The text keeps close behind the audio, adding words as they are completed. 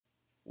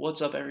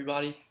What's up,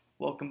 everybody?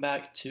 Welcome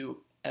back to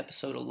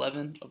episode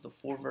 11 of the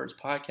Four Verts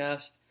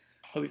podcast.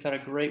 Hope you've had a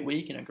great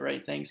week and a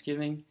great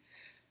Thanksgiving.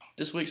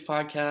 This week's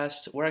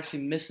podcast, we're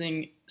actually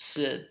missing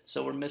Sid,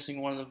 so we're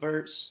missing one of the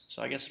verts,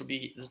 so I guess it'll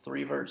be the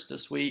three verts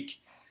this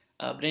week.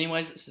 But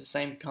anyways, it's the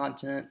same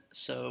content,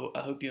 so I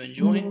hope you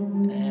enjoy,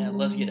 and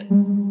let's get it.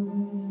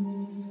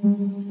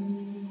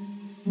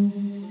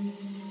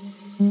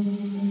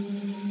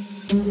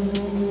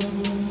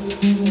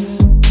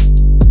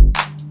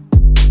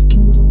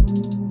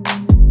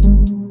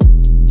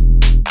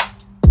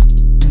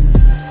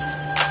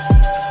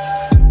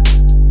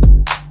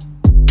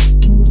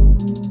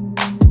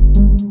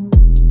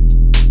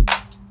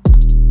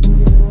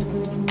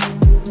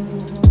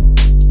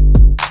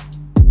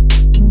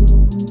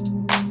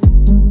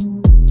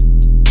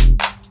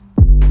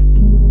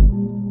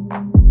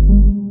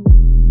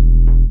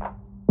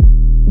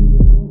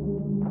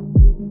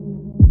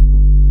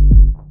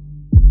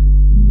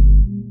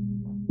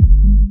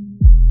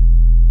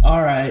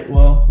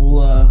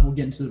 We'll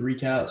get into the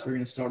recaps. We're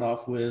going to start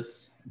off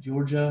with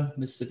Georgia,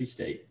 Mississippi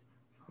State.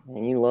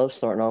 And you love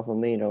starting off with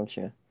me, don't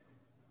you?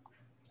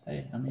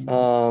 Hey, I mean,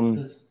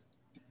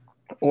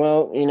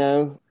 well,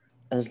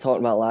 as talked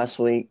about last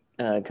week,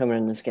 coming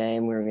in this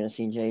game, we were going to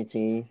see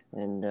JT,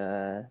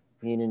 and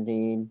he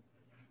indeed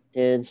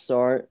did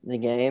start the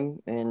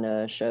game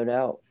and showed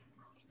out.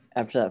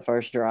 After that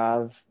first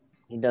drive,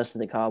 he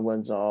dusted the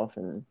cobwebs off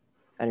and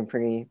had a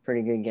pretty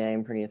good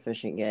game, pretty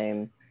efficient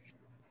game.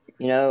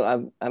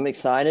 I'm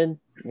excited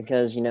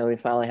because, we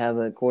finally have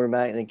a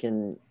quarterback that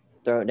can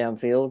throw it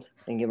downfield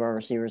and give our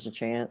receivers a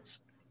chance.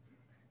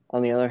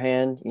 On the other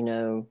hand,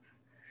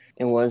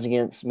 it was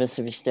against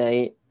Mississippi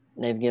State.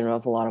 They've given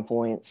up a lot of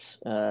points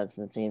to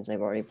the teams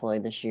they've already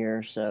played this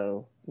year.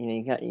 So,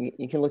 you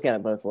can look at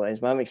it both ways.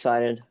 But I'm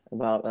excited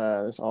about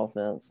this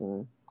offense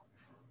and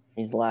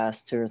these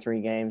last 2 or 3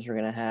 games we're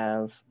going to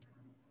have.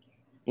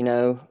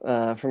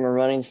 From a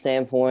running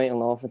standpoint on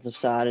the offensive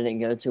side, it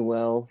didn't go too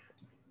well.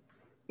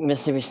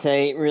 Mississippi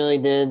State really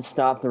did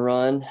stop the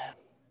run.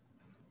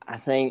 I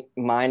think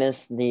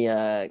minus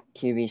the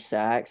QB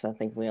sacks, I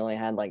think we only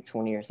had like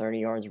 20 or 30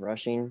 yards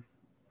rushing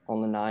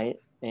on the night,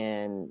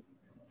 and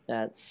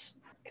that's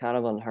kind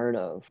of unheard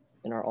of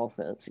in our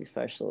offense,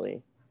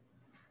 especially,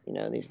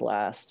 these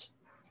last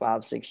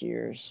 5-6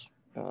 years.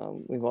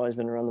 We've always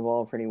been running the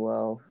ball pretty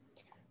well.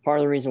 Part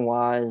of the reason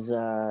why is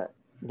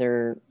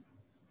their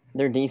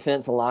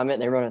defense alignment,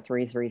 they run a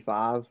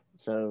 3-3-5,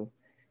 so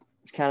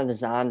it's kind of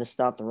designed to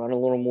stop the run a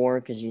little more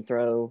because you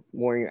throw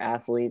more of your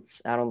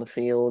athletes out on the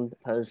field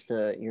opposed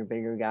to your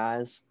bigger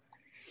guys.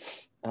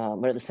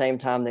 But at the same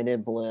time, they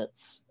did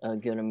blitz a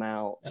good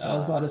amount. I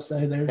was about to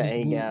say they're just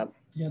A-gap.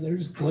 Yeah, they're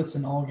just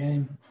blitzing all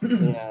game.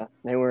 Yeah,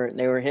 they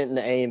were hitting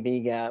the A and B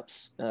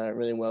gaps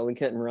really well. We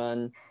couldn't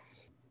run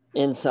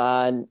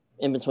inside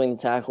in between the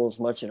tackles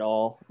much at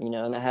all,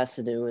 and that has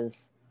to do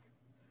with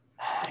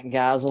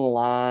guys on the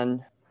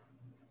line.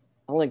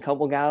 Only a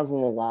couple guys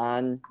on the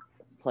line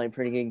play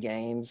pretty good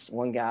games.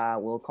 One guy I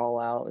will call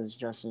out is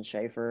Justin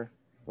Schaefer,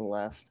 the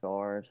left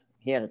guard.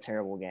 He had a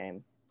terrible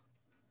game.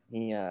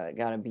 He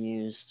got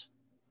abused.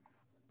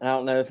 I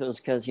don't know if it was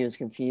because he was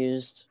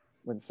confused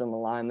with some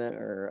alignment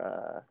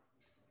or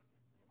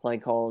play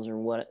calls or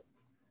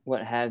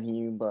what have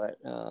you, but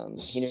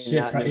he did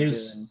not do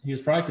good. He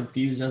was probably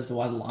confused as to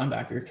why the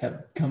linebacker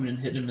kept coming and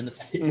hitting him in the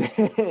face.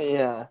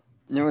 Yeah.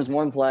 There was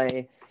one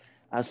play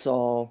I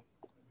saw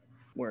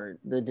where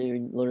the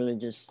dude literally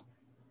just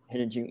hit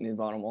a juke move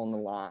on him on the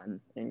line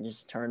and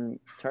just turned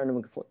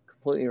him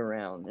completely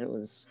around. It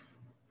was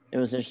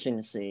interesting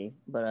to see,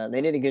 but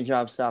they did a good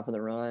job stopping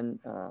the run.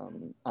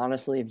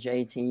 Honestly, if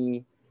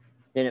JT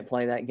didn't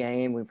play that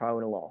game, we probably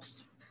would have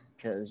lost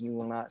because you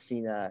will not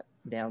see that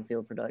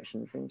downfield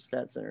production from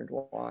Stetson or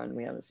Dwan.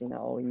 We haven't seen that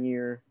all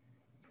year.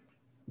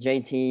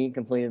 JT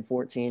completed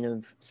 14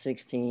 of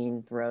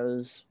 16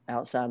 throws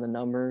outside the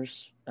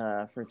numbers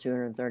for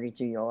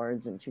 232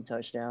 yards and 2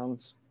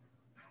 touchdowns.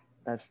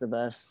 That's the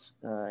best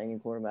any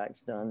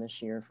quarterback's done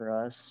this year for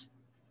us.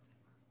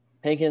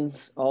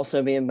 Pickens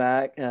also being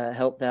back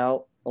helped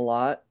out a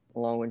lot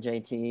along with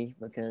JT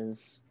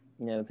because,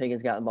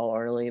 Pickens got the ball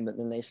early, but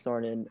then they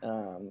started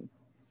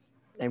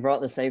they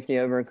brought the safety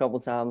over a couple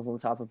times on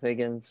top of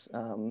Pickens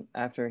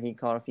after he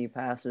caught a few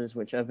passes,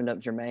 which opened up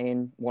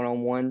Jermaine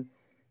one-on-one.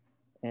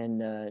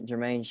 And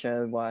Jermaine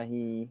showed why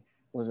he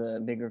was a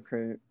big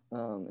recruit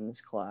in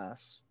this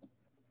class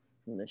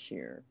this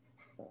year.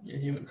 Yeah,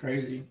 he went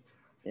crazy.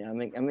 Yeah,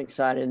 I'm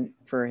excited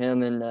for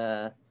him,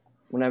 and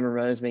whenever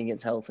Roseman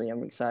gets healthy,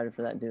 I'm excited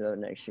for that duo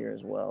next year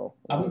as well.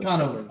 I've been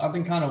kind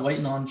of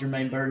waiting on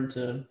Jermaine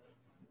Burton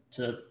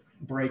to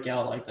break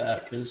out like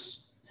that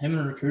because him in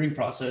the recruiting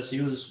process, he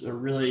was a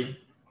really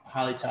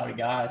highly touted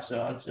guy.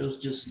 So it was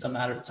just a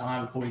matter of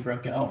time before he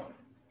broke out.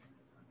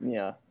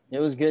 Yeah, it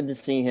was good to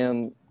see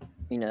him,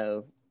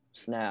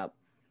 snap,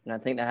 and I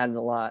think that had a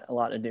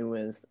lot to do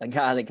with a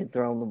guy that could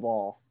throw him the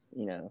ball,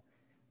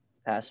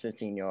 past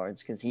 15 yards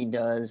because he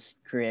does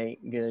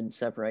create good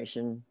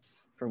separation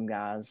from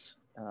guys.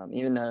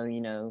 Even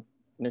though,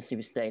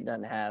 Mississippi State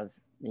doesn't have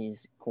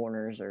these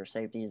corners or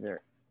safeties that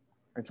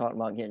are talking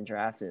about getting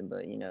drafted,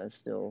 but it's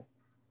still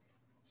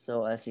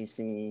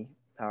SEC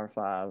Power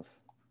 5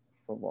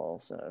 football,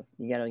 so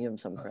you got to give him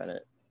some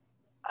credit.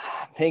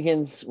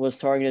 Pickens was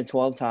targeted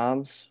 12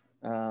 times,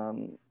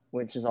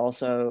 which is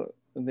also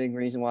a big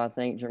reason why I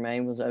think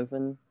Jermaine was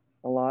open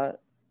a lot.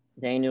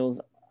 Daniels,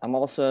 I'm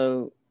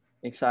also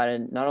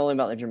excited not only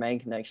about the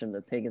Jermaine connection,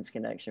 but Pickens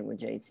connection with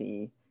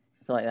JT.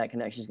 I feel like that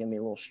connection is going to be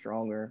a little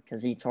stronger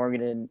because he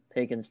targeted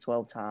Pickens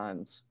 12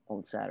 times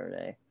on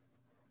Saturday,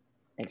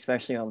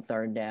 especially on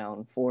third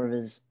down. 4 of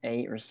his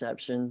 8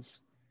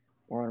 receptions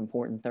were on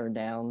important third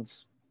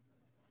downs,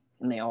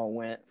 and they all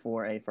went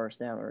for a first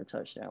down or a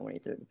touchdown when he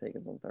threw it to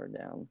Pickens on third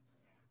down.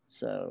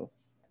 So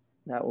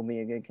that will be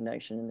a good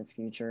connection in the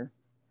future.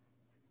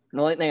 The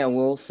only thing I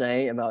will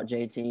say about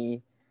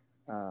JT,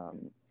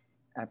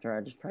 after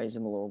I just praise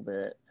him a little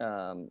bit,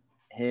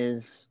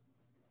 his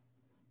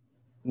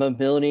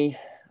mobility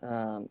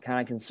kind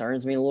of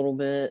concerns me a little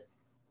bit.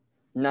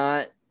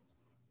 Not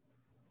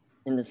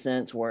in the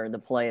sense where the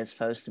play is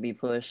supposed to be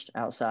pushed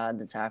outside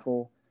the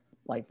tackle,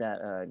 like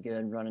that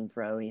good run and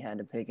throw he had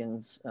to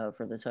Pickens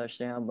for the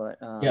touchdown,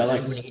 but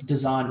like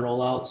designed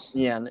rollouts.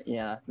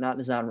 Yeah, not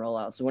designed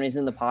rollouts. So when he's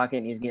in the pocket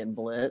and he's getting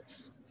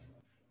blitzed,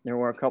 there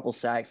were a couple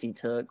sacks he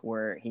took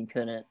where he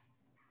couldn't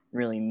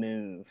really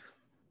move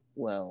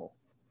well.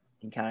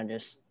 He kind of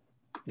just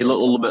he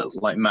looked a little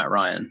bit like Matt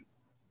Ryan.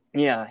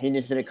 Yeah, he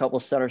just did a couple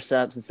stutter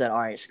steps and said, "All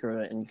right, screw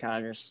it," and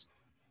kind of just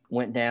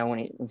went down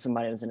when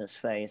somebody was in his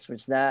face,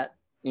 which that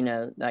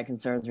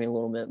concerns me a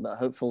little bit, but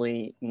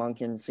hopefully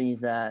Monken sees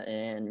that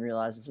and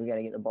realizes we got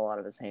to get the ball out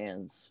of his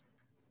hands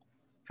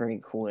pretty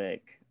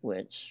quick,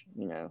 which,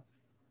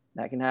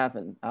 that can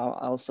happen. I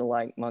also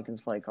like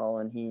Monken's play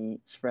calling. He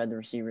spread the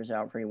receivers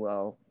out pretty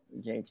well.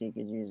 JT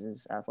could use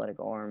his athletic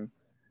arm,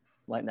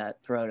 like that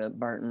throw to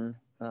Burton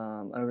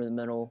over the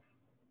middle,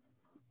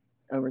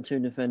 over 2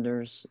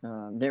 defenders.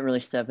 Didn't really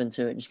step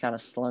into it, just kind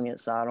of slung it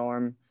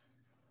sidearm.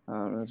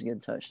 It was a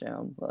good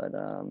touchdown. But,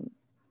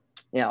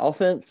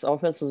 offense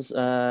was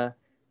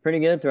pretty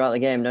good throughout the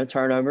game. No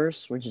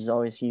turnovers, which is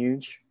always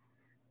huge.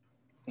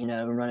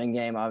 Running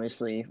game,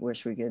 obviously,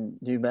 wish we could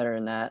do better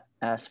in that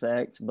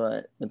aspect,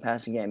 but the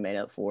passing game made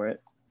up for it.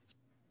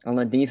 On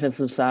the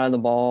defensive side of the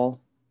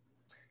ball,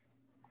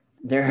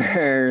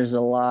 there's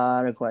a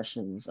lot of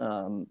questions.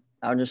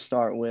 I'll just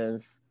start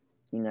with,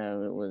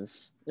 it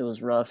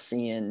was rough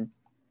seeing,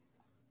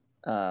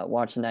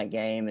 watching that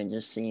game and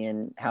just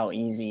seeing how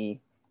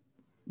easy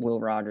Will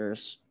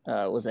Rogers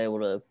was able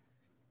to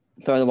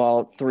throw the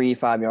ball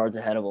 3-5 yards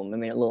ahead of him. I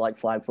mean, it looked like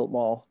flag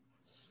football.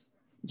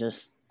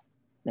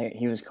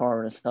 He was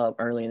carving us up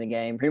early in the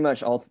game, pretty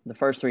much all the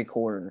first 3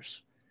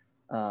 quarters.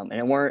 And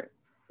it weren't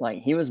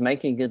like he was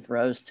making good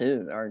throws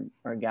too.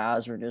 Our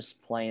guys were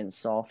just playing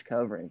soft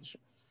coverage.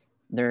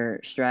 Their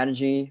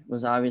strategy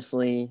was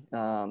obviously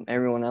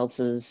everyone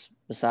else's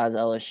besides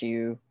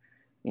LSU,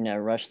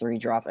 rush 3,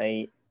 drop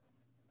 8,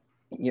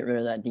 get rid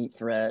of that deep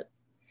threat.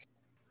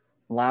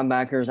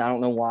 Linebackers, I don't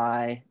know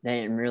why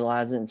they didn't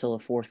realize it until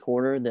the fourth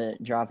quarter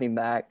that dropping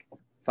back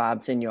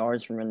 5-10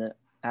 yards from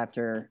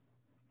after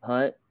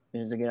Hutt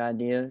is a good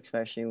idea,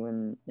 especially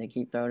when they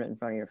keep throwing it in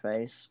front of your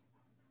face.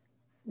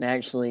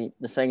 Actually,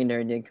 the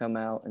secondary did come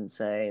out and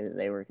say that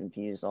they were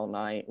confused all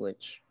night,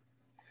 which,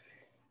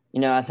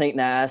 I think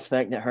that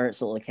aspect that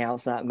hurts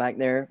LeCount's not back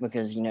there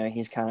because,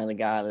 he's kind of the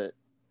guy that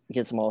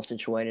gets them all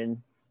situated.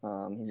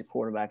 He's a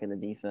quarterback of the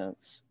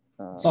defense.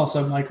 It's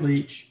also Mike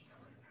Leach.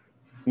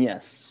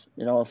 Yes,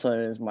 it also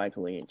is Mike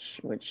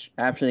Leach, which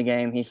after the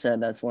game, he said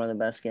that's one of the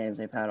best games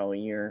they've had all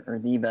year, or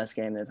the best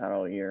game they've had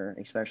all year,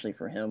 especially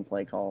for him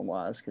play calling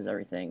wise, because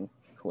everything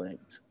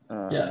clicked.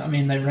 I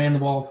mean, they ran the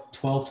ball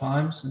 12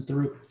 times and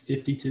threw it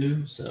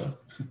 52. So,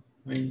 I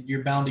mean,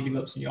 you're bound to give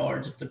up some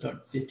yards if they're throwing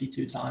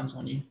 52 times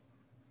on you.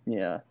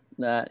 Yeah,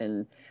 that,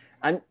 and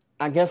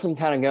I guess I'm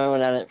kind of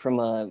going at it from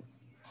a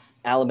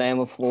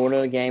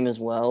Alabama-Florida game as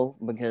well,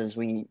 because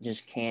we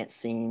just can't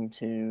seem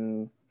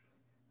to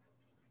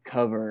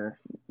cover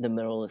the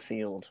middle of the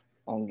field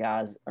on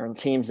guys or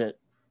teams that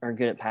are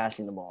good at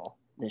passing the ball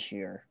this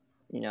year.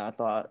 I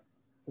thought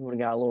we would have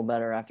got a little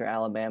better after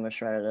Alabama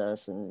shredded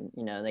us, and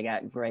they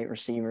got great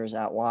receivers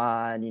out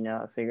wide.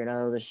 I figured,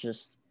 this is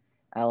just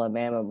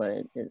Alabama,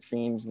 but it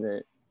seems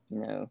that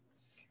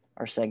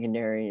our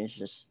secondary is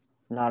just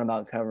not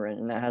about covering,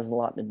 and that has a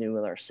lot to do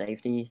with our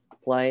safety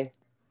play.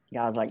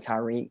 Guys like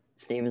Tyreek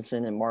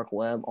Stevenson and Mark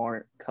Webb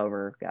aren't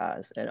cover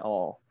guys at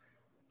all.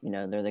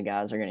 They're the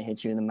guys that are going to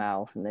hit you in the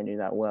mouth, and they do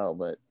that well.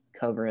 But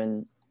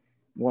covering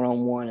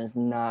one-on-one is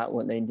not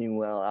what they do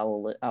well.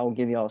 I will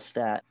give you all a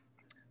stat.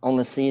 On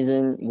the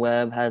season,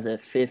 Webb has a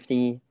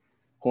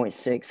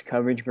 50.6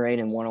 coverage grade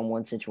in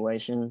one-on-one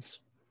situations,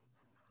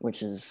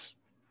 which is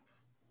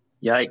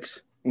yikes.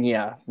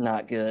 Yeah,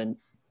 not good.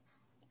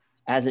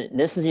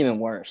 This is even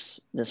worse.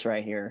 This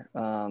right here.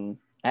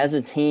 As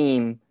a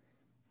team,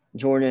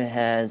 Georgia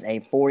has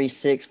a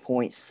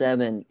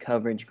 46.7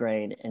 coverage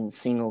grade in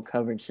single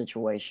coverage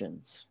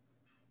situations,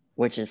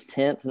 which is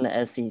 10th in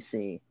the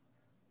SEC.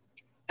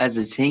 As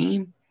a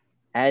team?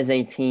 As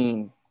a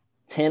team,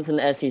 10th in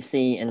the SEC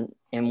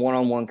in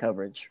one-on-one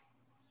coverage.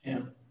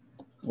 Yeah.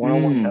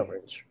 One-on-one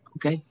coverage.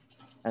 Okay.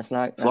 That's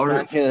not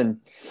Florida- good.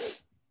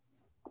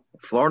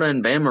 Florida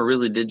and Bama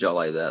really did y'all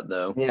like that,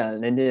 though. Yeah,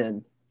 they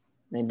did.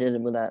 They did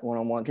it with that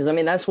one-on-one. Because, I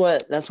mean, that's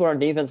what our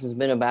defense has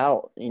been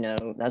about. You know,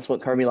 that's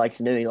what Kirby likes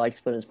to do. He likes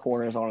to put his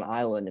corners on an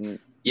island and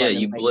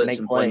You blitz make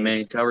and play plays.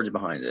 man coverage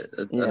behind it.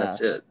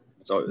 That's it.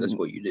 That's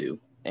what you do.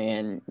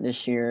 And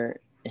this year,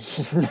 it's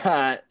just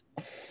not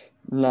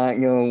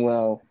going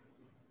well.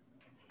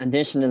 In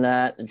addition to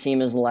that, the team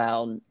has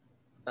allowed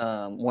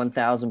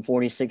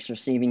 1,046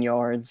 receiving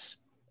yards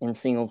in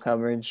single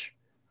coverage,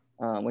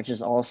 which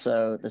is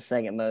also the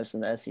second most in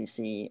the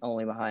SEC,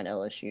 only behind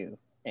LSU.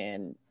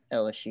 And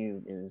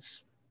LSU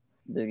is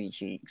booty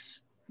cheeks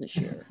this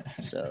year.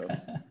 So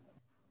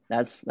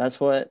that's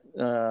what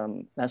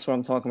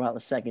I'm talking about, the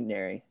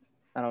secondary.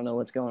 I don't know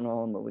what's going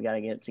on, but we got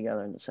to get it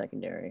together in the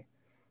secondary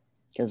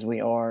because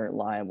we are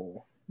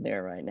liable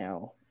there right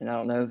now. And I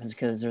don't know if it's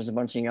because there's a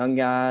bunch of young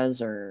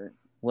guys or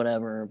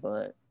whatever,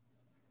 but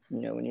you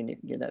know, we need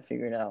to get that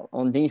figured out.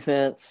 On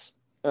defense,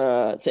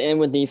 to end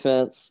with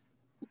defense,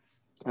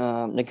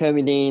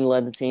 Nakobe Dean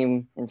led the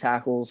team in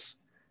tackles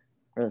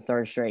for the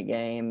third straight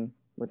game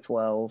with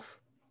 12.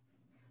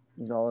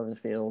 He's all over the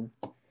field.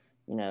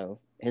 You know,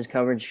 his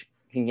coverage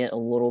can get a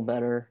little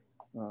better.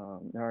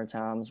 There are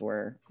times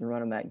where the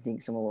running back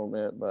dinks him a little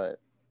bit, but,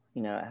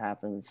 you know, it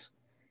happens.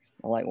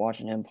 I like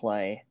watching him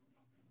play.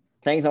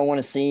 Things I want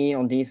to see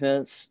on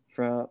defense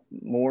from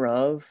more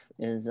of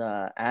is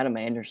Adam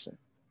Anderson.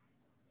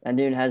 That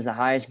dude has the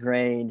highest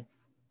grade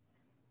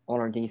on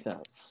our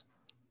defense.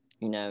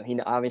 You know, he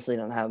obviously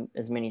doesn't have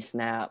as many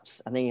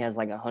snaps. I think he has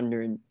like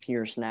 100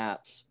 fewer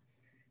snaps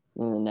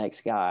than the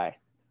next guy.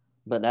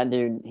 But that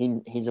dude,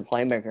 he's a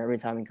playmaker every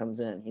time he comes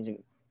in. He's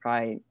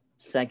probably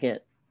second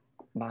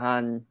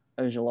behind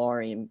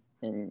Ojulari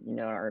and you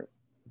know, our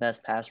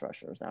best pass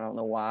rushers. I don't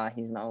know why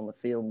he's not on the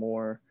field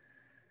more.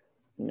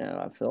 You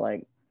know, I feel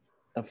like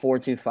a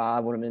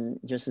 4.25 would have been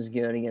just as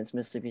good against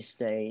Mississippi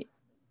State.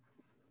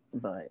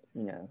 But,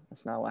 you know,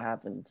 that's not what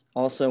happened.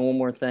 Also, one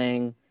more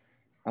thing.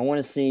 I want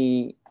to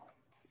see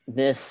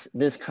this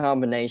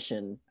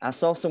combination. I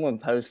saw someone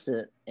post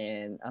it,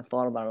 and I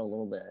thought about it a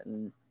little bit,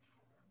 and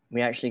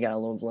we actually got a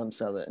little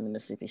glimpse of it in the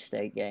Mississippi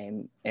State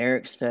game.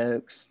 Eric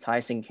Stokes,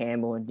 Tyson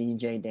Campbell, and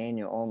DJ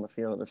Daniel all on the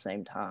field at the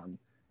same time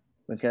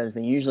because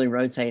they usually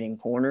rotate in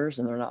corners,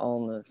 and they're not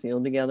all on the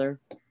field together.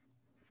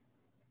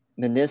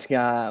 But this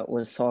guy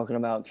was talking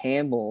about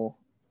Campbell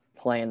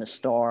playing the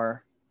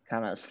star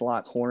kind of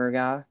slot corner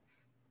guy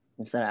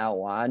instead of out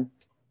wide.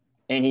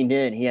 And he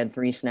did. He had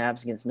 3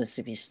 snaps against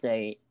Mississippi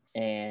State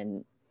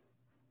and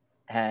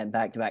had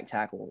back-to-back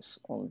tackles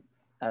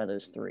out of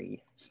those 3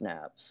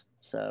 snaps.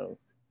 So,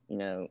 you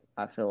know,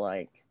 I feel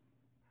like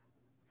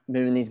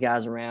moving these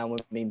guys around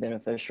would be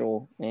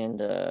beneficial.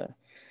 And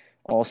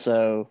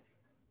also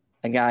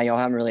a guy y'all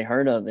haven't really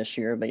heard of this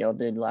year, but y'all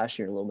did last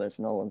year a little bit, is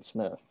Nolan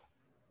Smith.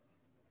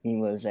 He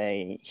was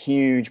a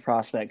huge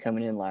prospect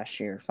coming in last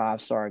year,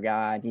 5-star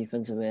guy,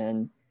 defensive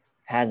end,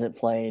 hasn't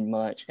played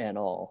much at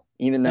all.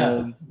 Even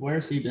though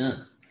where's he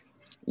been?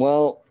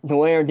 Well, the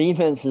way our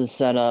defense is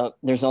set up,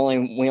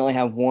 we only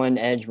have one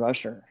edge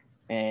rusher,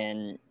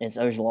 and it's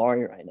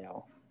Ojulari right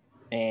now.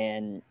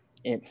 And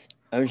it's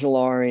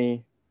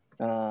Ojulari,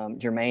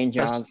 Jermaine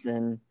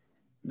Johnson,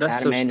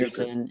 Adam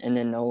Anderson, and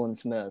then Nolan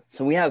Smith.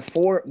 So we have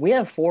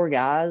four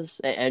guys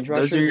at edge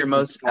rusher. Those are your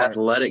most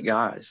athletic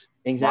guys.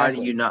 Exactly.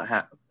 Why do you not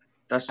have?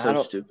 That's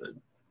so stupid.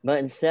 But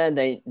instead,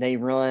 they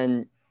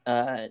run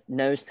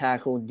nose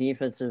tackle,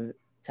 defensive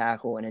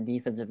tackle, and a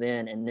defensive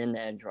end, and then the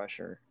edge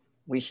rusher.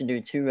 We should do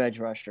 2 edge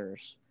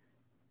rushers,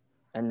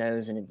 a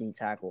nose and a D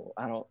tackle.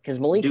 Because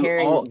Malik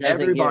Herring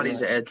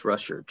everybody's an edge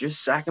rusher.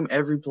 Just sack him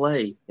every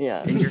play.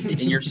 Yeah, and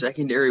your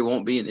secondary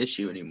won't be an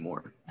issue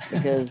anymore.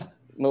 Because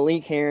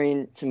Malik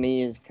Herring to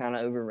me is kind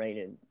of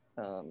overrated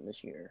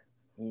this year.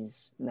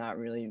 He's not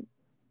really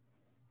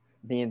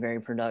being very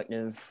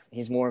productive.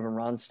 He's more of a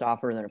run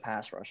stopper than a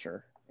pass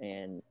rusher.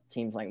 And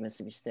teams like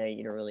Mississippi State,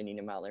 you don't really need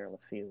him out there on the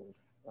field.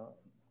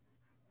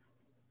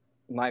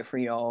 Might for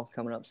y'all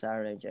coming up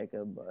Saturday,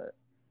 Jacob, but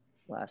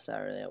last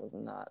Saturday that was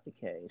not the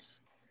case.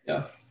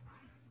 Yeah.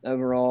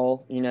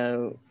 Overall, you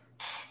know,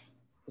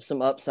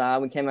 some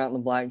upside. We came out in the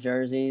black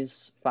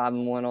jerseys,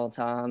 5-1 all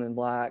time in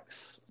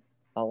blacks.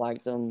 I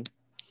liked them.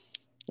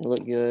 They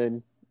looked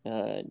good.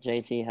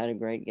 JT had a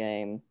great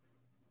game.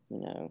 You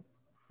know,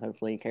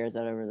 hopefully he carries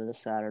that over to this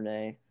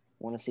Saturday.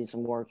 Want to see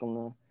some work on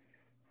the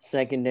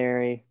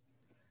secondary.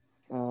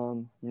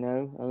 You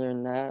know, other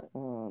than that,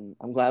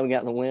 I'm glad we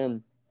got the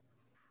win.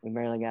 We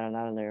barely got it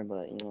out of there,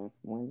 but, you know,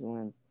 win's a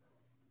win.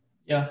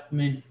 Yeah, I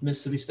mean,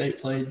 Mississippi State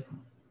played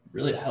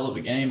really a hell of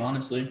a game,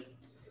 honestly.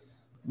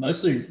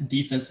 Mostly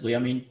defensively. I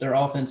mean, their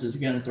offense is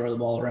going to throw the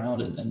ball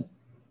around and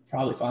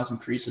probably find some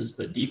creases,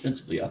 but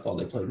defensively, I thought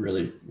they played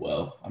really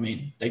well. I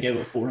mean, they gave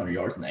up 400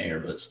 yards in the air,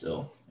 but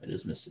still, it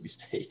is Mississippi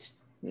State.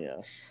 Yeah.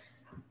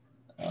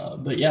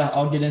 But, yeah,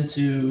 I'll get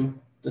into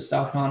the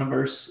South Carolina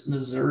versus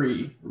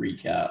Missouri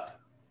recap.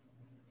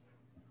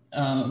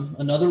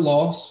 Another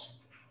loss.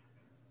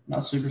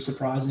 Not super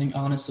surprising,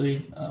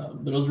 honestly,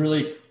 but it was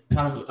really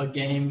kind of a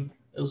game.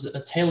 It was a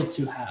tale of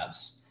two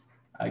halves,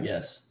 I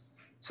guess.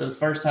 So the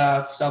first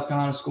half, South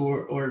Carolina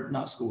scored, or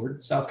not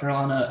scored. South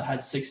Carolina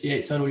had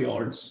 68 total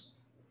yards,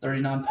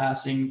 39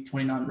 passing,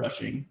 29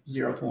 rushing,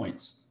 0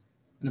 points.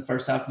 In the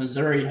first half,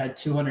 Missouri had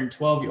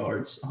 212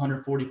 yards,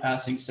 140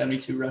 passing,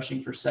 72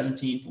 rushing for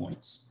 17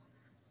 points.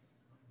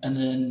 And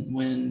then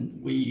when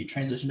we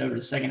transitioned over to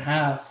the second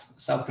half,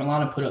 South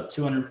Carolina put up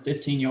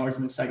 215 yards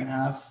in the second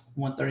half,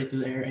 130 through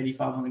the air,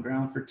 85 on the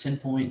ground for 10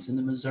 points. And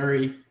then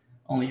Missouri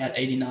only had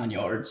 89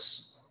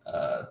 yards,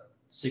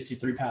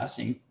 63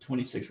 passing,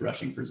 26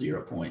 rushing for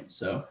 0 points.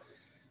 So,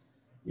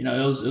 it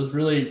was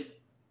really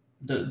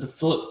the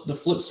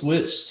flip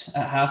switched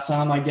at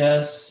halftime, I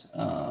guess.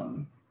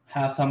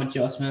 Halftime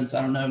adjustments.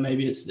 I don't know.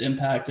 Maybe it's the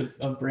impact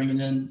of bringing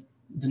in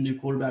the new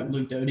quarterback,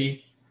 Luke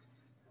Doty.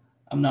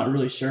 I'm not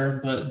really sure,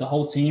 but the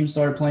whole team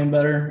started playing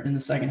better in the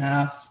second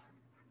half.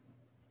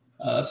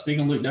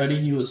 Speaking of Luke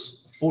Doty, he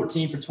was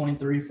 14 for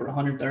 23 for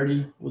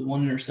 130 with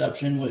 1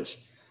 interception, which,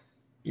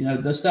 the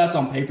stats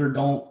on paper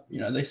don't,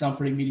 they sound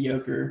pretty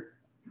mediocre,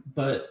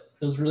 but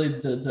it was really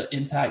the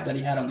impact that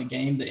he had on the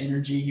game, the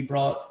energy he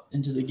brought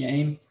into the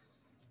game.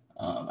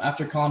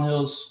 After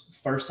Conhill's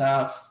first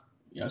half,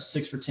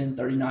 6 for 10,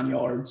 39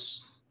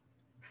 yards,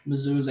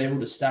 Mizzou was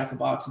able to stack the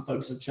box and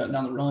focus on shutting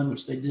down the run,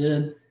 which they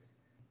did.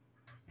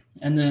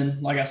 And then,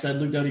 like I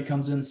said, Luke Doty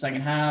comes in the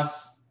second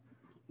half,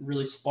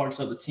 really sparks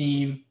up the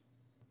team.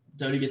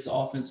 Doty gets the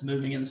offense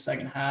moving in the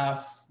second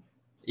half,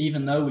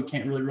 even though we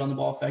can't really run the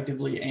ball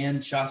effectively.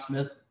 And Shi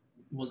Smith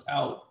was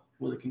out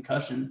with a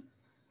concussion.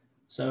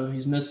 So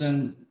he's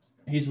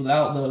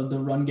without the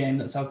run game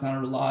that South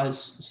Carolina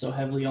relies so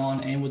heavily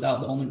on, and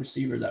without the only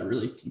receiver that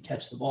really can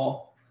catch the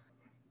ball.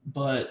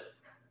 But,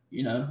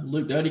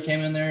 Luke Doty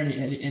came in there and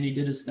he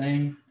did his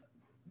thing.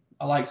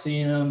 I like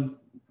seeing him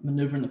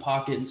maneuver in the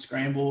pocket and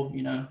scramble.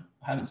 I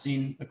haven't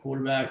seen a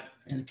quarterback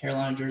in a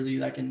Carolina jersey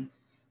that can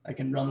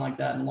run like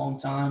that in a long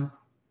time.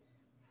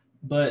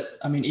 But,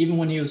 even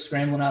when he was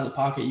scrambling out of the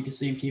pocket, you could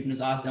see him keeping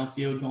his eyes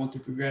downfield, going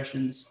through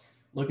progressions,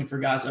 looking for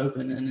guys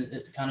open,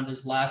 and kind of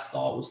his last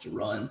thought was to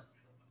run.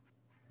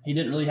 He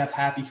didn't really have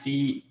happy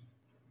feet.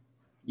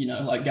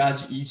 Like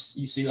guys you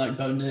see like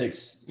Bo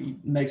Nix, he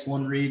makes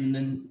one read and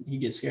then he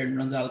gets scared and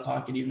runs out of the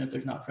pocket even if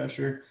there's not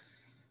pressure.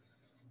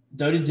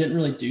 Doty didn't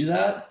really do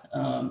that.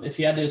 If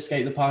he had to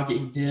escape the pocket,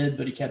 he did,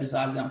 but he kept his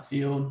eyes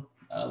downfield,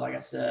 like I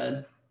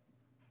said.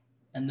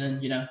 And then,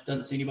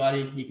 doesn't see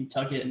anybody. He can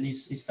tuck it, and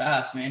he's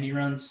fast, man. He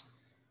runs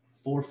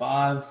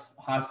 4.5,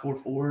 high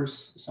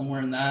 4.4s,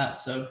 somewhere in that.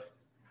 So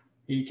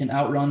he can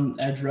outrun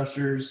edge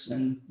rushers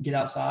and get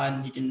outside,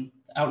 and he can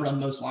outrun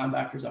most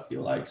linebackers, I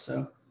feel like.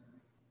 So,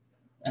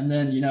 and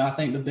then, I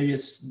think the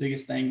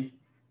biggest thing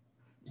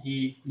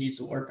he needs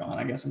to work on,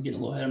 I guess I'm getting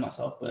a little ahead of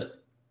myself, but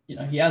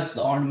he has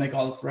the arm to make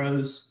all the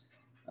throws,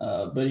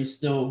 but he's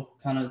still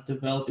kind of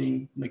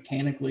developing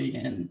mechanically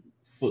and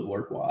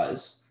footwork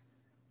wise.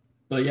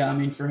 But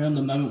yeah, for him,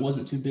 the moment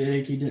wasn't too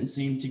big. He didn't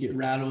seem to get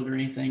rattled or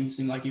anything. It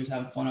seemed like he was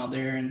having fun out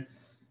there. And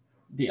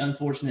the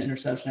unfortunate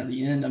interception at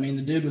the end,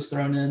 the dude was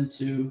thrown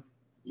into,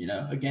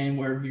 a game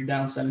where you're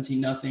down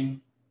 17-0.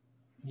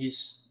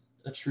 He's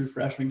a true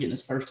freshman getting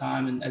his first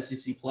time in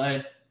SEC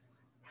play.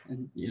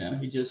 And,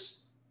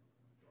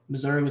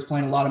 Missouri was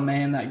playing a lot of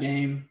man that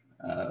game.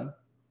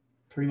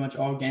 Pretty much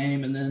all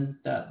game, and then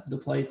the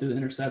play through the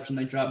interception,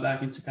 they dropped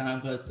back into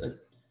kind of a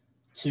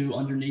 2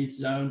 underneath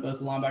zone. Both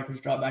the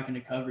linebackers dropped back into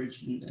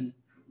coverage, and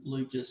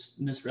Luke just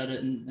misread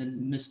it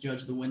and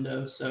misjudged the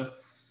window. So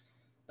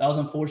that was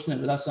unfortunate,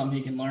 but that's something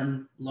he can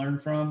learn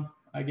from,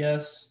 I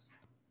guess.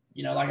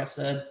 Like I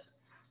said,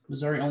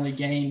 Missouri only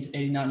gained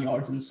 89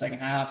 yards in the second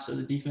half, so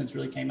the defense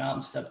really came out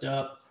and stepped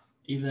up,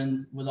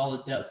 even with all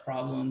the depth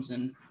problems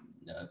and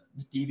the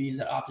DBs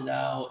that opted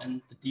out and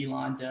the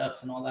D-line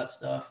depth and all that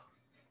stuff.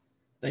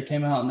 They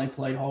came out and they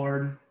played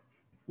hard,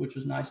 which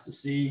was nice to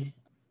see.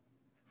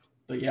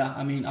 But yeah,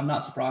 I'm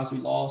not surprised we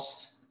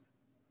lost.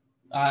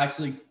 I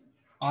actually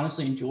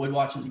honestly enjoyed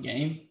watching the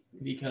game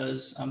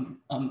because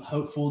I'm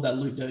hopeful that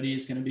Luke Doty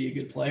is going to be a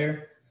good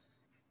player.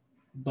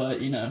 But,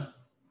 you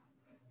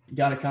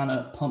got to kind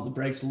of pump the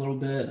brakes a little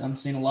bit. I'm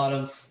seeing a lot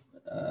of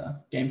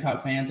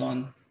Gamecock fans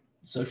on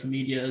social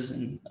medias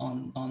and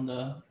on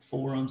the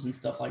forums and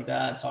stuff like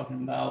that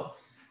talking about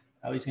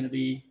how he's going to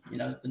be,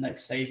 the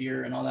next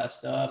savior and all that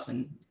stuff.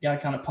 And you got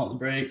to kind of pump the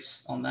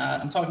brakes on that.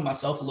 I'm talking to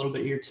myself a little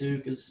bit here too,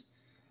 because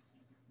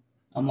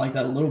I'm like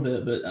that a little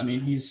bit. But,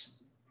 he's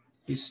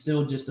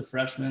still just a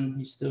freshman.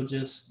 He's still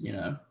just,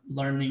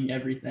 learning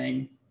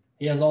everything.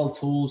 He has all the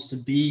tools to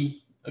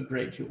be a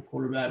great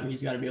quarterback, but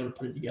he's got to be able to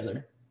put it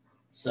together.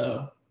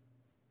 So,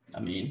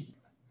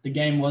 the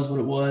game was what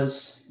it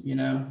was.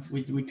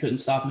 We couldn't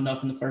stop him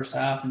enough in the first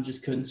half and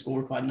just couldn't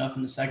score quite enough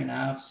in the second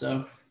half.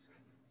 So,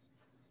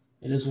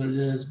 it is what it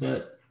is,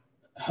 but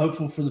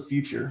hopeful for the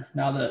future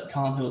now that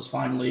Colin Hill has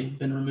finally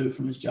been removed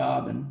from his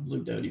job and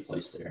Luke Doty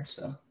plays there.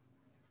 So,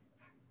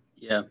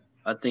 yeah,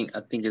 I think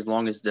as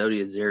long as Doty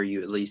is there,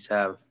 you at least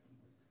have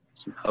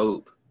some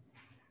hope.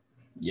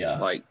 Yeah,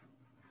 like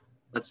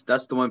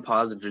That's the one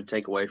positive to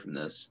take away from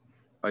this.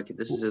 Like,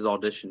 this is his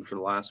audition for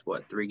the last,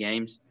 3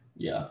 games?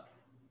 Yeah,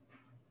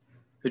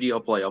 Who do y'all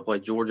play? Y'all play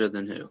Georgia,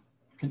 then who?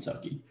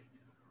 Kentucky.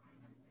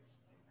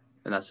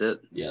 And that's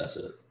it? Yeah, that's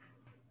it.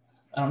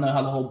 I don't know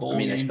how the whole bowl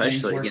game thing's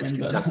especially against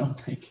working, but I Kentucky. don't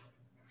think.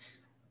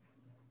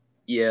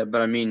 Yeah,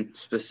 but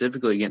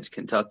specifically against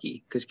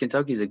Kentucky, because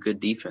Kentucky's a good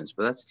defense,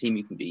 but that's a team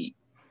you can beat.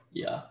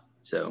 Yeah.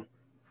 So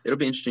it'll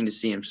be interesting to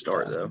see him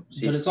start, though.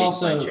 See but if it's game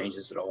also plan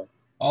changes at all.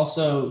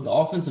 Also, the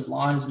offensive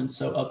line has been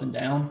so up and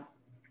down.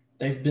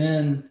 They've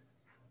been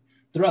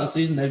throughout the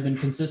season. They've been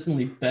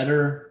consistently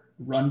better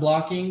run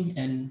blocking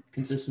and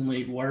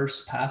consistently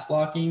worse pass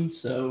blocking.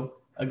 So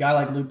a guy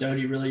like Luke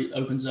Doty really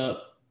opens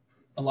up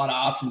a lot of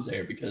options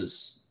there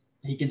because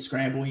he can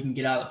scramble, he can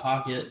get out of the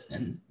pocket,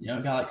 and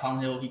a guy like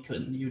Colin Hill, he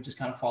couldn't. He would just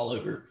kind of fall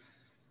over.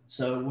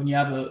 So when you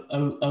have a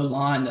O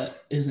line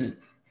that isn't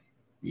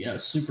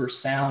super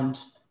sound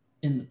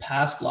in the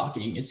pass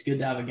blocking, it's good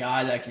to have a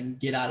guy that can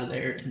get out of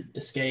there and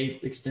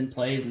escape, extend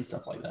plays, and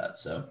stuff like that.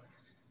 So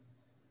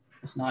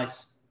it's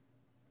nice.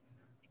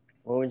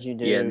 What would you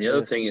do? Yeah, and the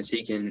other thing is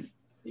he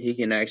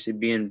can actually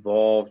be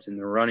involved in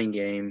the running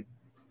game,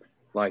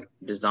 like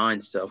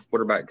design stuff,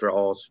 quarterback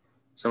draws,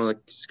 some of the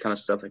kind of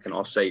stuff that can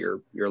offset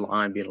your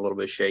line being a little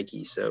bit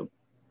shaky. So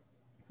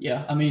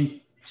yeah, I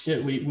mean,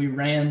 we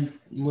ran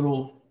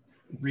little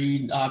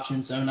read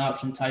option, zone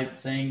option type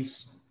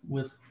things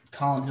with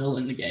Colin Hill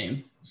in the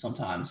game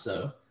sometimes.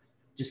 So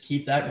just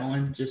keep that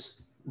going.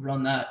 Just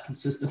run that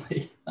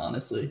consistently,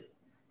 honestly.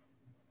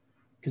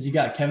 Because you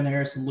got Kevin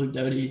Harris and Luke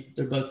Doty.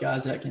 They're both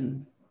guys that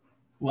can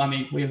 – well, I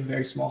mean, we have a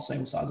very small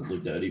sample size of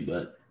Luke Doty,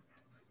 but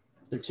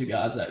they're two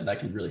guys that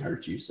can really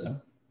hurt you.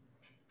 So,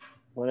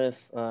 what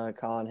if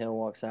Colin Hill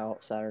walks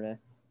out Saturday?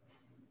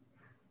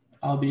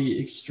 I'll be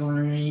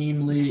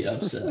extremely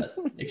upset.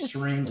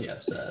 Extremely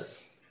upset.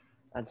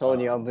 I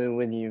told you I'll be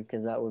with you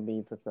because that would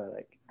be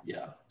pathetic.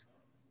 Yeah.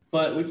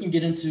 But we can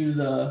get into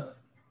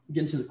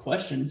the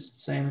questions.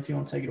 Sam, if you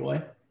want to take it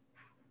away.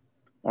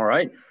 All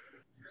right.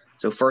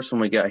 So first one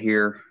we got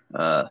here,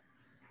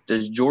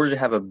 does Georgia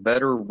have a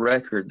better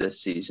record this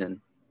season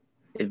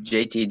if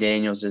JT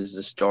Daniels is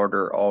the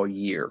starter all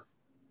year?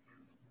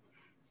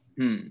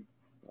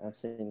 I've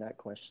seen that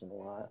question a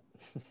lot.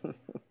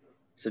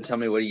 So tell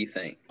me, what do you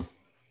think?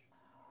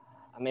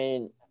 I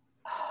mean,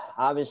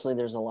 obviously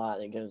there's a lot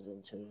that goes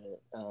into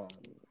it,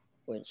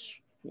 which,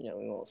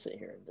 we won't sit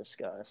here and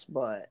discuss.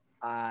 But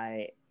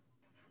I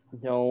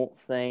don't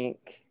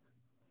think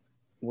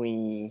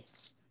we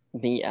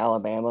beat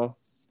Alabama.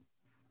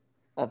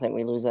 I think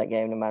we lose that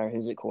game no matter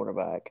who's at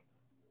quarterback.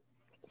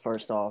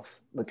 First off,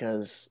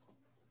 because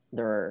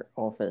their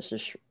offense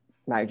just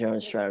Mac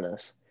Jones shredded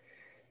us.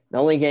 The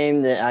only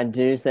game that I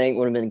do think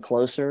would have been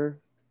closer,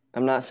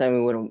 I'm not saying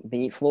we would have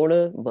beat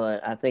Florida,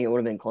 but I think it would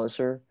have been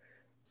closer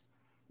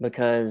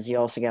because you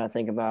also got to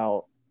think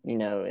about,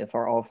 if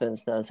our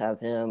offense does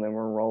have him and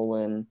we're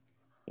rolling,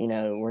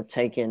 we're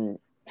taking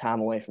time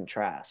away from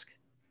Trask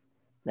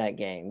that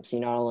game. So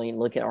you not only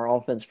look at our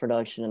offense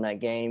production in that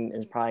game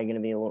is probably going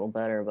to be a little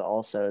better, but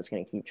also it's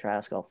going to keep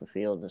Trask off the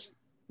field, just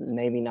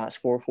maybe not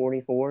score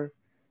 44.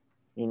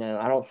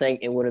 I don't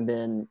think it would have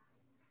been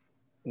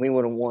 – we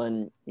would have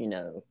won,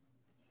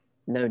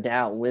 no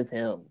doubt with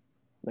him.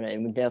 But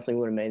it definitely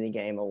would have made the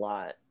game a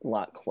lot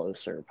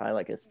closer, probably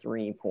like a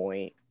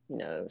 3-point,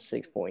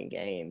 6-point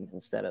game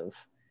instead of,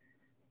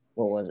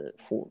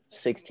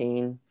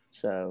 16?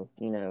 So,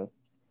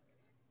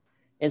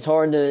 it's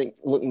hard to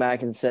look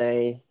back and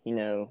say,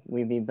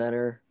 we'd be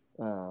better.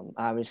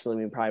 Obviously,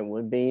 we probably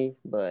would be,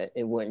 but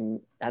it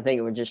wouldn't – I think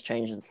it would just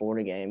change the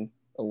Florida game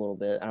a little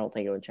bit. I don't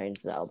think it would change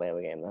the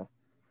Alabama game, though.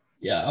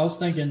 Yeah, I was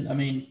thinking, I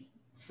mean,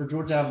 for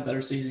Georgia to have a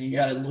better season, you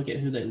got to look at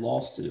who they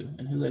lost to.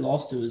 And who they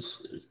lost to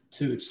is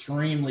two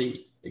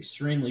extremely,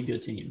 extremely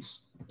good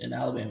teams in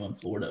Alabama and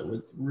Florida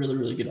with really,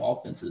 really good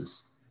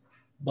offenses.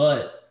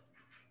 But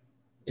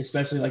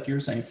especially like you were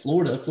saying,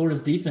 Florida's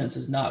defense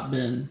has not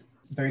been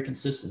very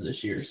consistent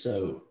this year.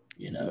 So,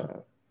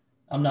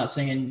 I'm not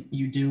saying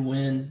you do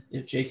win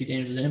if JT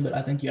Daniels is in, but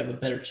I think you have a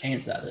better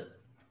chance at it.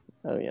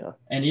 Oh, yeah.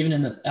 And even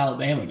in the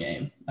Alabama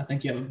game, I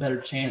think you have a better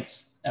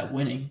chance at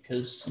winning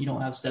because you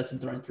don't have Stetson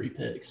throwing 3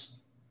 picks.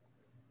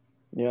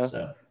 Yeah.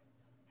 So,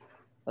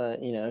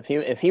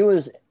 if he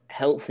was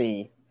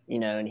healthy,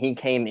 and he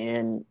came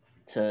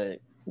into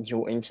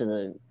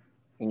the,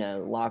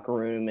 locker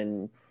room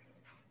and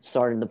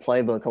started the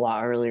playbook a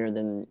lot earlier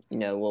than,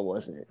 what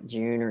was it,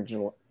 June or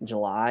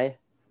July?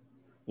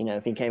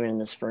 If he came in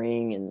the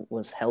spring and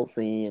was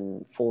healthy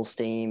and full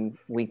steam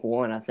week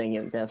 1, I think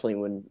it definitely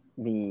would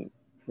be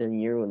 – the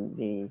year would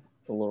be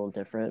a little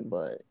different.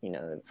 But,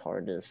 it's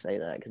hard to say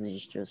that because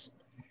he's just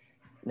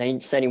 – they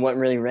said he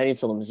wasn't really ready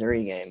till the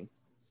Missouri game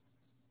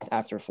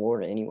after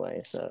Florida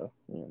anyway. So,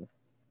 it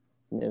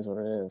is what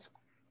it is.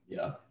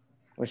 Yeah.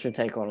 What's your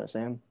take on it,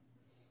 Sam?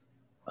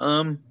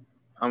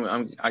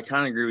 I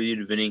kind of agree with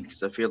you, Vinny,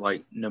 because I feel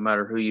like no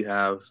matter who you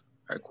have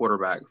at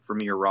quarterback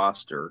from your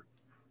roster,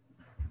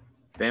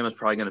 Bama's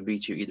probably going to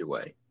beat you either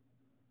way.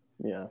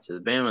 Yeah. So the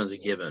Bama is a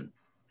given.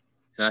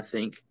 And I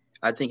think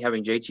I think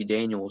having JT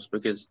Daniels,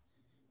 because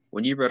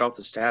when you read off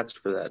the stats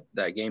for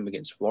that game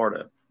against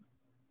Florida,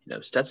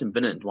 Stetson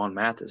Bennett and Dwan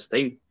Mathis,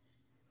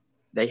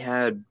 they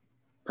had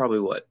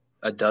probably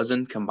a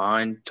dozen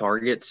combined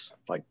targets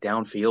like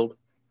downfield.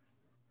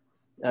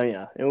 Oh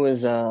yeah, it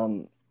was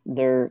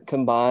their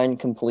combined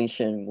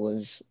completion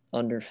was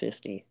under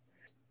 50.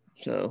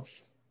 So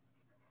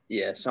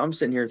yeah, so I'm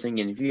sitting here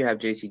thinking if you have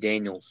JT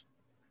Daniels,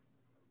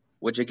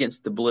 which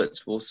against the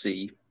blitz we'll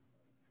see,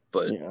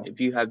 but if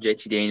you have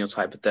JT Daniels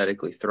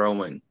hypothetically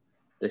throwing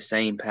the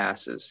same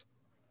passes,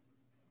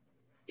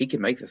 he can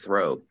make the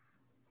throw.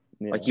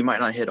 Yeah. Like you might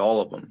not hit all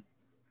of them,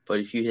 but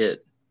if you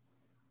hit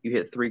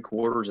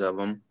 3/4 of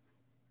them,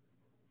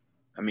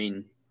 I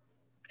mean,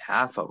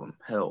 half of them,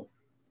 hell.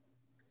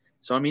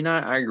 So I mean,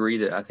 I agree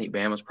that I think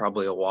Bama's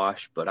probably a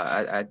wash, but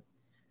I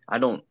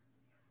don't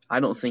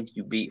think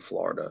you beat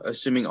Florida,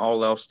 assuming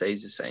all else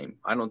stays the same.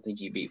 I don't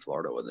think you beat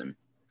Florida with him.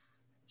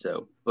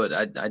 So, but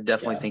I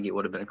definitely think it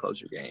would have been a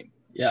closer game.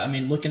 Yeah, I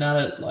mean, looking at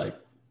it like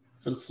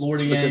for the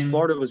Florida game, because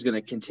Florida was going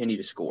to continue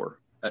to score,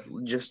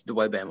 just the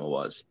way Bama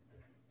was.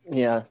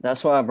 Yeah,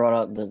 that's why I brought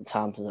up the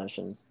time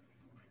possession.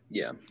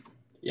 Yeah.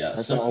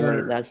 That's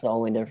so that's the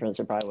only difference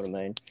it probably would have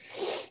made.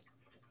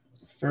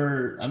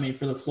 For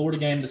the Florida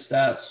game, the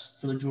stats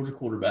for the Georgia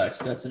quarterbacks,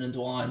 Stetson and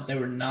Dwan, they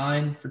were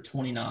 9 for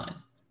 29. Yeah.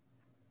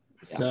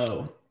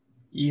 So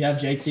you have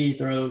JT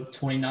throw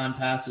 29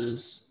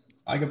 passes.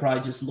 I could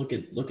probably just look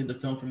at the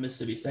film from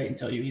Mississippi State and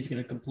tell you he's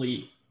going to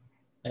complete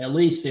at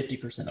least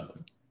 50% of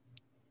them.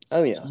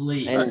 Oh yeah, at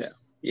least. And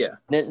yeah.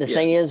 The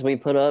thing is, we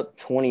put up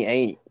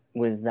 28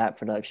 with that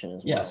production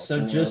as well. Yeah,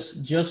 so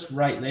just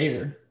right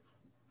there,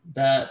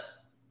 that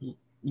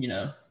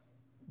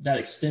that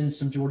extends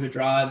some Georgia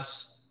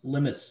drives,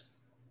 limits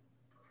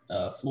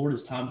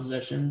Florida's time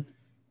possession.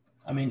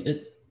 I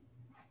mean,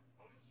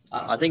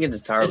 I think it's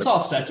entirely.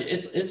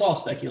 It's all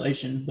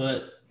speculation,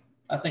 but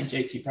I think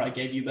JT probably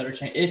gave you a better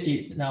chance if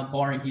he now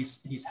barring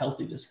he's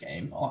healthy this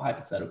game. All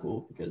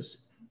hypothetical because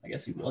I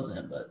guess he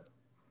wasn't, but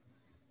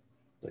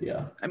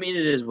yeah. I mean,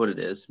 it is what it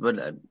is,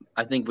 but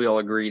I think we all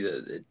agree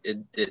that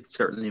it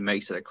certainly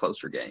makes it a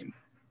closer game.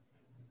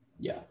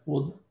 Yeah,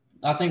 well,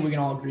 I think we can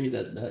all agree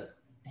that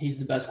he's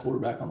the best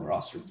quarterback on the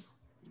roster.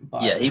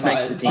 He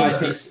makes the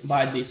team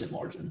by a decent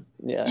margin.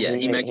 Yeah,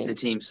 he makes the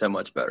team so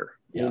much better.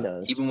 Yeah, he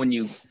does. Even when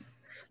you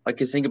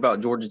because think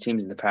about Georgia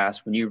teams in the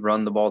past, when you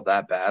run the ball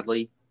that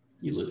badly,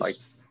 you lose.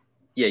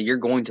 You're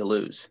going to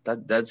lose.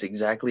 That's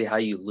exactly how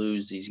you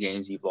lose these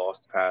games you've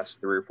lost the past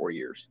 3 or 4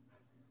 years,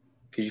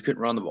 because you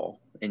couldn't run the ball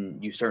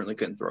and you certainly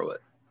couldn't throw it,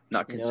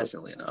 not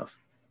consistently enough.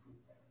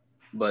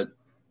 But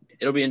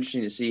it'll be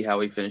interesting to see how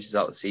he finishes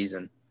out the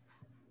season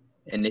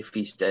and if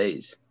he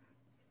stays.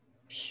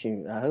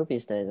 Shoot, I hope he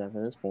stays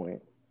after this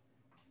point.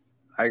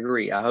 I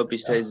agree. I hope he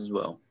stays as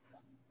well.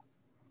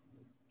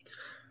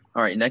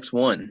 All right, next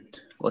one.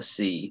 Let's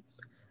see.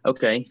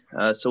 Okay,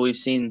 so we've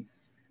seen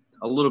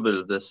a little bit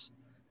of this.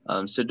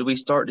 So do we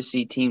start to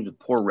see teams with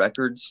poor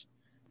records,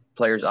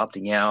 players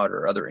opting out,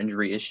 or other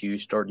injury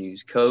issues start to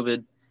use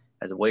COVID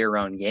as a way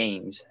around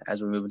games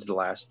as we move into the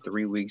last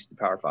 3 weeks of the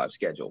Power 5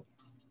 schedule?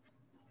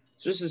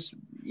 So this is,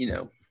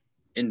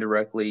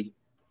 indirectly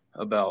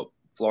about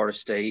Florida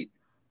State.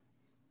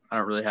 I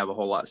don't really have a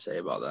whole lot to say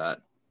about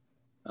that.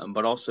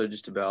 But also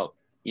just about,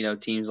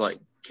 teams like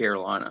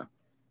Carolina,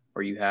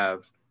 where you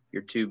have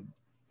your two,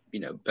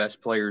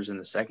 best players in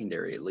the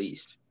secondary, at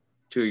least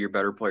 2 of your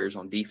better players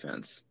on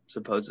defense,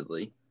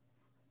 supposedly.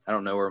 I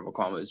don't know where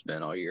McCollum's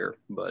been all year,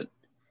 but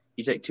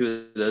you take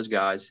 2 of those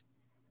guys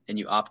and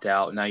you opt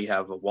out. Now you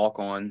have a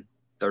walk-on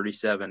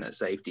 37 at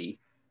safety.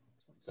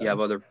 You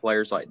have other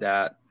players like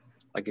that.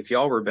 Like, if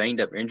y'all were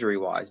banged up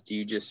injury-wise, do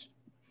you just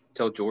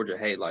tell Georgia,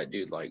 hey,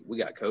 dude, we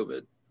got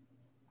COVID?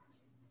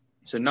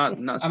 So not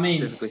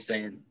specifically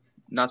saying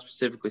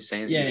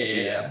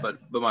that, but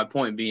my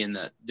point being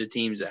that the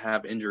teams that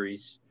have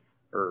injuries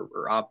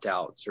or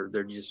opt-outs, or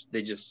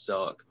they just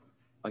suck,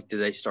 do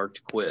they start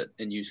to quit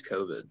and use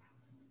COVID?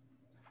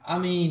 I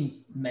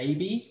mean,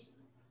 maybe.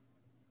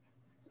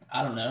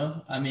 I don't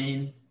know. I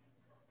mean,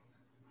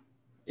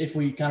 if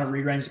we kind of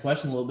rearrange the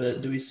question a little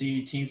bit, do we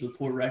see teams with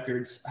poor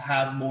records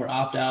have more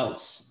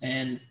opt-outs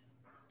and,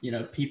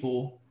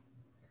 people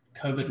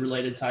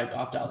COVID-related type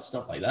opt-outs,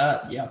 stuff like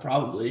that? Yeah,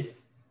 probably.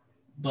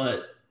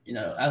 But,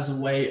 as a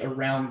way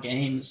around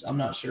games, I'm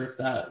not sure if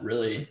that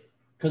really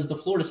 – because the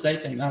Florida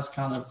State thing, that's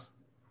kind of –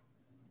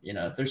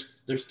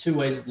 there's 2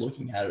 ways of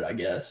looking at it, I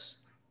guess.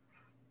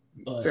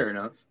 But, fair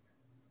enough.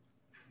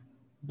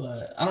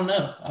 But I don't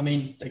know. I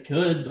mean, they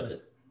could,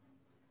 but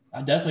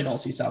I definitely don't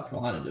see South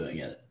Carolina doing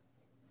it.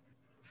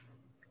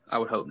 I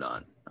would hope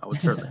not. I would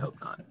certainly hope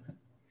not.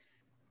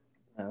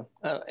 No.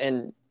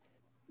 And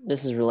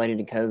this is related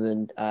to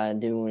COVID. I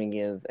do want to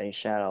give a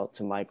shout out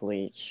to Mike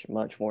Leach.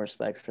 Much more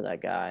respect for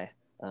that guy.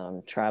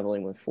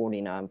 Traveling with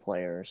 49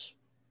 players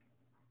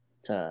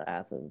to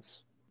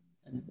Athens.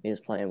 He was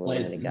playing with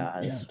limited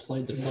guys. Yeah,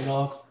 played their butt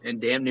off. And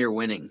damn near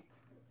winning.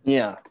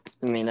 Yeah.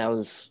 I mean, that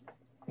was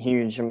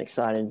huge. I'm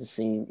excited to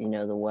see,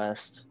 the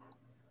West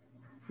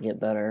get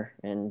better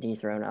and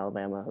dethrone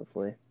Alabama,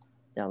 hopefully,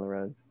 down the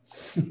road.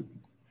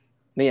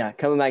 But yeah,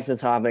 coming back to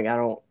the topic,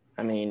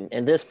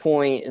 at this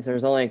point, if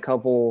there's only a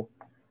couple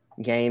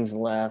games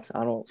left,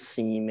 I don't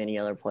see many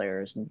other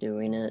players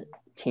doing it.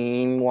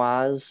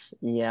 Team-wise,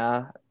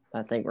 yeah,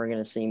 I think we're going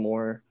to see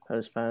more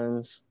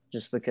postpones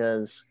just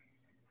because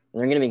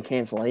there are going to be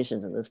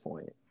cancellations at this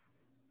point.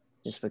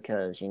 Just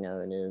because,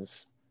 it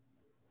is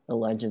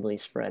allegedly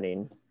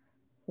spreading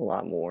a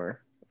lot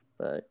more.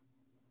 But,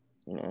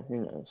 who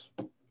knows?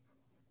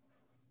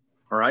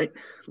 All right,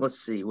 let's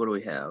see. What do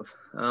we have?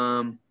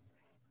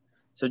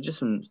 So just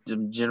some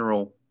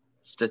general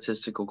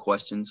statistical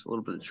questions, a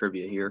little bit of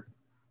trivia here.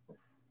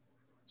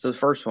 So the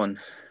first one,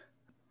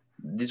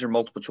 these are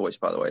multiple choice,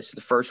 by the way. So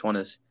the first one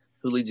is,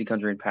 who leads the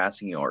country in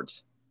passing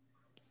yards?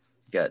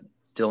 You got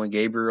Dylan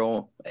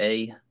Gabriel,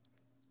 A.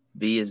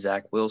 B is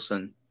Zach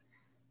Wilson.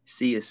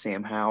 C is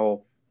Sam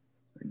Howell.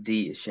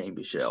 D is Shane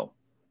Buechele.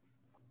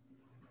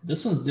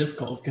 This one's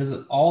difficult because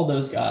all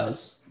those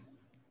guys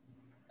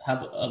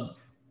have a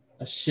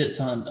shit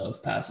ton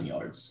of passing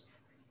yards.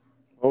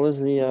 What was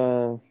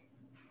the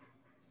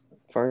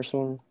first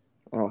one?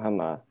 I don't have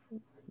my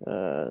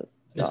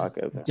doc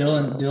open.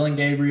 Dylan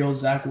Gabriel,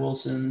 Zach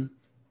Wilson,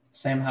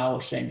 Sam Howell,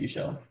 Shane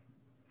Buechele.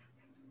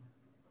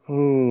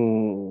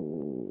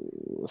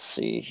 Let's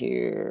see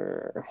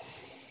here.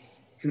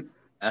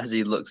 As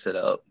he looks it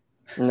up.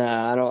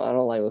 Nah, I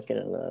don't like looking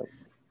it up.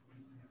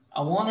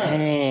 I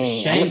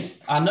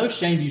know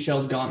Shane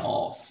Buechele's gone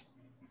off.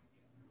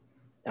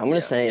 I'm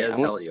gonna say he has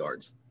hella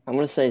yards. I'm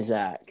gonna say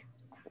Zach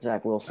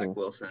Wilson. Zach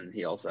Wilson,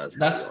 he also has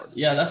yards.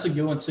 Yeah, that's a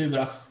good one too.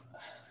 But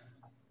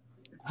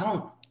I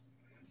don't.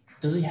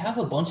 Does he have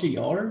a bunch of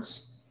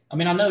yards? I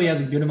mean, I know he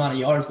has a good amount of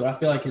yards, but I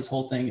feel like his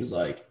whole thing is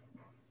like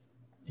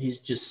he's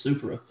just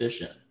super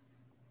efficient.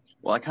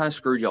 Well, I kind of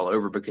screwed y'all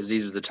over because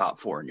these are the top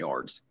 4 in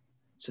yards.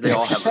 So they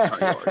all have a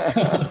ton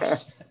of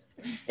yards.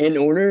 In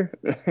order?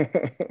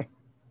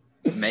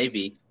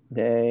 Maybe.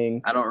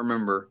 Dang. I don't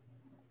remember.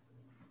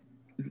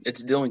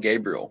 It's Dylan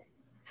Gabriel.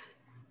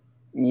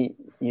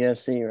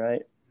 UFC,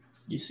 right?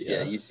 UCF.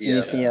 Yeah,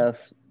 UCF. UCF.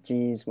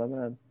 Jeez, my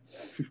bad.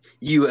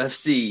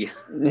 UFC.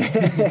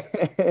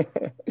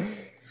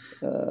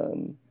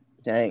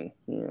 Dang.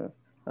 Yeah.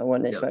 I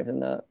wasn't expecting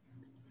that.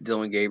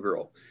 Dylan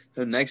Gabriel.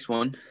 So next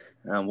one,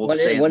 what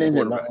is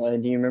it, by the way?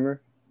 Do you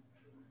remember?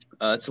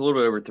 It's a little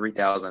bit over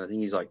 3,000. I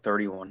think he's like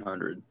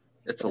 3,100.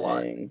 It's a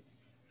lot.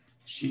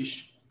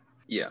 Sheesh.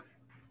 Yeah.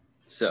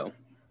 So,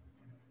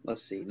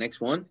 let's see.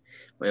 Next one,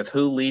 we have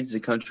who leads the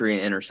country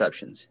in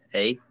interceptions?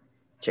 A,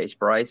 Chase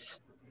Bryce.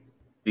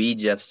 B,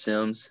 Jeff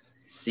Sims.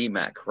 C,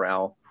 Matt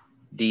Corral.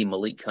 D,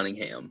 Malik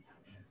Cunningham.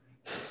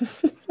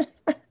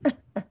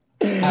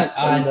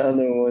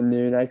 Another one,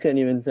 dude. I couldn't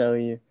even tell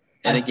you.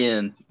 And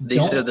again,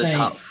 these are the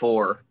top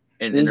 4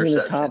 in interceptions. These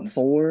are the top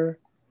 4?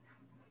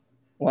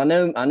 Well,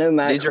 I know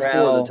Matt These Corral. Are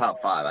 4 of the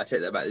top 5. I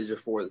take that back. These are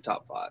 4 of the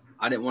top 5.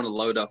 I didn't want to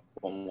load up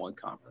on one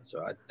conference,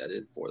 so I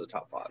did 4 of the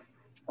top 5.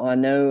 Well, I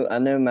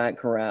know Matt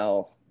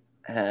Corral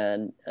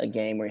had a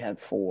game where he had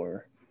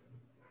 4.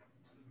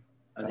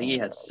 I think he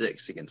had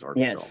 6 against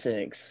Arkansas. He had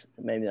 6.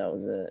 Maybe that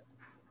was it.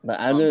 But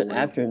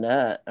after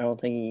that, I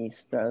don't think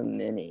he's thrown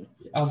many.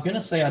 I was going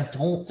to say I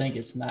don't think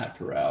it's Matt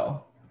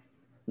Corral.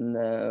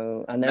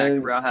 No. I know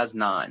Matt Corral has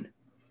 9.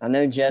 I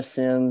know Jeff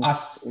Sims.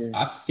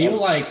 I feel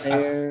like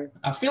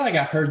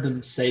I heard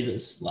them say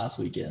this last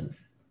weekend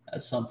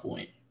at some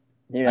point.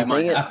 Dude, I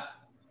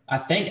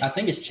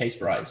think it's Chase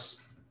Bryce,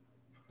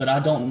 but I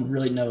don't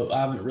really know.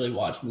 I haven't really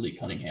watched Malik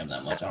Cunningham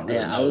that much. I don't really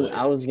know.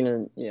 I was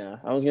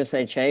gonna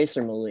say Chase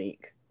or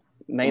Malik.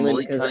 Mainly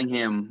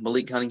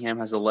Malik Cunningham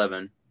has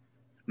 11.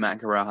 Matt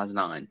Corral has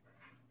 9.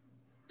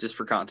 Just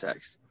for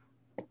context.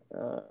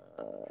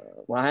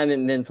 Well, I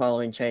haven't been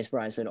following Chase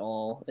Bryce at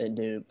all at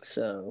Duke,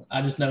 so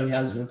I just know he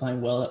hasn't been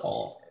playing well at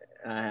all.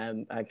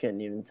 I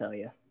couldn't even tell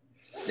you.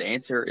 The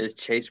answer is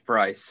Chase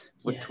Bryce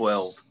with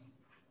 12.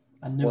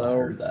 I knew I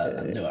heard that.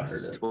 I knew I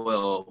heard it.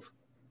 12.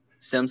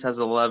 Sims has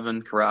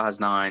 11. Corral has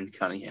 9.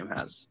 Cunningham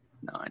has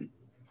 9.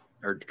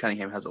 Or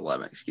Cunningham has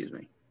 11, excuse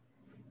me.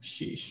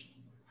 Sheesh.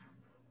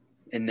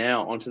 And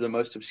now onto the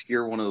most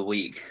obscure one of the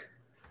week.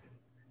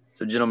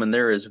 So, gentlemen,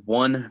 there is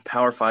one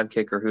Power 5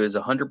 kicker who is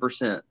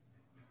 100%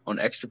 on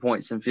extra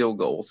points and field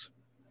goals.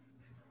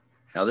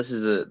 Now, this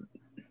is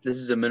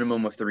a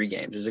minimum of 3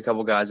 games. There's a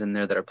couple guys in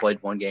there that have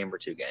played 1 game or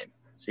 2 games.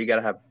 So you got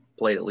to have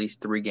played at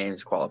least 3 games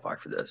to qualify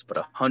for this. But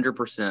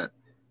 100%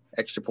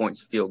 extra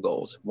points and field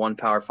goals, one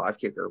Power 5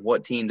 kicker.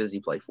 What team does he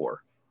play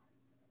for?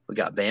 We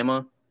got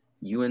Bama,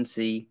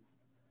 UNC,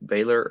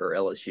 Baylor, or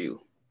LSU.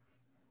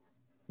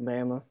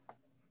 Bama.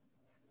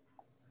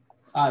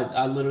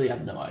 I literally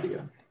have no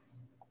idea.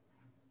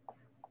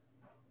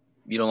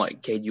 You don't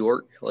like Cade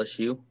York,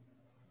 LSU?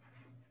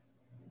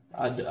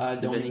 I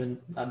don't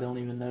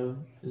even know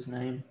his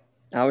name.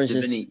 I was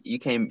you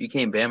came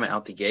Bama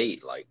out the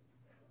gate like.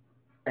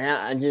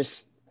 Yeah,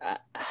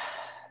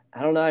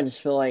 I don't know. I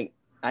just feel like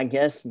I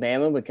guess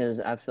Bama because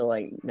I feel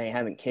like they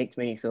haven't kicked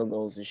many field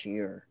goals this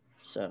year.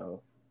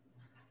 So,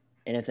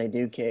 and if they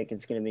do kick,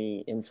 it's going to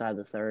be inside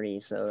the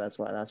 30. So that's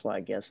why I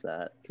guess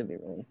that could be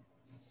wrong.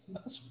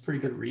 That's pretty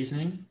good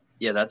reasoning.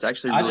 Yeah, that's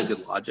actually really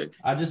good logic.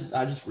 I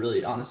just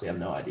really honestly have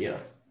no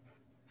idea.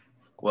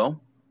 Well,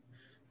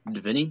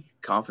 Vinny,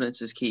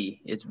 confidence is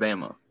key. It's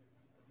Bama.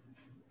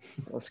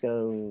 Let's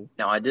go.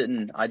 Now, I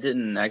didn't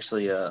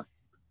actually I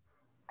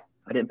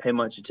didn't pay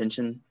much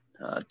attention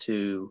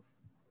to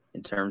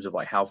in terms of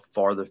like how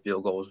far the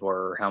field goals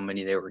were, how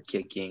many they were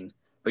kicking.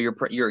 But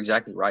you're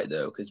exactly right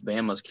though, because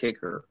Bama's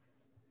kicker,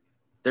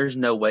 there's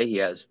no way he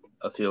has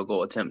a field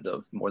goal attempt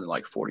of more than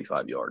like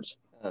 45 yards,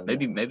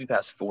 maybe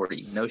past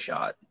 40, no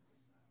shot,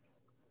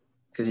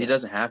 because he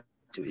doesn't have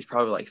to. He's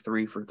probably like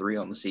 3 for 3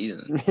 on the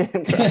season.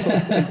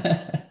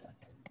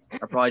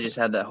 I probably just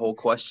had that whole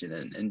question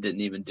and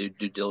didn't even do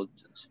due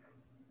diligence.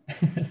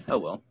 Oh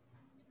well.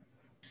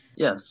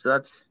 Yeah,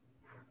 so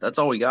that's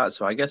all we got.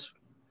 So I guess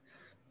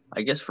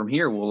from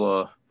here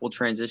we'll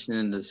transition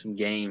into some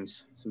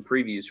games, some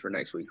previews for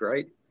next week,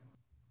 right?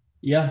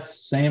 Yeah,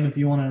 Sam, if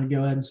you want to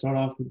go ahead and start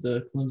off with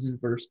the Clemson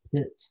versus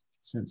Pitt,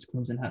 since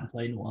Clemson hadn't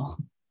played in a while.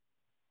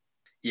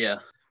 Yeah,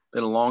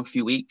 been a long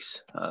few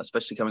weeks,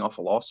 especially coming off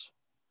a loss.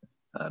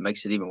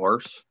 Makes it even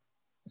worse.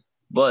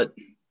 But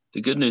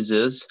the good news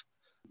is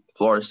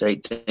Florida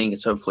State thing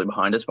is hopefully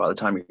behind us by the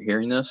time you're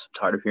hearing this.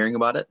 I'm tired of hearing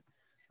about it.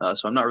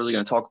 So I'm not really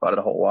going to talk about it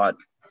a whole lot.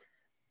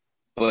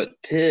 But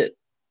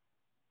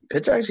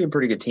Pitt's actually a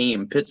pretty good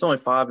team. Pitt's only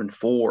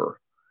 5-4,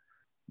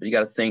 but you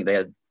got to think they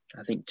had,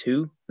 I think,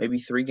 2, maybe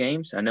 3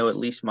 games. I know at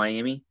least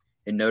Miami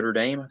and Notre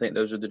Dame. I think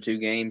those are the 2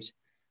 games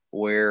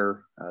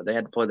where they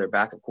had to play their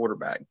backup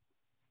quarterback.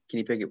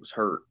 Kenny Pickett was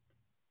hurt,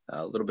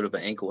 a little bit of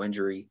an ankle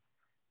injury,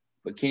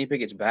 but Kenny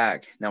Pickett's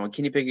back. Now, when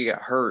Kenny Pickett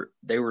got hurt,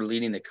 they were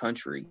leading the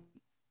country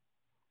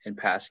in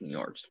passing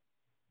yards.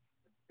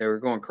 They were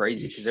going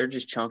crazy because they're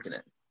just chunking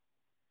it.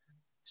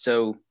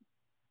 So,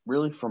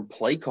 really, from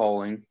play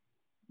calling,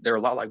 they're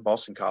a lot like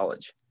Boston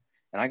College.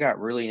 And I got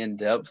really in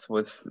depth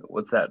with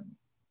that,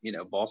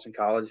 Boston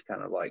College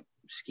kind of like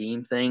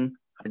scheme thing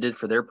I did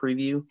for their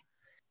preview.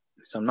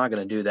 So I'm not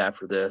going to do that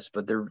for this,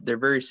 but they're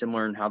very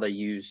similar in how they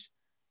use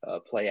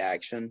play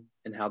action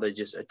and how they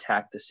just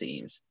attack the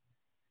seams.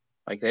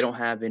 Like they don't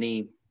have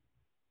any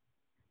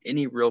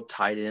real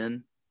tight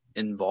end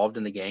involved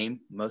in the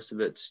game. Most of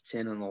it's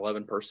 10 and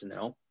 11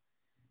 personnel.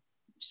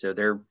 So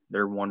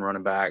they're one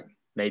running back,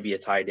 maybe a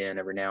tight end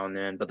every now and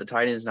then, but the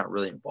tight end is not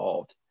really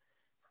involved.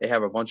 They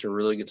have a bunch of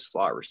really good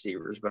slot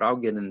receivers, but I'll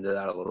get into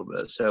that a little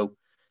bit. So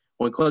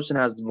when Clemson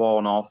has the ball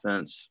on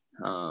offense,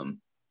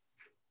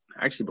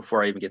 actually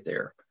before I even get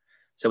there,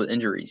 so with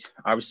injuries,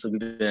 obviously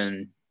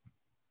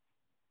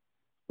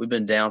we've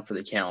been down for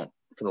the count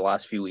for the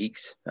last few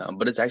weeks,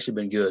 but it's actually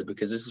been good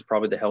because this is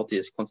probably the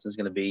healthiest Clemson's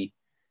going to be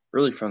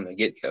really from the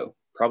get-go.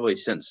 Probably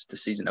since the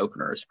season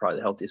opener is probably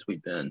the healthiest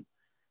we've been.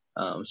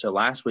 So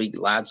last week,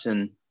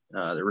 Ladson,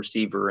 the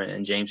receiver,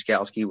 and James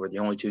Kowski were the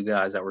only 2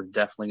 guys that were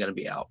definitely going to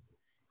be out.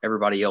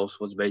 Everybody else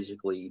was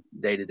basically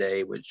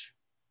day-to-day, which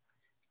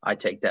I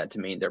take that to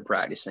mean they're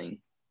practicing.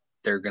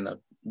 They're going to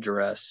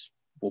dress.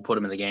 We'll put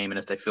them in the game, and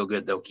if they feel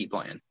good, they'll keep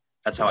playing.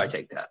 That's how I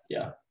take that.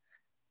 Yeah.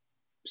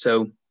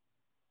 So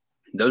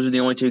those are the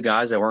only 2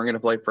 guys that weren't going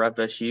to play for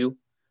FSU.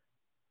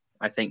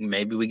 I think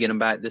maybe we get them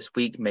back this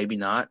week, maybe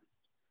not.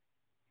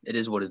 It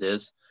is what it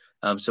is.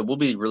 So we'll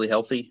be really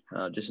healthy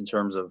just in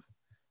terms of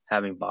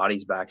having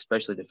bodies back,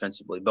 especially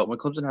defensively. But when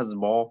Clemson has the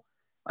ball,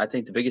 I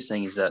think the biggest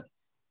thing is that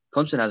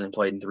Clemson hasn't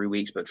played in 3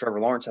 weeks, but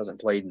Trevor Lawrence hasn't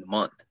played in a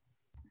month.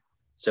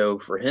 So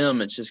for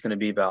him, it's just going to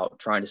be about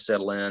trying to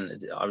settle in.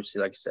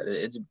 Obviously, like I said,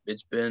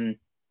 it's been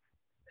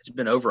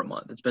over a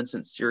month. It's been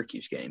since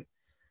Syracuse game.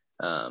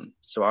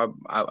 So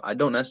I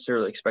don't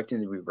necessarily expect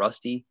him to be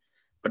rusty,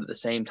 but at the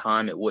same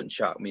time, it wouldn't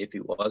shock me if he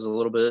was a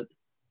little bit.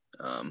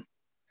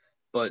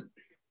 But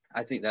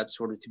I think that's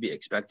sort of to be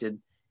expected.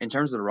 In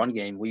terms of the run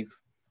game,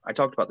 I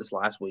talked about this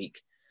last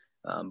week,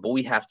 but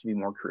we have to be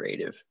more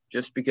creative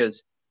just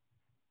because,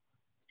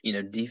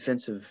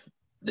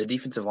 the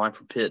defensive line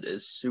for Pitt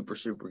is super,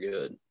 super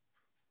good.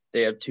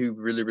 They have 2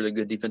 really, really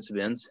good defensive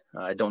ends.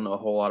 I don't know a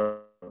whole lot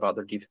about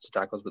their defensive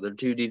tackles, but their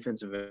 2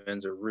 defensive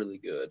ends are really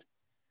good.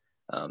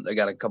 They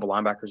got a couple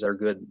linebackers that are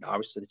good.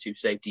 Obviously, the 2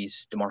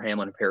 safeties, DeMar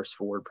Hamlin and Paris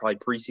Ford, probably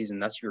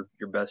preseason, that's your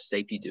best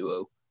safety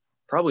duo,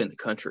 probably in the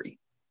country.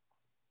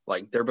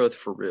 Like, they're both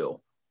for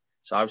real.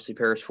 So, obviously,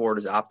 Paris Ford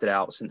has opted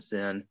out since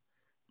then,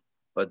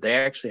 but they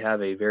actually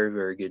have a very,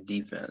 very good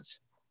defense.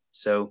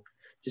 So,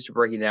 just to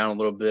break it down a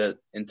little bit,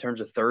 in terms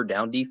of third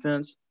down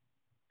defense,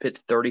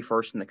 Pitt's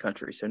 31st in the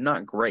country, so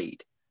not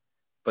great,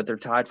 but they're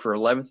tied for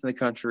 11th in the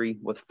country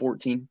with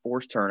 14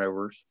 forced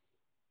turnovers.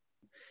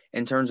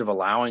 In terms of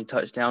allowing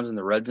touchdowns in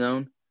the red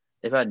zone,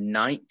 they've had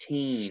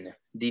 19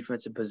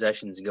 defensive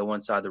possessions go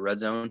inside the red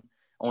zone,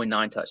 only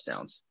 9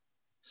 touchdowns.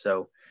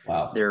 So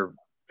wow. They're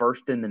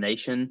first in the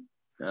nation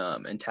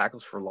in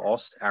tackles for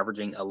loss,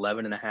 averaging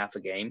 11.5 a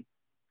game.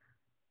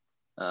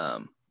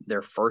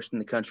 They're first in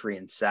the country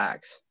in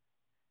sacks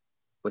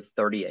with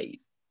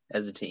 38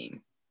 as a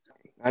team.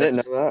 I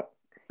didn't know that.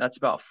 That's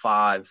about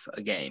 5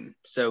 a game.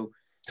 So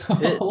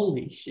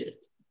holy shit.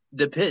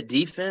 The Pitt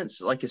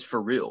defense, is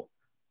for real.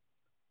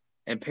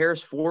 And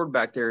Paris Ford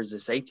back there as a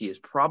safety is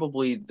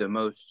probably the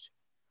most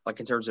like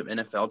in terms of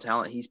NFL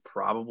talent, he's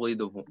probably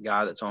the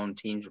guy that's on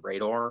teams'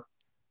 radar.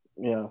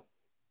 Yeah.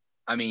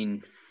 I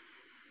mean,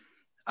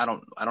 I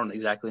don't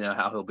exactly know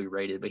how he'll be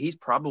rated, but he's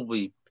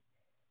probably,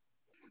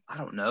 I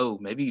don't know,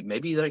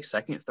 maybe like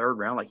second, third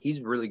round. Like,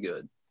 he's really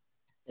good.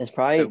 It's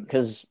probably So,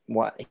 because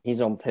he's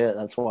on Pitt.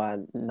 That's why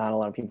not a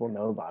lot of people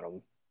know about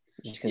him.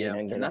 Just because he yeah,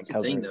 didn't get and that that's the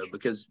coverage. thing though,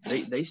 because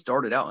they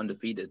started out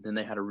undefeated, then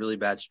they had a really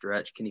bad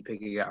stretch. Kenny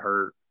Pickett got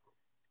hurt,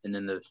 and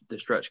then the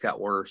stretch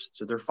got worse.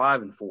 So they're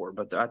 5-4,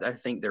 but I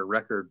think their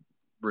record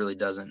really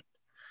doesn't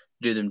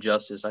do them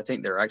justice. I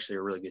think they're actually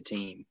a really good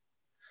team.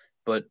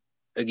 But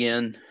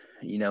again,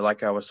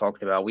 like I was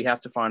talking about, we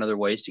have to find other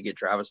ways to get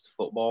Travis the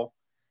football.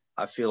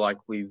 I feel like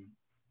we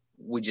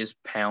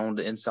just pound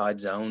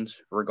inside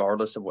zones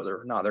regardless of whether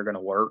or not they're going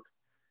to work.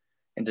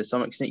 And to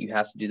some extent, you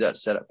have to do that to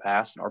set up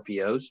pass and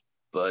RPOs,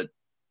 but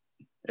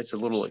it's a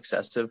little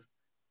excessive.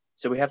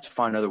 So we have to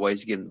find other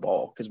ways to get him the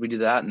ball, because we do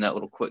that in that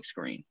little quick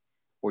screen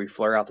where we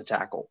flare out the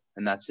tackle,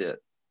 and that's it.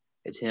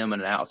 It's him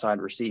and an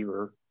outside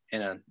receiver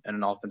and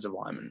an offensive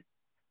lineman.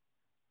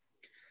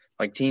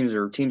 Like, teams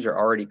are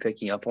already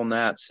picking up on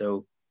that,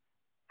 so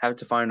have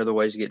to find other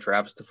ways to get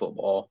Travis the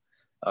football.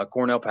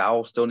 Cornell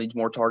Powell still needs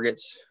more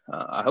targets.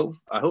 I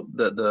hope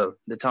that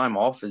the time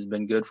off has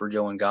been good for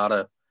Joe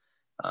Ngata,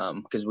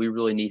 because we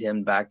really need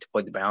him back to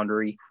play the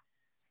boundary.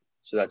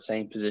 So that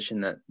same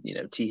position that,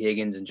 T.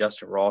 Higgins and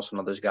Justin Ross and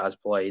all those guys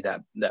play,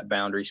 that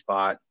boundary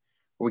spot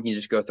where we can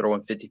just go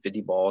throwing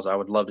 50-50 balls. I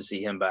would love to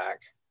see him back.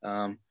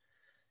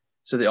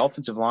 So the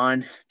offensive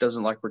line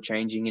doesn't like we're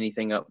changing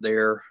anything up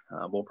there.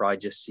 We'll probably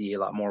just see a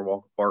lot more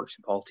Walker Parks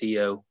and Paul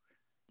Teo.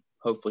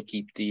 Hopefully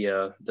keep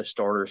the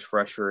starters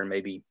fresher and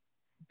maybe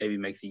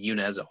make the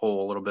unit as a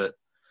whole a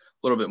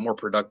little bit more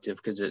productive,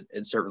 because it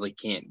certainly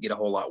can't get a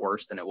whole lot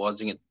worse than it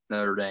was against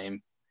Notre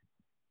Dame.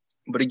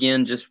 But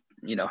again, just,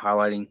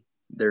 highlighting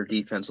their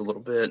defense a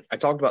little bit. I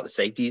talked about the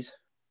safeties,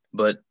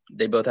 but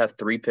they both have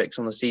 3 picks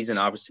on the season.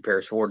 Obviously,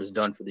 Paris Ford is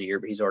done for the year,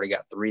 but he's already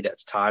got 3.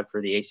 That's tied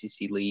for the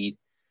ACC lead.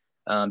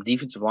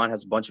 Defensive line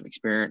has a bunch of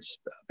experience.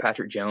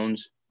 Patrick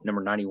Jones,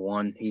 number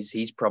 91,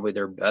 he's probably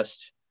their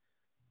best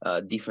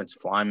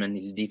defensive lineman.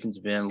 He's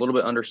defensive end, a little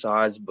bit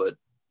undersized, but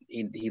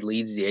he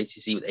leads the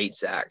ACC with 8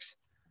 sacks.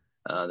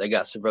 They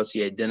got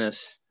Savosier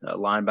Dennis,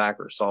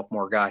 linebacker,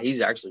 sophomore guy.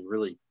 He's actually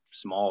really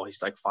small.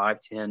 He's like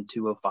 5'10",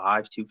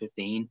 205,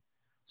 215,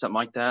 something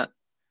like that,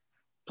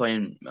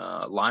 playing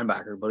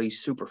linebacker, but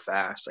he's super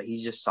fast. Like,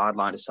 he's just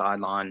sideline to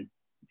sideline.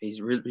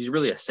 He's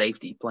really a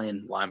safety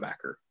playing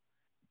linebacker.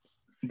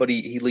 But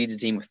he leads the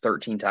team with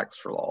 13 tackles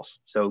for loss.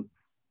 So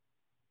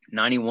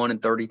 91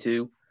 and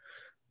 32,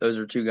 those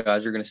are 2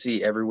 guys you're going to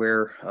see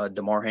everywhere.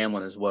 DeMar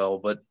Hamlin as well.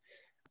 But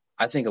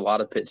I think a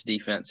lot of Pitt's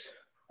defense,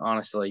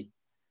 honestly,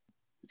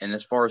 and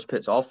as far as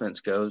Pitt's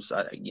offense goes,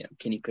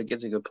 Kenny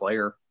Pickett's a good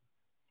player,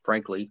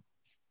 frankly.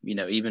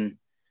 Even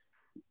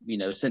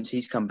since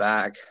he's come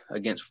back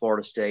against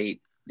Florida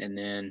State, and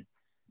then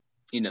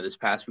this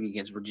past week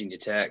against Virginia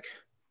Tech.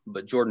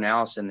 But Jordan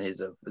Allison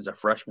is a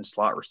freshman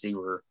slot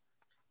receiver.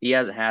 He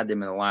hasn't had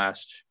them in the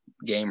last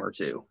game or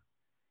 2.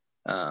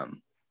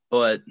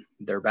 But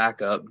their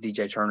backup,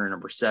 DJ Turner,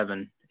 number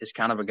 7, is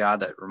kind of a guy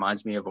that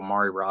reminds me of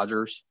Amari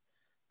Rogers.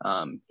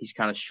 He's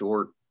kind of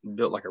short,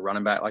 built like a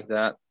running back like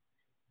that.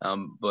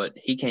 But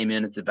he came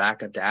in as the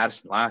backup to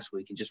Addison last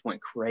week and just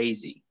went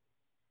crazy.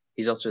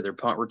 He's also their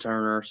punt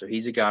returner, so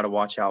he's a guy to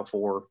watch out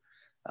for.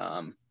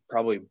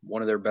 Probably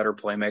one of their better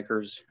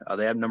playmakers.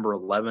 They have number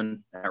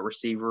 11 at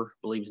receiver. I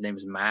believe his name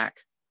is Mack.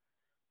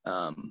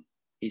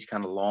 He's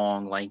kind of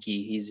long,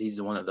 lanky. He's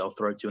the one that they'll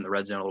throw to in the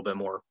red zone a little bit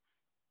more.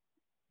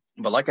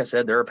 But like I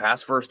said, they're a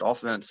pass-first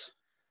offense.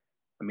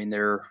 I mean,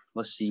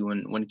 let's see,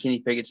 when Kenny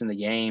Pickett's in the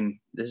game,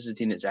 this is a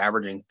team that's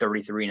averaging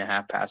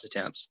 33.5 pass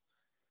attempts.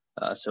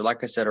 So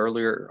like I said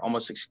earlier,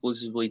 almost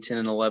exclusively 10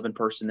 and 11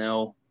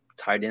 personnel.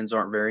 Tight ends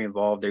aren't very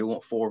involved. They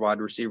want 4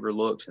 wide receiver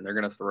looks, and they're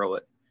going to throw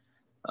it.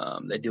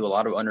 They do a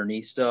lot of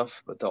underneath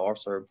stuff, but they'll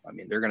also,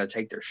 they're going to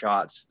take their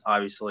shots,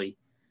 obviously.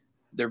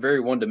 They're very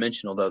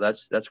one-dimensional, though.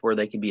 That's where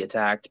they can be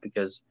attacked,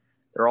 because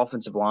their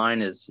offensive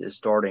line is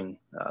starting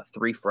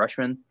 3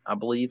 freshmen, I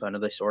believe. I know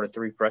they started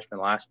 3 freshmen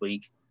last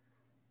week.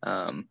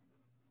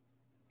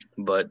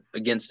 But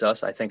against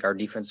us, I think our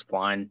defensive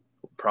line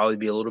will probably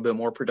be a little bit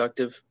more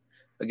productive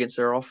against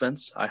their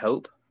offense, I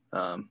hope.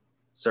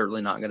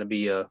 Certainly not going to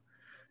be a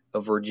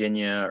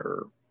Virginia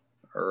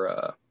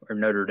or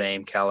Notre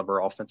Dame caliber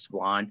offensive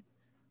line.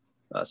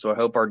 So I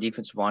hope our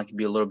defensive line can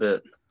be a little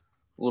bit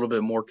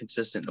more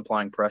consistent in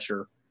applying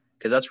pressure,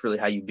 because that's really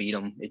how you beat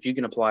them. If you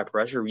can apply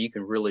pressure, you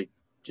can really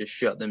just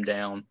shut them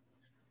down.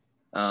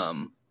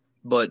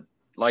 But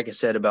like I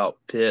said about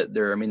Pitt,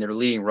 their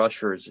leading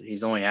rusher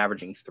he's only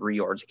averaging 3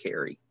 yards a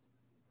carry.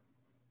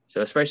 So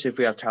especially if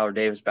we have Tyler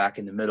Davis back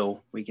in the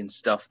middle, we can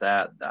stuff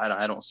that.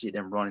 I don't see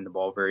them running the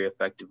ball very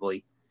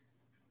effectively.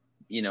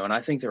 And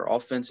I think their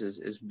offense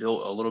is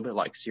built a little bit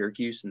like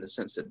Syracuse, in the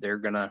sense that they're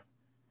gonna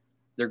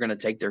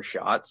take their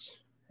shots,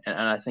 and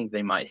I think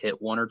they might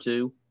hit 1 or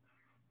 2.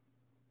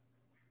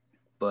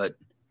 But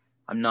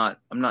I'm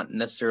not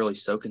necessarily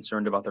so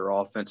concerned about their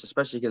offense,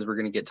 especially because we're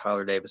going to get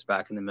Tyler Davis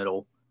back in the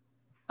middle.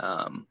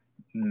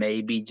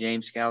 Maybe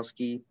James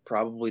Skalski,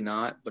 probably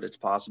not, but it's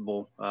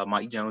possible.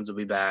 Mike Jones will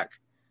be back.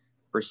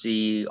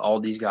 Foresee all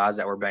these guys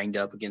that were banged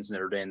up against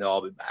Notre Dame, they'll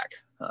all be back.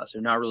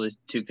 So not really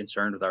too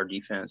concerned with our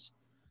defense.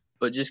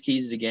 But just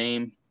keys to the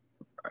game,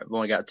 I've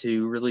only got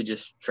two. Really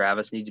just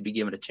Travis needs to be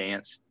given a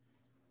chance.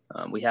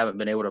 We haven't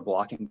been able to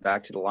block him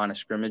back to the line of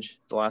scrimmage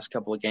the last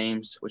couple of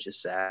games, which is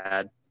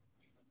sad.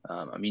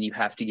 You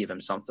have to give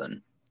him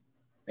something.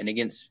 And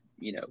against,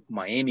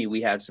 Miami,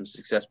 we had some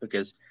success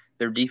because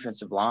their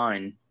defensive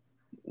line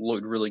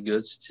looked really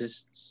good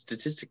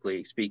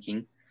statistically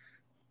speaking.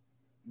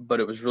 But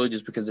it was really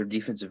just because their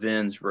defensive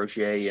ends,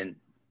 Rocher and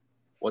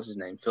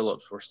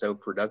Phillips, were so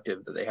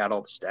productive that they had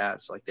all the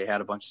stats. Like they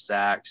had a bunch of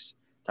sacks,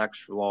 tackles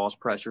for loss,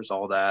 pressures,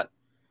 all that.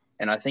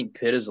 And I think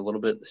Pitt is a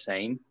little bit the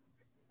same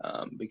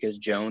because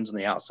Jones on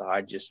the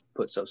outside just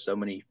puts up so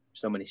many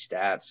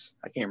stats.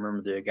 I can't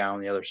remember the guy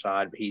on the other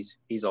side, but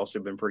he's also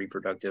been pretty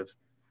productive.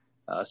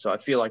 So I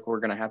feel like we're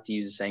going to have to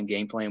use the same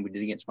game plan we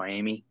did against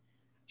Miami,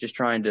 just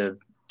trying to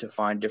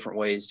find different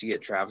ways to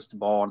get Travis the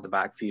ball into the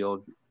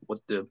backfield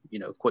with the,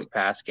 quick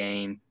pass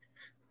game,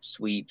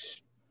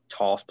 sweeps,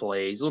 toss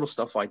plays, little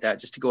stuff like that,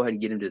 just to go ahead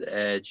and get him to the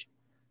edge,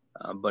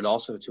 but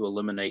also to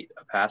eliminate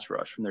a pass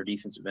rush from their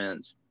defensive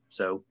ends.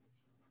 So,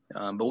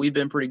 but we've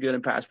been pretty good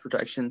in pass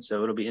protection,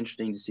 so it'll be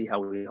interesting to see how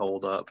we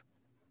hold up,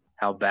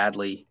 how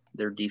badly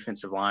their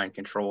defensive line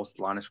controls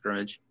the line of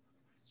scrimmage,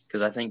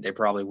 because I think they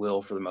probably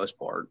will for the most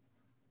part.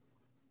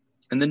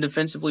 And then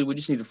defensively, we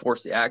just need to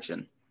force the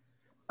action.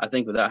 I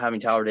think without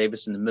having Tyler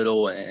Davis in the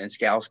middle and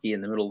Skalski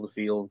in the middle of the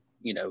field,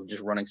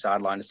 just running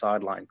sideline to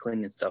sideline,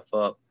 cleaning stuff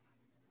up,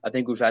 I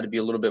think we've had to be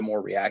a little bit more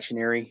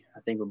reactionary. I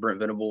think with Brent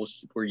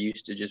Venables, we're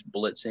used to just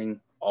blitzing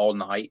all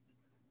night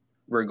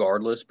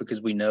regardless,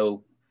 because we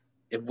know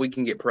if we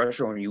can get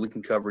pressure on you, we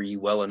can cover you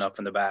well enough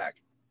in the back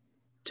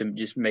to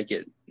just make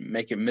it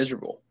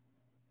miserable.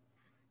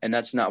 And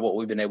that's not what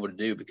we've been able to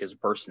do because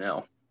of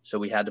personnel. So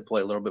we had to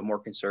play a little bit more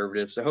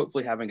conservative. So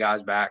hopefully having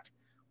guys back,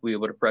 we'll be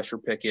able to pressure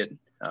Pickett,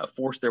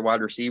 force their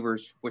wide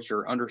receivers, which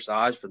are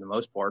undersized for the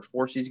most part,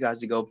 force these guys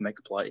to go up and make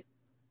a play.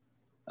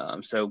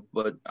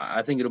 But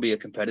I think it'll be a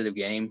competitive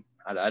game.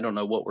 I don't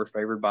know what we're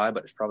favored by,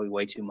 but it's probably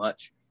way too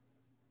much.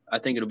 I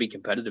think it'll be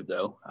competitive,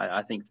 though.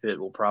 I think Pitt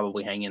will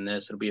probably hang in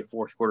this. It'll be a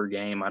fourth quarter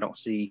game. I don't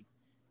see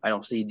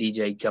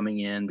DJ coming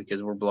in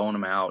because we're blowing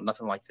them out,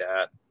 nothing like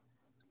that.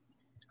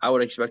 I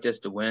would expect us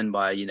to win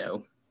by,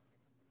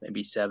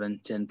 maybe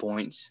 7-10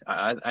 points.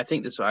 I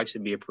think this will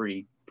actually be a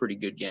pretty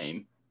good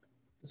game.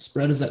 The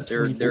spread is at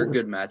 24. They're a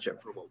good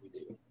matchup for what we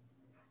do.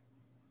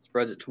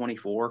 Spread's at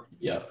 24.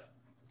 Yeah.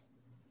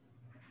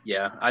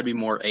 Yeah, I'd be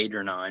more 8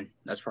 or 9.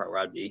 That's probably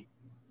where I'd be.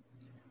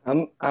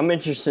 I'm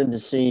interested to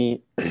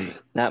see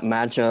that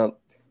matchup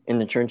in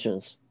the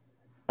trenches,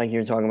 like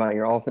you're talking about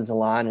your offensive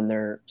line and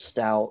their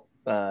stout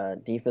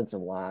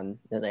defensive line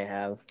that they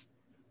have.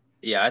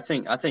 Yeah, I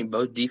think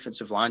both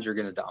defensive lines are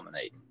going to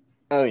dominate.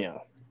 Oh yeah,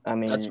 I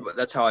mean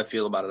that's how I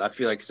feel about it. I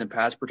feel like it's in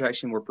pass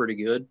protection we're pretty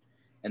good,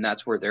 and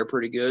that's where they're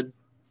pretty good.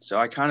 So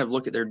I kind of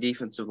look at their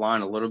defensive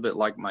line a little bit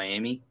like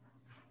Miami.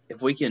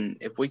 If we can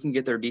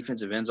get their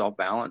defensive ends off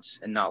balance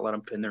and not let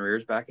them pin their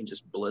ears back and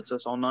just blitz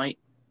us all night,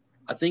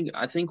 I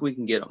think we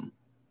can get them,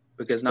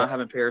 because not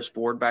having Paris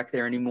Ford back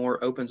there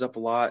anymore opens up a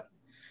lot.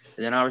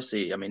 And then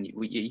obviously,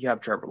 you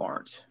have Trevor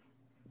Lawrence.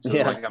 So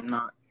I'm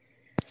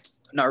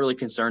not really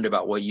concerned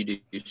about what you do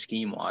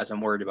scheme wise. I'm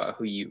worried about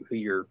who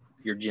your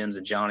Jims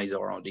and Johnnies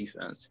are on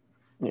defense.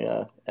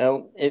 Yeah.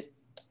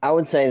 I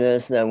would say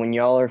this, that when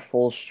y'all are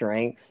full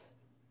strength,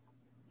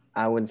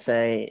 I would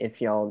say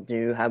if y'all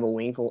do have a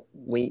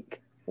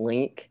weak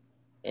link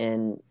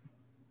in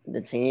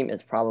the team,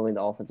 it's probably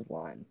the offensive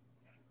line.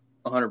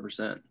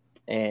 100%.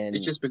 And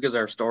it's just because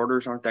our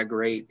starters aren't that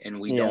great, and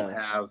we don't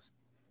have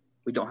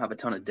a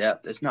ton of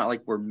depth. It's not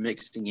like we're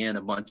mixing in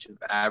a bunch of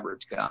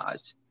average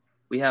guys.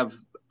 We have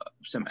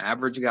some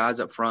average guys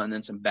up front and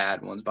then some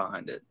bad ones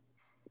behind it.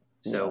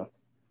 So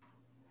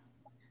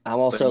I'm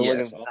also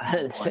looking.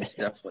 It's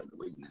definitely the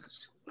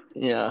weakness.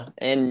 Yeah,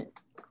 and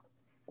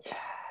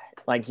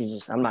like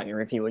I'm not gonna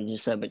repeat what you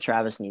just said, but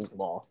Travis needs the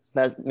ball.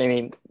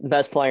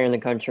 Best player in the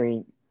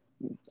country.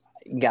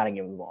 You gotta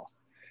give him the ball.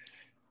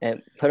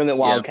 And put him at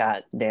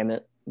Wildcat. Damn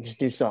it, just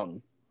do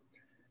something.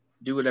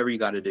 Do whatever you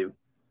got to do,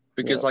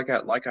 because like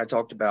I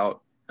talked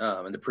about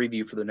in the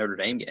preview for the Notre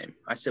Dame game,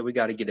 I said we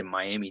got to get him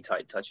Miami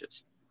type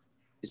touches.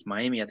 Because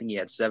Miami, I think he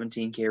had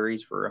 17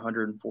 carries for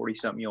 140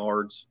 something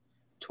yards,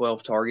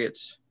 12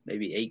 targets,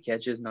 maybe 8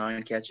 catches,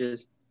 9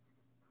 catches.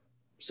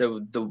 So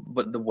the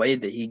way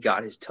that he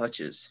got his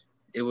touches,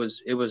 it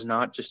was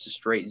not just a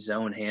straight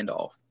zone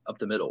handoff up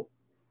the middle.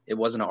 It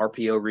wasn't an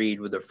RPO read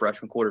with a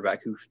freshman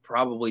quarterback who's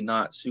probably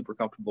not super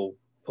comfortable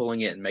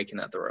pulling it and making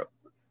that throw.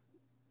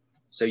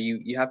 So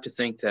you have to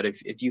think that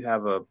if you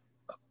have a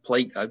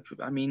play,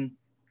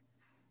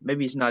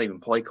 maybe it's not even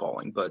play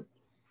calling, but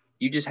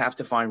you just have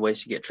to find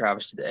ways to get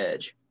Travis to the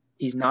edge.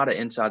 He's not an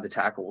inside the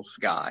tackles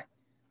guy.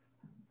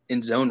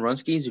 in zone run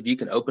schemes, if you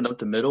can open up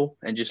the middle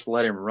and just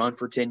let him run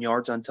for 10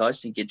 yards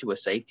untouched and get to a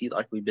safety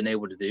like we've been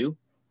able to do,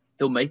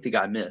 he'll make the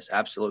guy miss,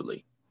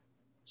 absolutely.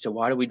 So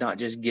why do we not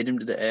just get him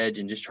to the edge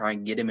and just try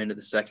and get him into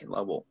the second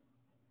level?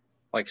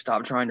 Like,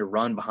 stop trying to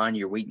run behind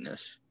your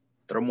weakness.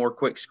 Throw more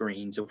quick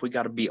screens if we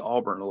got to beat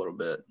Auburn a little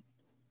bit.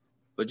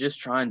 But just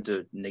trying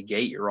to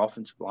negate your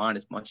offensive line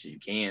as much as you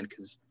can,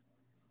 because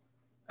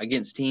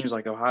against teams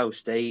like Ohio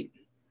State,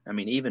 I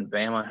mean, even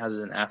Bama has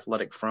an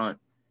athletic front.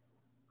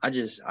 I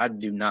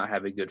do not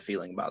have a good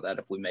feeling about that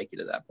if we make it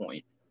to that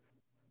point.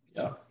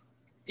 Yeah.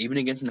 Even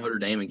against Notre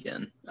Dame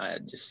again, I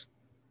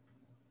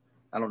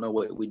don't know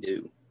what we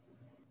do.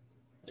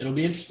 It'll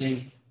be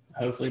interesting.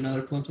 Hopefully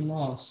another Clemson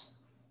loss.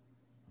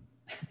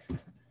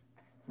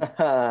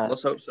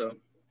 Let's hope so.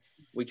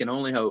 We can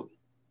only hope.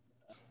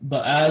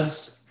 But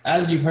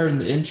as you heard in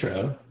the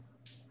intro,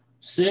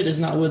 Sid is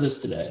not with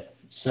us today.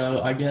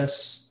 So I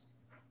guess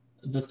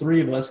the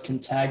three of us can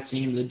tag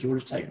team the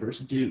Georgia Tech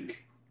versus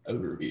Duke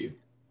overview.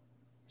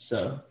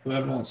 So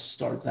whoever wants to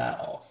start that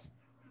off.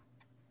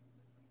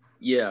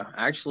 Yeah,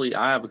 actually,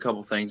 I have a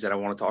couple things that I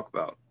want to talk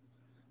about.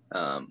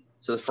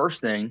 So the first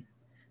thing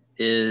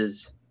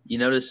is, you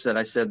notice that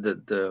I said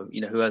that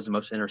who has the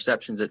most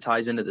interceptions, it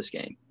ties into this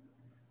game.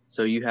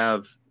 So you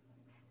have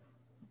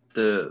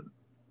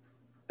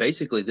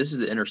basically this is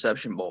the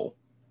interception bowl.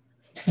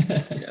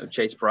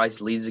 Chase Bryce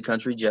leads the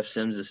country. Jeff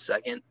Sims is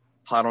second,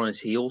 hot on his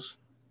heels.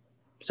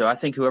 So I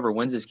think whoever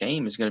wins this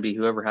game is going to be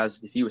whoever has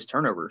the fewest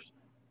turnovers.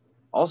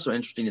 Also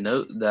interesting to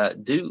note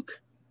that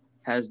Duke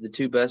has the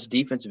two best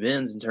defensive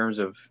ends in terms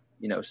of,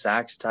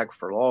 sacks, tackle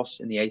for loss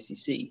in the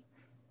ACC.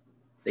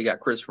 They got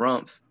Chris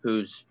Rumpf,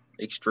 who's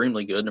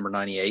extremely good, number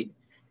 98.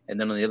 And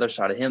then on the other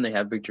side of him, they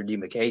have Victor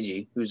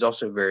DiMukkeggi, who's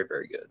also very,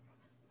 very good.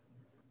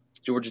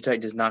 Georgia Tech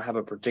does not have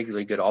a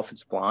particularly good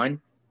offensive line,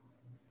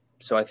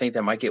 so I think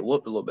that might get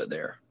whooped a little bit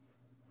there.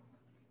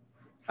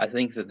 I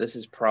think that this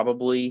is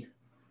probably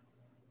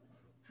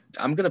 –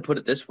 I'm going to put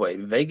it this way.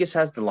 Vegas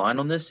has the line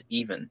on this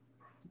even.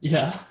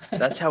 Yeah.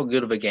 That's how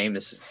good of a game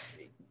this is.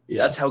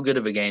 Yeah. That's how good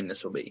of a game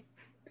this will be.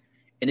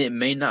 And it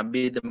may not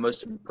be the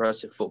most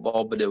impressive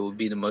football, but it will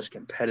be the most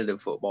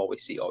competitive football we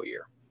see all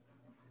year.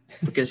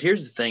 Because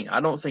here's the thing. I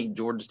don't think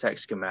Georgia Tech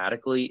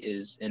schematically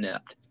is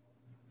inept.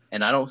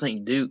 And I don't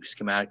think Duke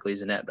schematically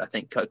is inept. I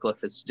think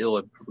Cutcliffe is still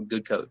a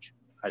good coach.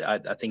 I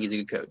think he's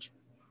a good coach.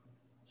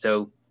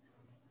 So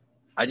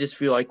I just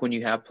feel like when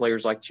you have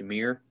players like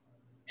Jameer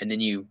and then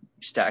you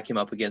stack him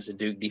up against a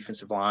Duke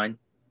defensive line,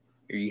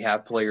 or you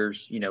have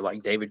players,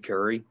 like David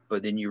Curry,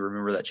 but then you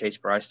remember that Chase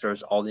Bryce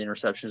throws all the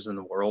interceptions in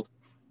the world.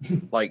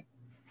 Like,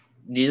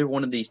 neither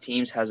one of these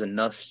teams has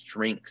enough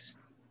strength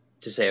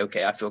to say,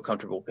 okay, I feel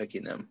comfortable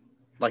picking them.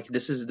 Like,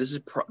 this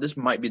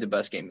might be the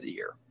best game of the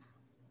year.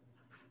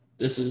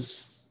 This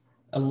is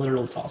a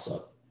literal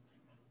toss-up.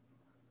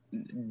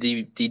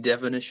 The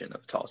definition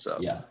of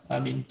toss-up. Yeah, I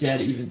mean,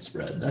 dead even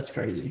spread. That's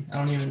crazy.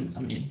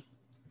 There's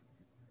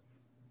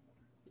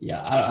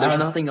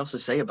nothing else to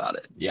say about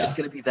it. Yeah. It's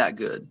going to be that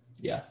good.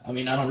 Yeah, I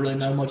mean, I don't really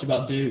know much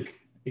about Duke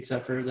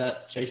except for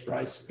that Chase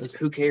Bryce.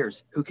 Who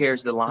cares? Who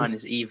cares? The line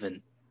is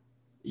even.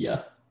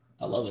 Yeah,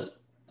 I love it.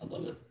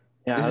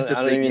 Yeah, this is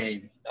a big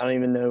game. I don't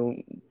even know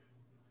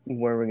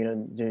where we're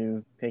going to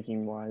do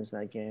picking-wise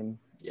that game.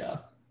 Yeah.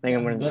 I think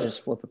I'm going to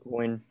just flip a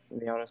coin, to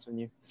be honest with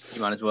you.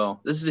 You might as well.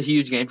 This is a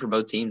huge game for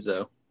both teams,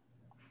 though.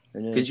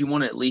 Because you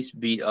want to at least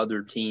beat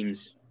other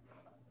teams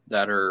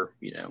that are,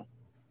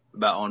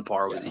 about on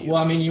par with you.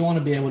 Well, I mean, you want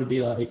to be able to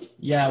be like,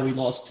 yeah, we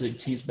lost to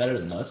teams better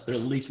than us, but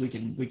at least we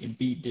can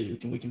beat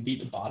Duke and we can beat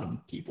the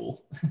bottom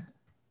people.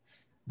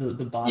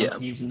 the bottom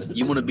teams in the division.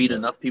 You want to beat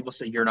enough people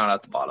so you're not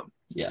at the bottom.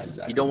 Yeah,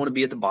 exactly. You don't want to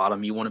be at the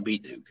bottom. You want to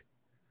beat Duke.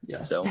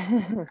 Yeah. So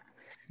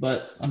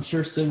But I'm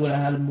sure Sid would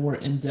have had a more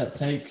in-depth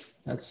take.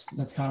 That's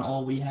kind of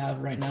all we have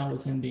right now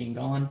with him being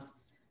gone.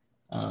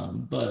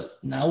 But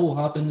now we'll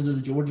hop into the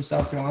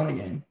Georgia-South Carolina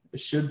game. It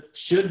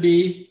should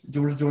be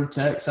Georgia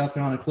Tech, South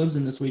Carolina,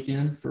 Clemson this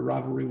weekend for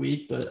rivalry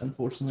week, but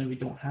unfortunately we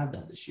don't have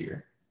that this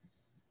year.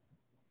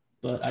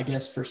 But I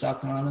guess for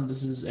South Carolina,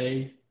 this is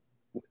a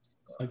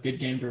good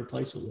game to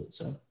replace with it.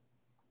 So,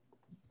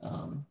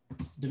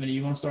 Dominic,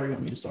 you want to start or you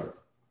want me to start?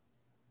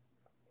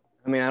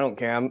 I mean, I don't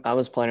care. I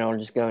was planning on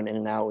just going in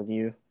and out with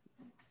you.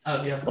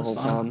 Oh, yeah, the whole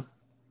time.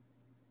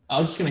 I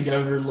was just going to go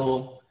over a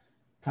little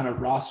kind of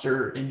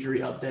roster injury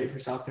update for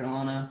South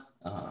Carolina.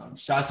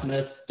 Shi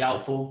Smith,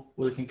 doubtful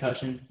with a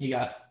concussion. He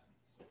got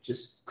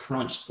just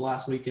crunched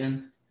last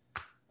weekend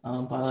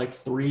by like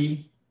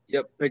 3.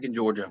 Yep, picking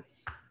Georgia.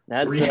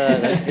 That's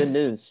good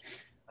news.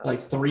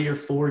 Like 3 or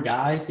 4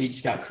 guys. He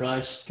just got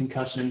crushed,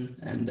 concussion,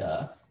 and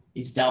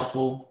he's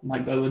doubtful.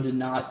 Mike Bowa did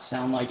not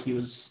sound like he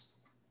was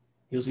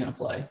going to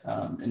play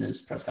in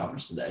his press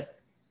conference today.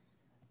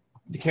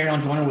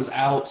 DeCarrion Joyner was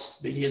out,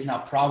 but he is now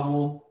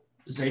probable.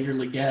 Xavier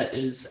Legette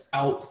is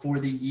out for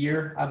the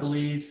year, I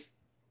believe.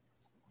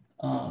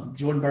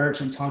 Jordan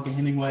Birch and Tonka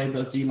Hemingway,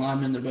 both D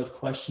linemen, they're both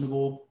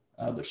questionable,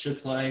 but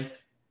should play.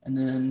 And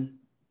then,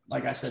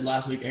 like I said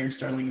last week, Aaron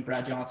Sterling and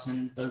Brad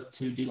Johnson, both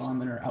 2 D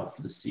linemen, are out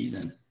for the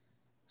season.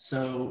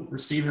 So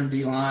receiver and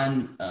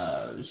D-line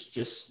is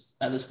just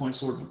at this point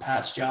sort of a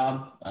patch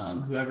job.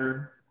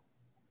 Whoever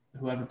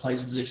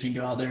plays a position,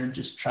 go out there and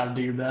just try to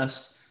do your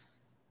best.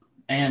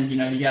 And, you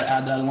got to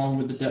add that along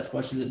with the depth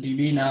questions at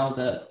DB now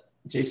that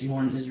J.C.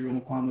 Horn,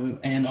 Israel Mukwamu,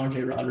 and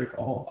R.J. Roderick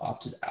all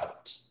opted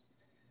out.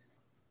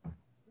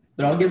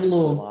 But I'll give a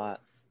little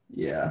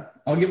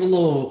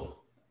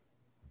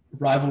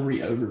rivalry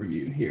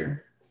overview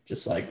here,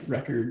 just like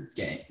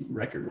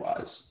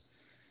record-wise.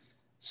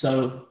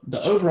 So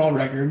the overall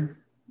record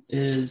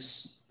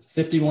is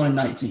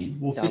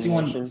 51-19. Well,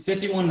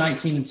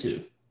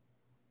 51-19-2,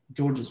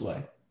 Georgia's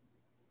way.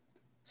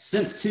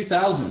 Since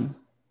 2000,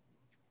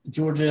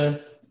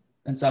 Georgia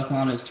and South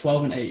Carolina is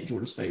 12-8,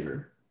 Georgia's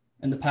favor.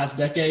 In the past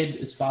decade,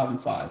 it's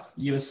 5-5.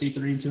 USC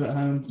 3-2 at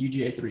home,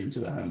 UGA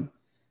 3-2 at home.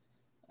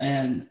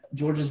 And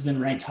Georgia's been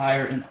ranked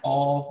higher in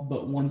all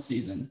but one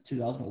season,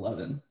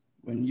 2011,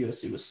 when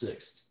USC was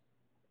 6th.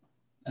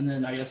 And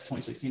then I guess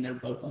 2016, they're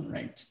both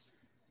unranked.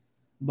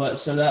 But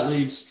so that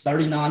leaves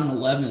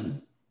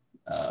 39-11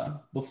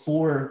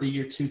 before the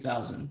year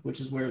 2000, which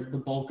is where the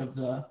bulk of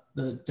the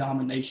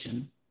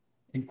domination,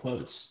 in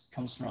quotes,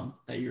 comes from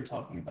that you're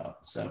talking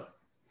about. So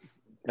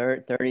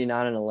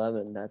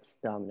 39-11, that's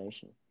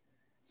domination.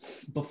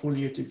 Before the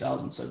year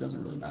 2000, so it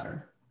doesn't really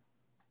matter.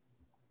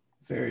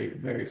 Very,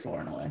 very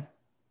far and away.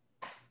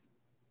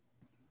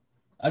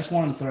 I just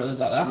wanted to throw those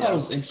out. I thought it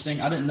was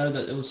interesting. I didn't know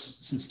that it was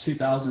since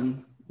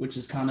 2000, which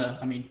is kind of,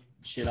 I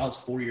was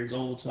 4 years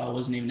old, so I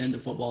wasn't even into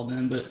football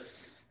then, but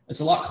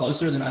it's a lot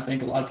closer than I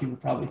think a lot of people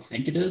probably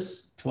think it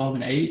is.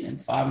 12-8 and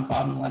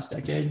 5-5 in the last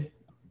decade.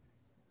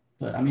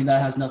 But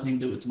that has nothing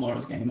to do with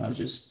tomorrow's game. I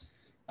was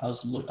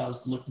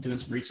doing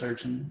some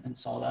research and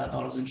saw that. I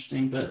thought it was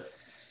interesting. But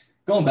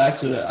going back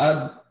to it,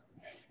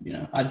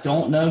 I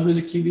don't know who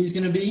the QB is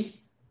going to be.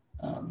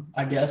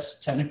 I guess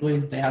technically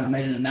they haven't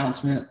made an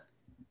announcement.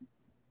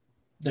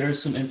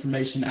 There's some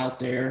information out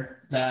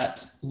there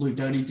that Luke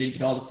Doty did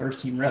get all the first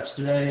team reps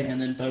today,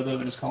 and then Bobo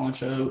in his call-in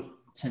show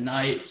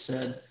tonight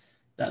said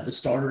that the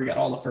starter got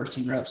all the first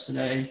team reps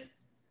today.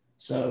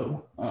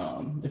 So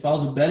if I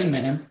was a betting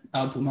man,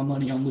 I would put my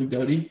money on Luke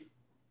Doty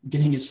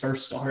getting his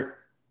first start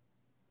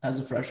as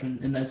a freshman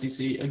in the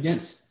SEC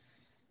against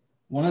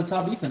one of the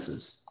top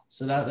defenses.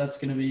 So that's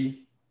going to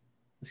be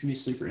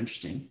super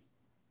interesting.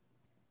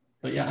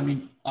 But yeah,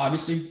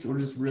 obviously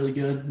Georgia's really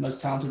good, most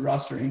talented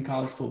roster in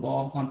college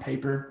football on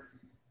paper,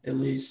 at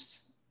least.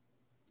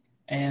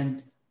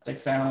 And they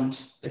finally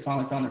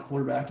found their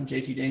quarterback in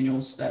JT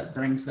Daniels that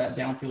brings that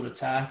downfield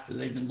attack that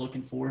they've been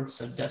looking for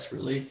so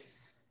desperately.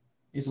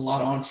 He's a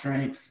lot of arm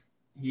strength.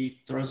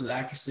 He throws with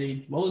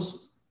accuracy. What was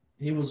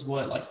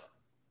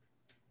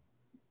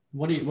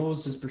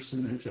his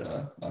percentage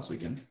last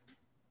weekend?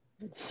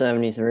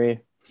 73.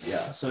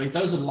 Yeah, so he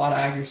throws with a lot of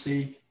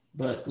accuracy.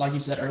 But like you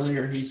said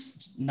earlier,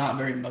 he's not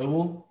very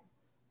mobile.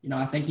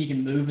 I think he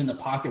can move in the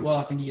pocket well.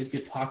 I think he has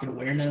good pocket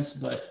awareness,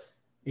 but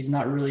he's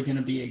not really going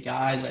to be a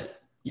guy that,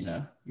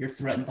 you're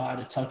threatened by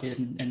to tuck it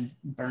and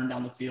burn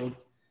down the field.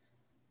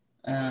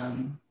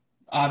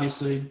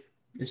 Obviously,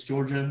 it's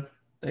Georgia.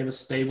 They have a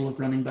stable of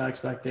running backs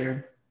back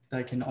there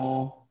that can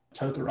all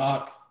tote the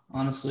rock,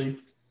 honestly.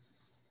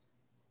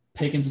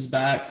 Pickens is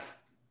back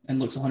and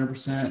looks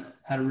 100%.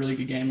 Had a really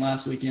good game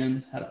last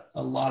weekend. Had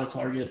a lot of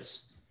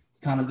targets.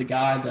 Kind of the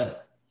guy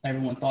that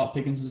everyone thought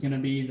Pickens was going to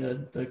be,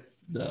 the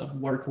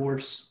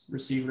workhorse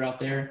receiver out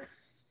there.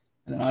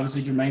 And then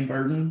obviously Jermaine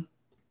Burton,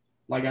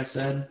 like I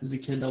said, is a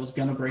kid that was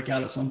going to break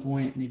out at some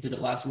point, and he did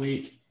it last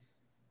week.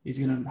 He's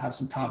going to have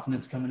some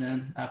confidence coming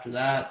in after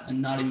that,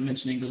 and not even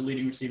mentioning the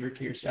leading receiver,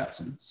 Kearis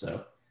Jackson.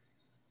 So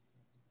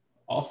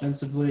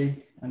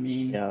offensively,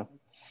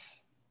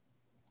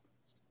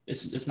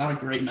 it's not a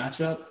great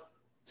matchup,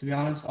 to be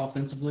honest,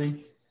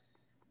 offensively.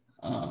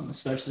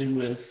 Especially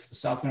with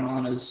South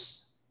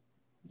Carolina's,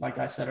 like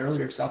I said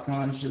earlier, South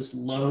Carolina's just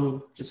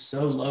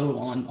so low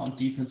on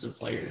defensive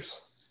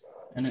players.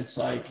 And it's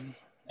like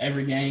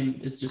every game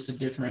is just a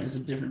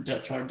different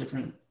depth chart,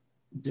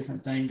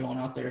 different thing going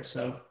out there.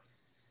 So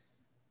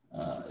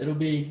it'll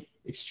be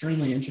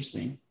extremely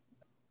interesting.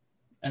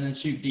 And then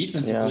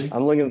defensively. Yeah,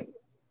 I'm looking.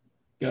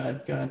 Go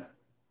ahead.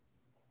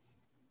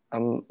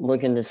 I'm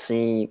looking to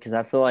see, because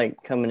I feel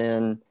like coming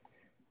in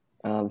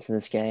to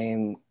this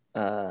game,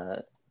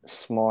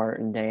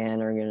 Smart and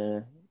Dan are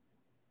gonna,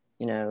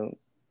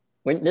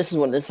 this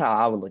is how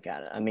I would look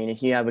at it.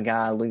 If you have a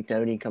guy Luke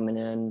Doty coming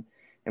in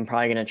and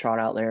probably gonna trot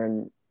out there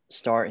and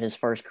start his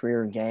first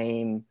career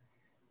game,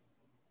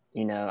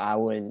 I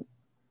would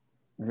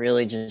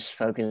really just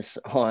focus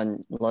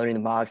on loading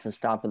the box and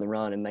stopping the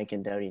run and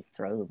making Doty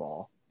throw the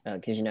ball.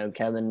 Because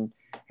Kevin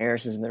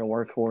Harris has been a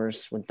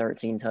workhorse with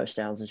 13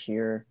 touchdowns this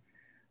year.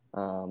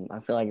 I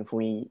feel like if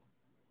we,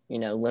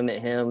 limit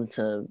him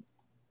to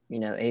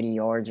 80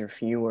 yards or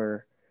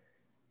fewer,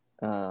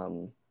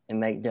 and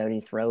make Doty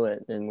throw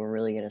it, then we're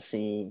really going to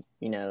see,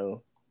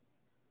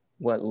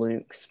 what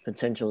Luke's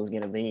potential is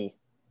going to be,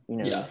 in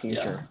the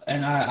future. Yeah.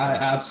 And I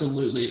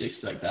absolutely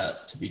expect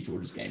that to be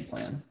Georgia's game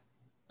plan.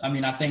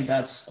 I think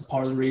that's a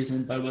part of the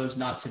reason Bobo's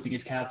not tipping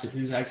his cap to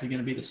who's actually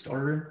going to be the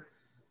starter.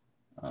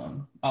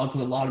 I would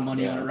put a lot of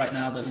money on it right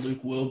now that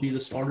Luke will be the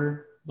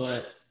starter.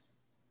 But,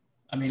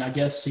 I mean, I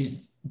guess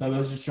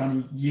Bobo's just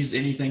trying to use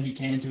anything he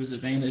can to his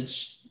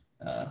advantage,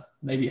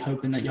 maybe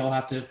hoping that y'all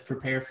have to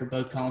prepare for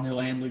both Colin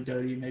Hill and Luke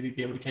Doty, maybe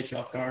be able to catch you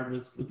off guard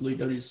with Luke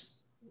Doty's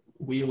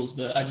wheels.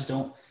 But I just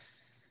don't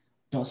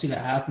see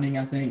that happening.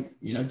 I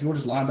think,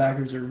 Georgia's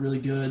linebackers are really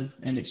good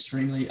and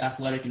extremely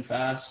athletic and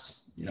fast.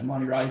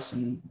 Monty Rice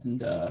and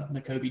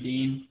Nakobe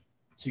Dean,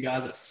 two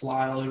guys that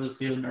fly all over the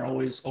field and they're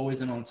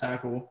always in on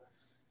tackle.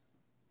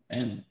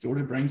 And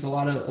Georgia brings a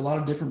lot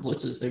of different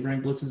blitzes. They bring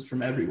blitzes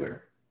from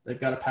everywhere. They've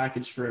got a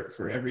package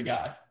for every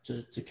guy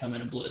to come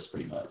in and blitz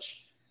pretty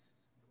much.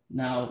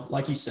 Now,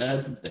 like you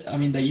said, I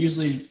mean,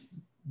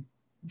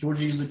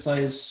 Georgia usually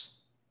plays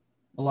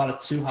a lot of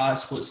too high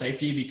split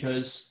safety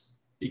because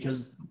they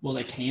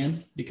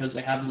can, because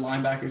they have the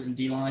linebackers and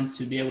D-line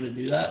to be able to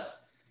do that.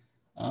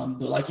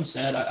 But like you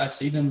said, I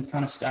see them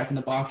kind of stacking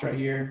the box right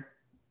here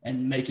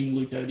and making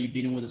Luke Doty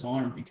beat him with his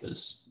arm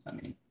because, I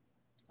mean,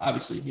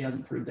 obviously he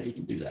hasn't proved that he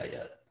can do that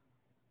yet.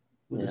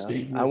 With this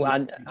being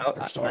I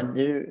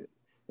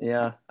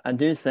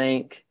do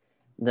think,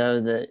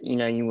 though, that,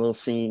 you will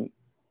see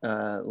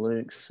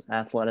Luke's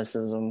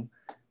athleticism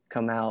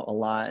come out a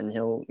lot, and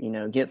he'll,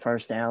 get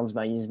first downs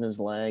by using his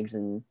legs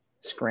and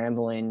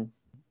scrambling,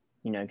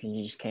 because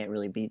you just can't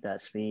really beat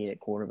that speed at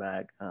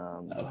quarterback.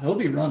 He'll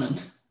be running.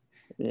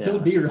 Yeah. He'll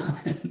be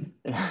running.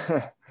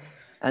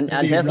 I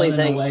definitely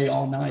think away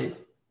all night.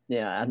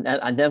 Yeah,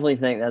 I definitely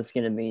think that's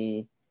going to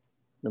be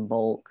the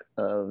bulk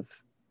of,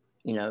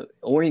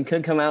 or he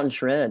could come out and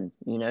shred.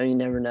 You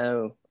never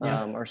know.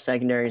 Yeah. Our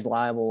secondary is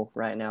liable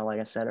right now, like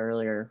I said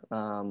earlier.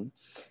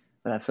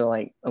 But I feel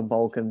like a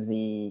bulk of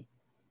the,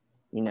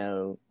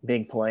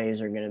 big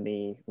plays are going to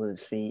be with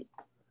his feet.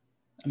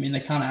 I mean,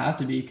 they kind of have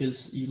to be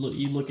because you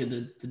look at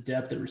the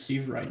depth at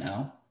receiver right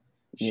now.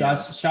 Yeah.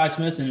 Shi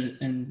Smith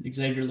and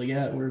Xavier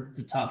Legette were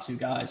the top two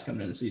guys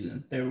coming into the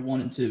season. They were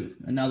 1 and 2,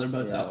 and now they're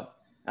both out.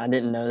 I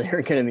didn't know they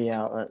were going to be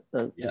out.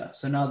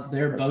 So now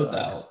they're both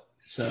out.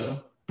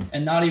 So,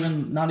 and not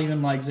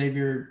even like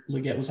Xavier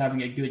Legette was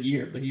having a good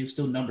year, but he was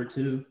still number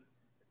 2.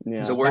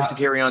 Yeah. So where's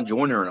De'Carrion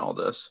Joyner in all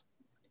this?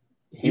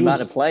 He about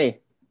to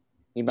play.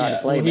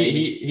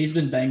 He's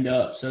been banged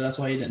up, so that's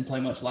why he didn't play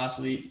much last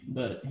week.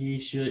 But he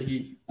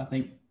should. I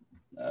think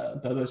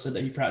Bobo said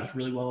that he practiced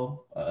really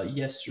well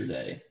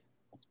yesterday.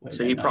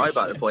 So he probably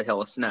about to play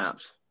hella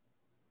snaps.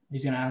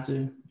 He's gonna have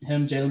to.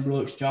 Him, Jalen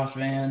Brooks, Josh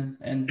Van,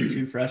 and the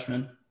 2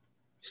 freshmen.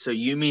 So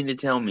you mean to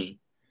tell me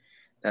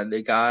that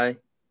the guy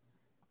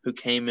who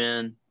came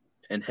in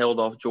and held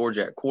off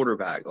Georgia at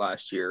quarterback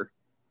last year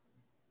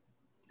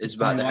is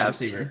about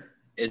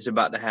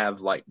to have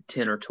like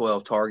 10 or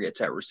 12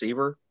 targets at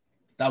receiver?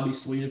 That would be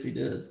sweet if he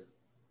did.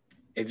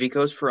 If he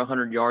goes for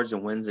 100 yards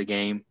and wins a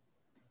game,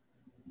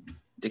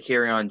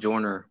 De'Carrion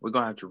Joyner, we're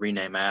going to have to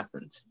rename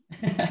Athens.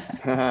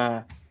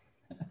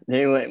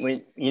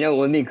 Anyway, what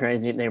would be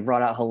crazy if they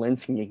brought out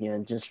Helinski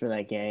again just for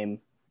that game.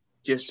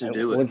 Just to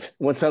do it.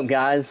 What's up,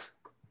 guys?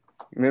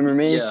 Remember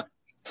me? Yeah.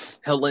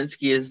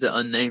 Helinski is the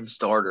unnamed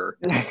starter.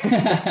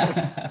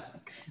 That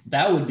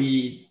would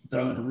be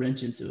throwing a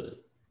wrench into it.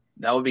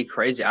 That would be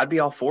crazy. I'd be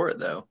all for it,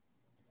 though.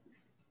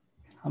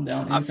 I'm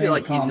down. I feel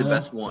like he's the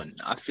best one.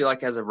 I feel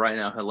like as of right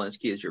now,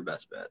 Helinski is your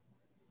best bet.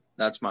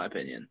 That's my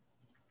opinion.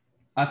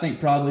 I think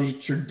probably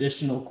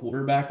traditional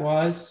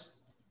quarterback-wise,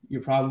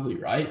 you're probably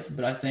right.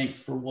 But I think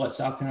for what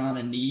South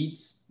Carolina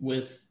needs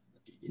with,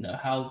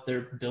 how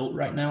they're built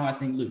right now, I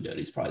think Luke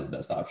Doty is probably the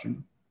best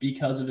option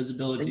because of his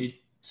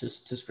ability to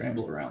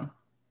scramble around.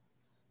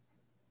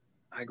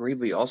 I agree,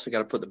 but you also got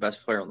to put the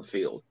best player on the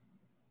field,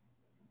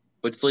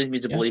 which leads me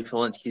to believe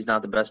Helinski's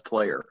not the best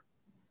player.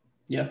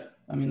 Yeah,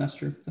 I mean, that's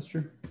true.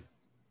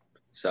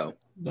 So,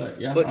 but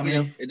yeah,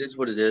 it is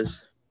what it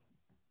is.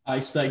 I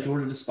expect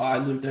Georgia to spy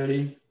Luke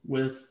Doty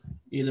with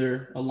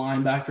either a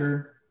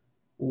linebacker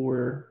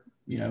or,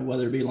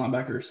 whether it be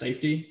linebacker or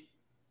safety.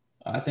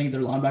 I think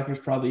their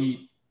linebackers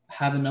probably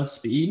have enough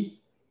speed.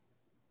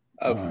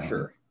 Oh, for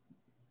sure.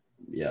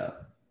 Yeah.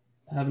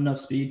 Have enough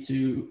speed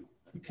to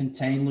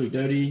contain Luke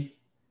Doty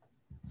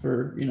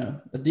for,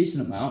 a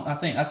decent amount. I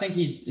think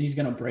he's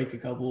going to break a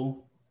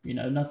couple,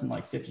 nothing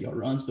like 50-yard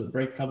runs, but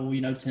break a couple,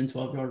 10,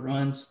 12-yard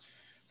runs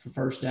for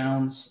first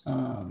downs.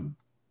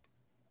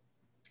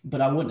 But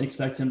I wouldn't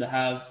expect him to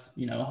have,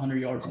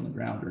 100 yards on the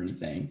ground or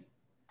anything.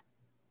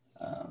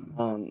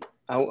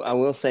 I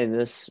will say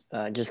this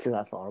just because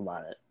I thought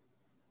about it.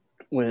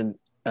 With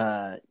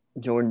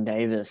Jordan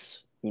Davis,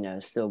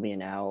 still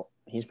being out,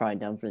 he's probably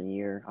done for the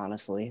year,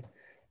 honestly.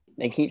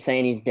 They keep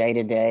saying he's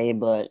day-to-day,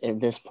 but at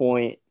this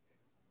point,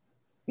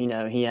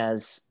 he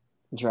has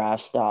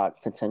draft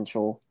stock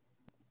potential,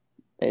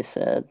 they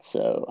said.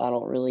 So I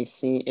don't really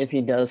see – if he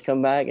does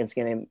come back, it's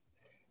going to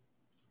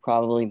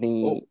probably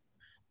be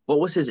 – what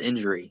was his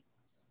injury?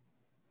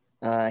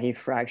 He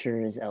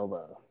fractured his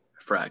elbow.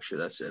 Fracture,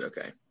 that's it,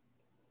 okay.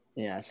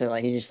 Yeah, so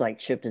he just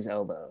chipped his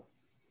elbow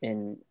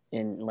in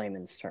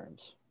layman's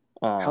terms.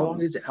 How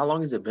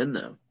long has it been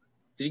though?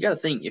 Because you got to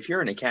think, if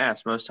you're in a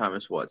cast, most time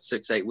it's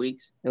 6-8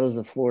 weeks. It was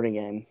the Florida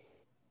game.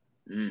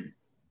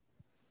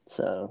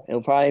 So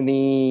it'll probably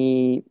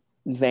be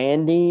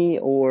Vandy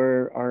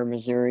or our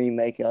Missouri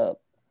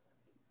makeup,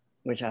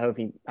 which I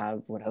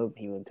would hope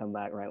he would come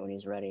back right when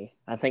he's ready.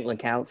 I think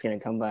LeCount's going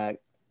to come back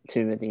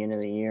too at the end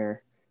of the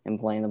year and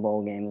play in the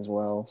bowl game as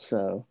well.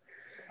 So,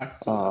 I can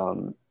see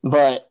that.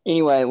 but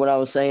anyway, what I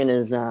was saying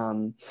is,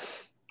 I'm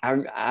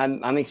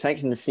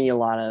expecting to see a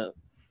lot of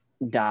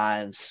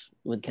dives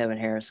with Kevin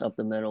Harris up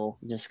the middle,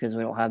 just because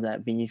we don't have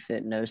that beef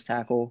at nose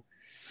tackle.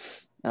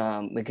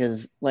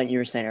 Because like you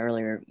were saying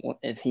earlier,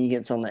 if he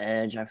gets on the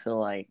edge, I feel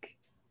like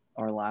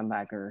our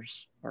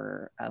linebackers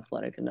are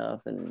athletic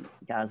enough, and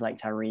guys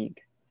like Tyreek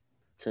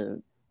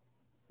to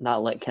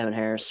not let Kevin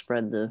Harris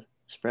spread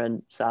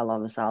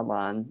sideline to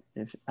sideline.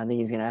 I think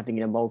he's going to have to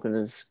get a bulk of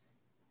his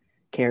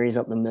carries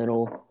up the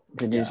middle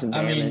to do some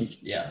damage.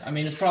 I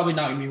mean, it's probably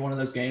not going to be one of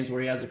those games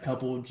where he has a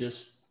couple of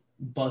just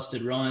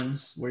busted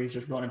runs where he's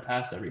just running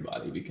past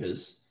everybody,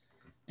 because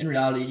in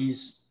reality,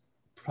 he's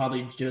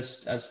probably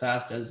just as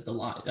fast as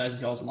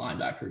y'all's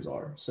linebackers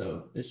are.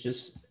 So it's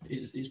just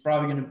he's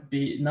probably going to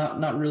be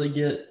not really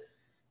get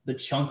the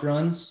chunk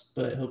runs,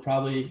 but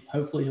hopefully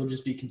he'll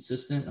just be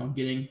consistent on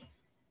getting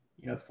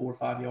 4 or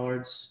 5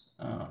 yards.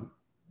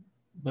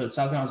 But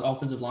South Carolina's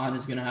offensive line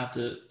is going to have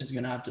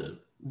to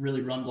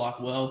really run block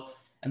well,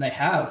 and they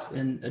have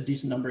in a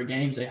decent number of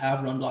games. They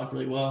have run blocked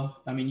really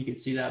well. I mean, you can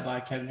see that by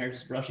Kevin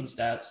Harris's rushing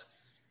stats.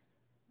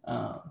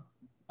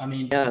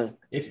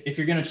 If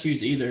you're going to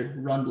choose either,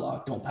 run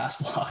block, don't pass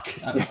block.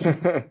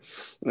 The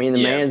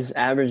man's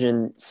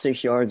averaging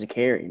 6 yards a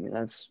carry. I mean,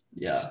 that's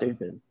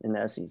stupid in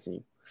the SEC.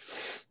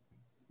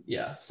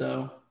 Yeah.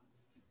 So,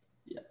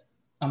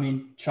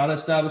 try to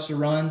establish a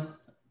run.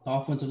 The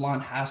offensive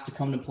line has to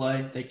come to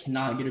play. They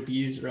cannot get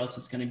abused, or else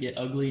it's going to get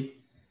ugly.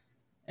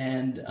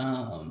 And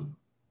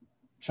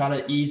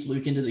try to ease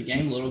Luke into the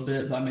game a little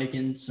bit by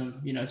making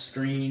some,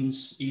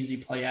 screens, easy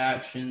play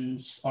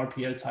actions,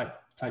 RPO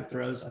type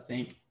throws. I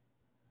think,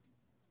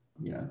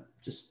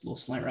 just little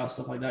slant route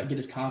stuff like that. Get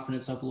his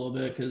confidence up a little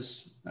bit,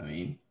 because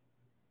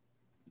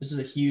this is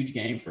a huge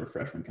game for a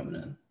freshman coming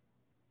in.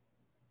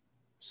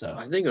 So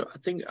I think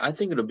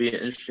it'll be an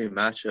interesting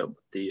matchup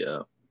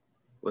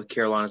with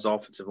Carolina's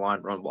offensive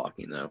line run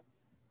blocking, though,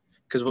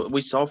 because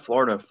we saw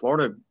Florida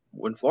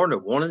when Florida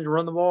wanted to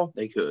run the ball,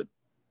 they could.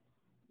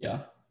 Yeah.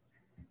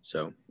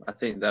 So I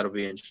think that'll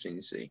be interesting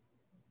to see.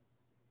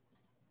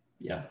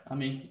 Yeah,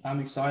 I'm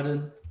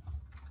excited.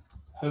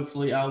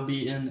 Hopefully, I'll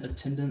be in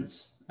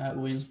attendance at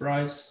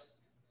Williams-Brice.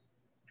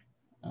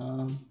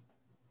 And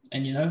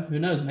who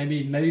knows?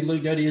 Maybe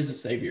Luke Doty is the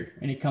savior,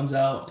 and he comes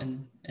out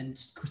and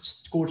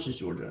scorches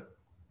Georgia.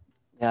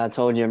 Yeah, I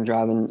told you I'm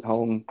driving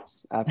home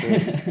after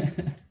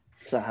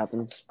that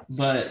happens.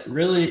 But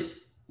really,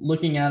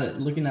 looking at a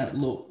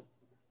little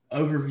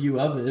overview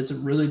of it, it's a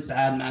really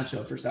bad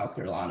matchup for South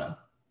Carolina,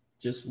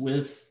 just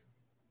with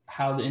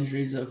how the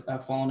injuries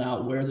have fallen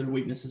out, where their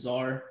weaknesses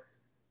are.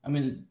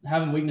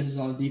 Having weaknesses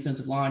on the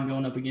defensive line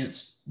going up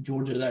against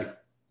Georgia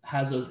that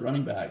has those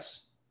running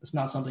backs, it's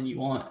not something you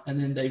want. And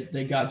then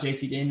they got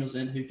JT Daniels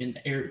in, who can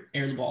air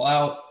the ball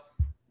out,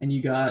 and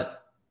you got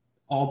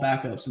all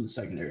backups in the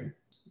secondary.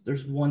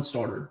 There's one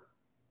starter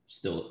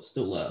still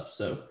left.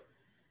 So,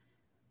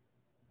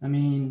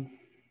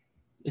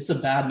 it's a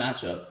bad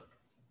matchup.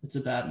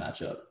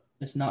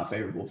 It's not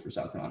favorable for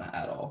South Carolina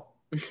at all.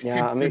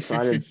 Yeah, I'm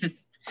excited.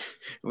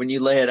 When you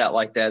lay it out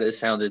like that, it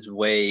sounded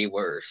way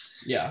worse.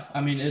 Yeah,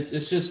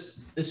 it's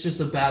just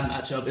a bad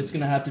matchup. It's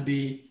going to have to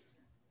be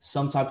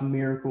some type of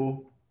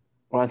miracle.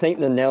 Well, I think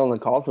the nail in the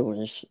coffin was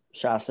just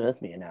Shy Smith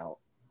being out.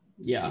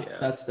 Yeah.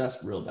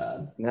 That's real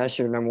bad. That's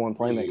your number one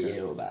playmaker.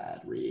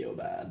 Real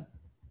bad.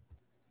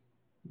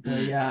 But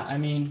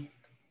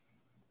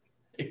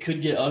it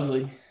could get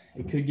ugly.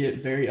 It could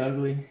get very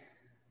ugly.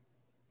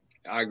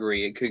 I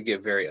agree. It could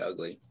get very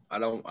ugly. I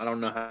don't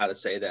know how to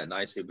say that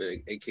nicely, but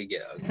it could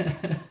get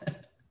ugly.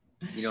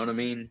 You know what I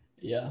mean?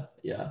 Yeah.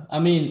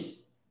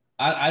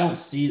 I don't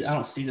see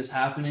this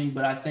happening,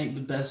 but I think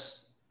the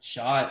best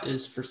shot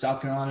is for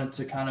South Carolina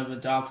to kind of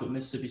adopt what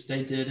Mississippi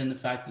State did, in the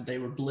fact that they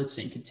were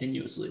blitzing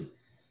continuously.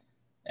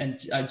 And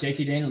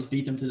JT Daniels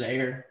beat them to the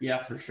air, yeah,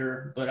 for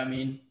sure. But,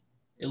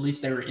 at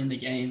least they were in the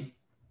game,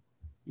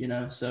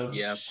 So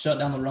shut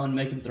down the run,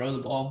 make them throw the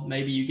ball.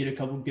 Maybe you get a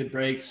couple good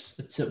breaks,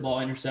 a tip ball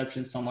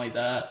interception, something like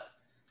that.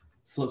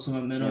 Flip some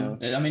momentum.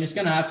 Yeah. It's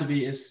going to have to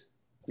be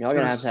 – Y'all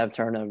going to have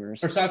turnovers.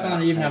 For South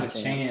Carolina to even have a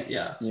chance,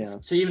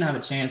 To even have a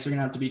chance, they're going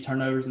to have to be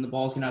turnovers, and the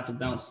ball's going to have to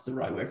bounce the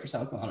right way for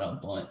South Carolina a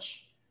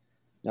bunch.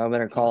 Y'all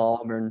better call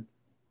Auburn.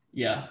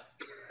 Yeah.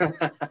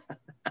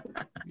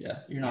 Yeah,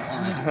 you're not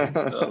lying.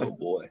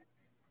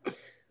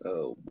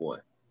 Oh, boy.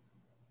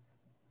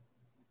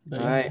 But,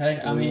 right.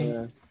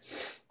 Hey,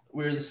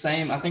 we're the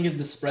same. I think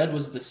the spread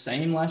was the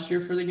same last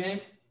year for the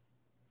game.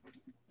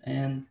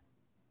 And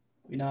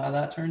we know how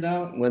that turned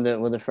out. With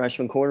a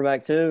freshman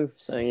quarterback, too,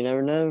 so you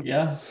never know.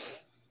 Yeah.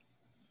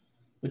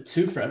 With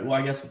two freshmen. Well,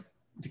 I guess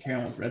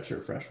DeCarron was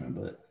redshirt freshman,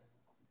 but,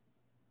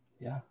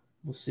 yeah,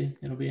 we'll see.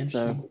 It'll be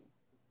interesting.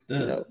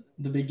 The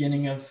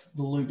beginning of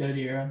the Luke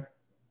Doty era.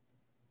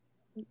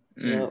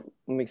 Yep.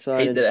 I'm Hate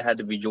excited. that it had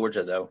to be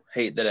Georgia, though.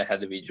 Hate that it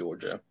had to be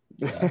Georgia.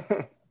 Yeah.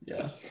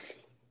 Yeah.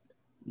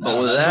 But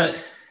with that,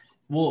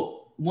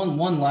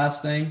 one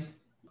last thing.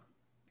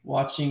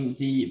 Watching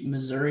the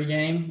Missouri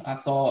game, I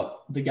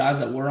thought the guys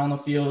that were on the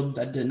field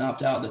that didn't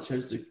opt out, that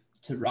chose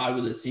to ride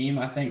with the team,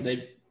 I think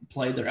they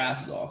played their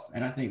asses off,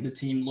 and I think the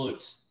team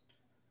looked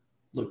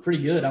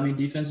pretty good. I mean,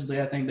 defensively,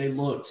 I think they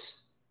looked,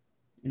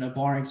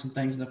 barring some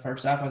things in the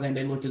first half, I think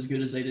they looked as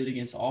good as they did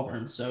against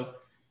Auburn. So,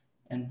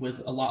 and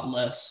with a lot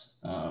less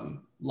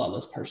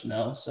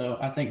personnel. So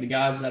I think the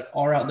guys that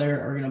are out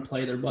there are going to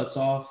play their butts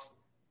off,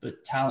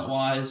 but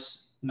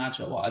talent-wise,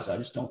 matchup-wise, I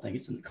just don't think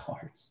it's in the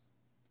cards.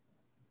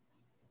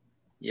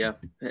 yeah,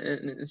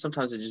 and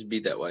sometimes it just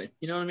be that way.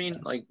 You know what I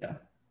mean? Yeah.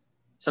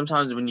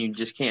 Sometimes when you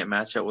just can't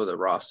match up with a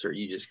roster,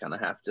 you just kind of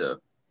have to.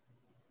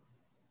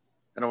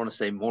 I don't want to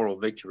say moral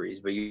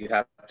victories, but you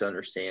have to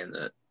understand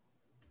that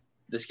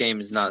this game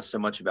is not so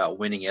much about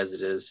winning as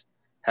it is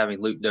having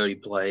Luke Doty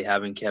play,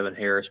 having Kevin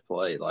Harris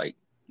play,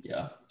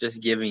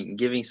 just giving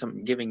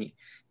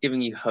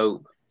you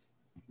hope.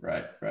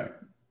 Right.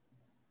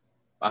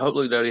 I hope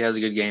Luke Doty has a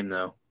good game,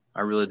 though.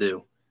 I really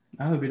do.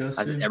 I hope he does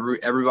too.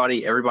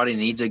 Everybody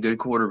needs a good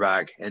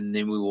quarterback, and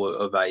then we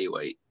will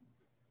evaluate.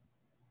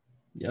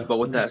 Yep. But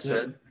with that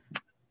said,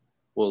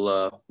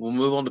 we'll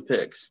move on to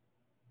picks.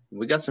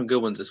 We got some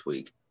good ones this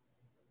week.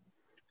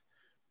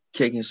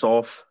 Kicking us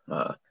off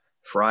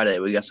Friday,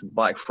 we got some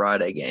Black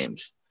Friday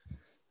games.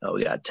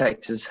 We got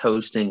Texas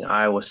hosting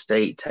Iowa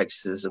State.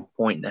 Texas is a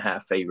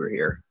 1.5 favorite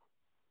here.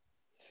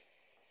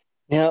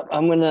 Yep,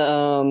 I'm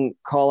gonna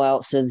call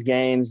out Sid's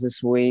games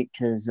this week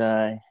because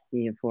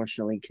he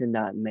unfortunately could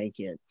not make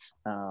it.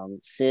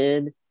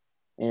 Sid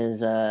is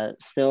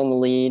still in the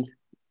lead,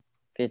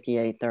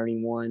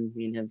 58-31.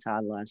 Me and him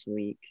tied last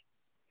week.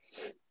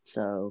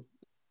 So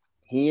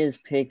he is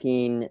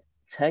picking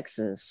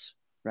Texas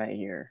right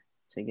here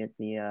to get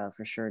the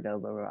for sure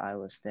dub over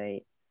Iowa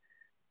State.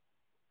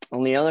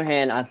 On the other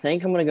hand, I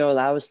think I'm going to go with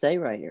Iowa State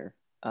right here.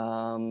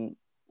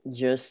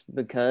 Just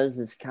because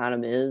this kind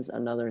of is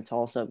another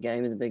toss-up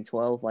game in the Big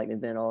 12 like they've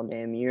been all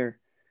damn year.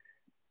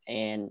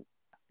 And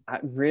I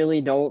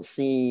really don't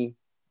see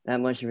that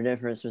much of a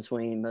difference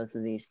between both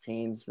of these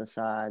teams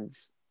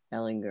besides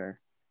Ellinger.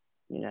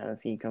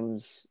 If he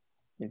goes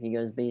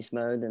beast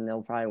mode, then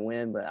they'll probably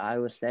win. But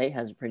Iowa State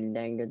has a pretty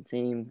dang good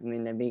team. I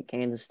mean, they beat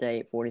Kansas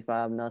State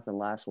 45-0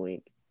 last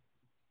week.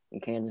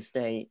 And Kansas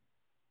State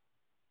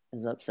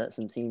has upset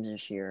some teams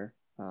this year.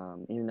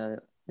 Even though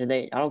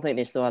I don't think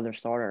they still have their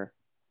starter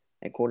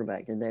at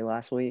quarterback. Did they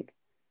last week?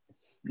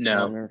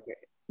 No.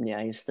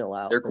 Yeah, he's still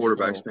out. Their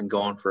quarterback's been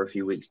gone for a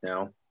few weeks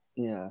now.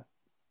 Yeah.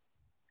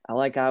 I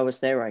like Iowa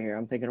State right here.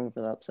 I'm picking them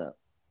for the upset.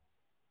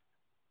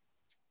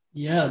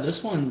 Yeah,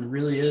 this one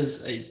really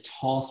is a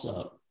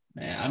toss-up,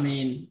 man. I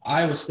mean,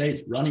 Iowa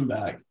State's running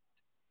back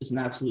is an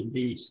absolute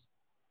beast.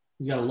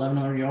 He's got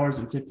 1,100 yards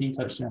and 15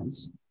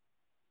 touchdowns.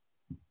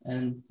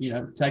 And,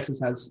 Texas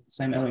has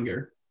Sam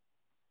Ellinger.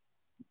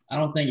 I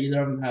don't think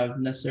either of them have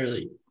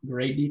necessarily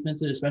great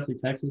defenses, especially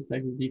Texas.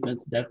 Texas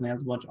defense definitely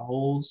has a bunch of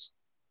holes.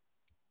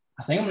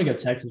 I think I'm going to go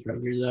Texas right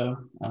here, though.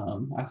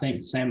 I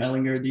think Sam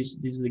Ellinger, these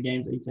are the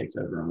games that he takes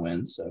over and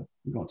wins. So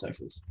I'm going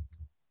Texas.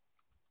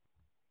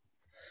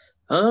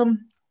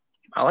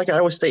 I like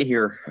Iowa State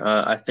here.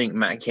 I think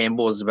Matt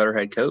Campbell is a better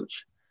head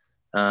coach.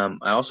 I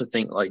also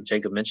think, like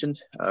Jacob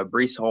mentioned,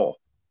 Breece Hall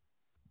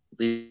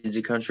leads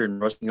the country in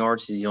rushing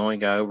yards. He's the only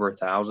guy over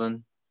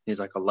 1,000. He's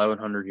like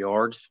 1,100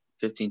 yards,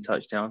 15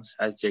 touchdowns,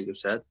 as Jacob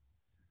said.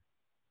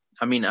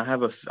 I mean, I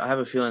have a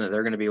feeling that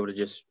they're going to be able to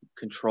just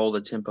control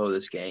the tempo of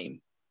this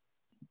game.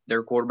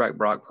 Their quarterback,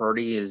 Brock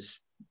Purdy, is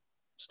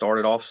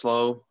started off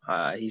slow.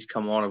 He's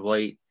come on of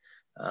late.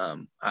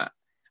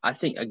 I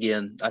think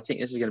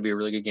this is going to be a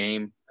really good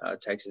game.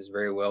 Texas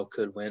very well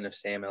could win if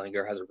Sam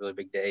Ellinger has a really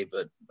big day,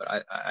 but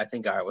I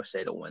think Iowa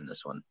State will win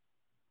this one.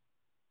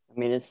 I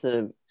mean,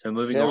 so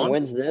moving whoever on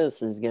wins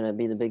this is going to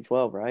be the Big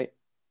 12, right?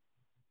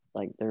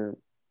 Like they're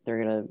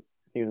going to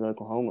be with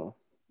Oklahoma,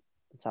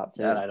 the top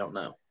two. That I don't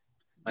know.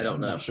 I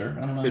don't know. I'm not sure.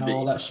 I don't know Could how be.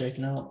 all that's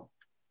shaking out.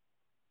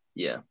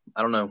 Yeah,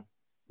 I don't know.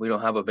 We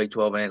don't have a Big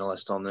 12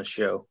 analyst on this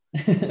show,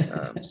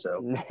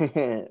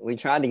 so we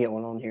tried to get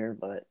one on here,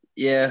 but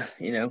yeah,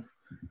 we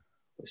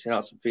sent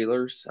out some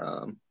feelers.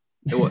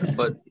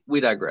 But we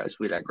digress.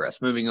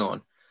 Moving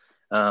on.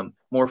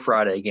 More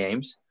Friday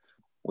games.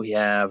 We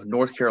have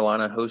North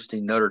Carolina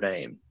hosting Notre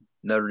Dame.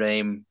 Notre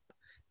Dame,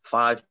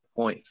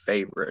 5-point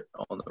favorite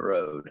on the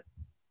road.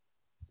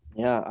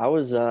 Yeah, I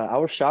was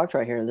shocked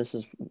right here. This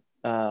is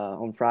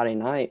on Friday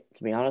night.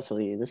 To be honest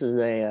with you, this is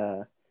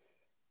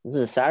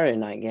a Saturday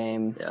night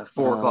game. Yeah,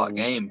 4 o'clock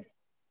game.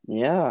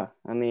 Yeah,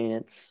 I mean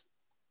it's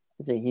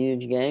a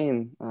huge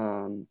game.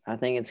 I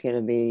think it's going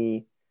to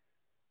be.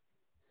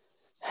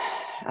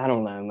 I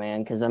don't know,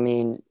 man, because I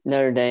mean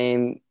Notre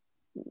Dame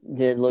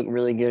did look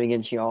really good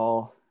against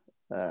y'all,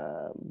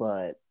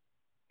 but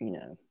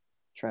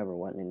Trevor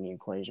wasn't in the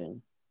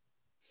equation.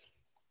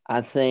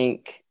 I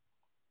think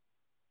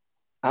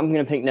I'm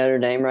going to pick Notre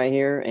Dame right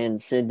here,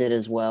 and Sid did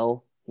as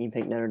well. He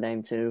picked Notre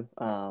Dame too.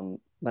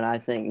 but I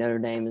think Notre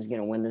Dame is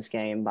going to win this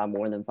game by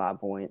more than 5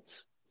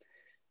 points,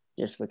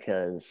 just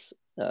because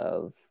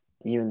of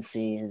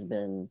UNC has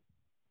been,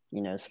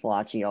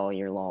 splotchy all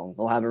year long.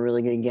 They'll have a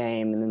really good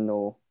game, and then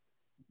they'll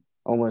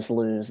almost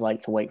lose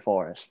like to Wake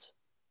Forest.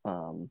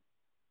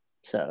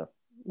 So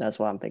that's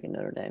why I'm picking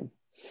Notre Dame.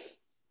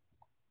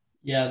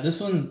 Yeah,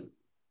 this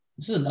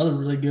is another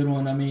really good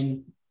one. I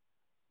mean,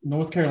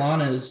 North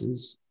Carolina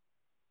is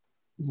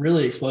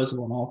really explosive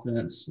on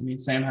offense. I mean,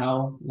 Sam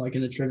Howell, like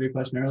in the trivia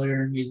question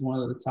earlier, he's one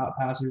of the top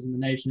passers in the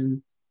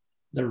nation.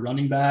 Their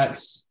running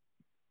backs,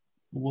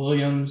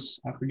 Williams,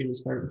 I forget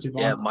his first.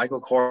 Yeah, Michael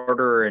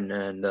Carter and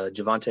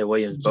Javonte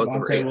Williams, both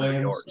over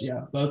 800 yards.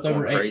 Yeah, both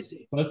over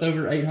crazy. Both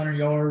over 800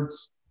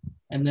 yards.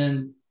 And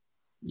then,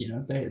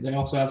 they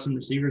also have some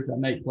receivers that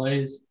make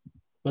plays.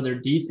 But their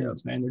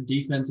defense, man, their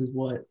defense is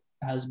what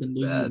has been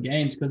losing the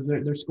games because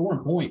they're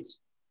scoring points.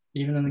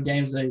 Even in the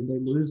games they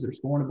lose, they're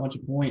scoring a bunch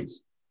of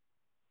points.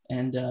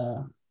 And,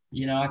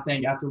 I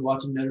think after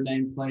watching Notre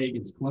Dame play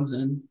against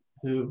Clemson,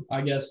 who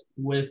I guess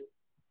with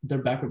their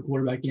backup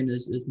quarterback in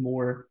is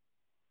more –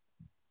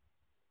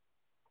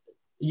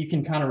 you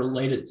can kind of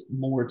relate it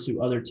more to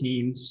other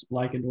teams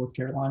like in North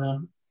Carolina.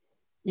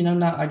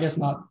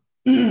 Not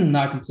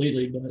not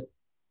completely, but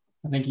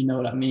I think you know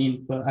what I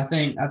mean. But I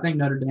think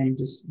Notre Dame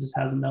just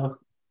has enough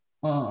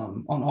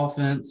on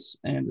offense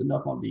and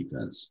enough on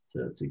defense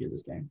to get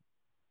this game.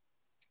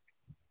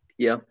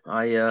 Yeah,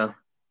 I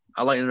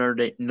like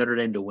Notre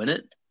Dame to win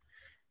it.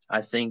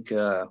 I think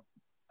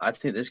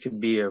this could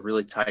be a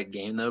really tight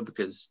game though,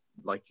 because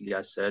like you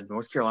guys said,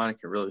 North Carolina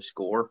can really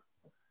score.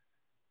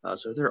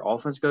 So if their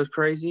offense goes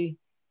crazy,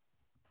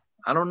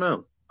 I don't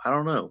know.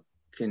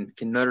 Can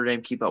Notre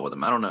Dame keep up with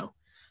them? I don't know.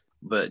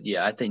 But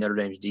yeah, I think Notre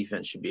Dame's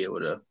defense should be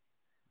able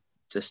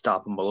to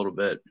stop them a little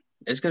bit.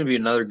 It's going to be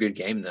another good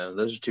game though.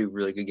 Those are two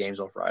really good games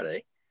on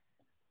Friday.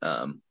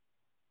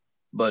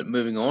 But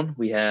moving on,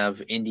 we have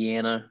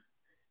Indiana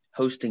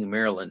hosting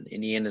Maryland.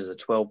 Indiana is a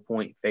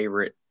 12-point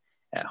favorite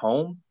at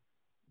home.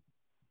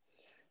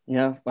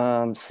 Yeah,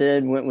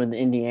 Sid went with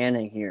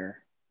Indiana here.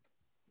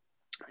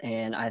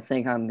 And I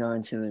think I'm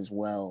going to as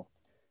well,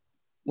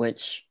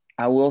 which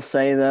I will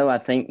say, though, I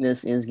think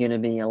this is going to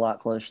be a lot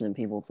closer than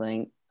people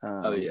think.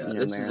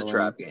 This is a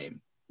trap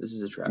game.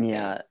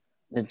 Yeah,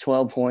 the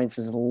 12 points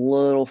is a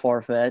little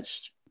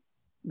far-fetched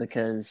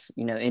because,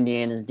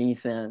 Indiana's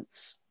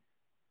defense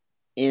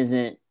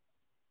isn't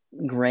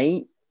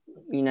great.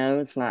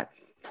 It's not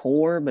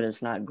poor, but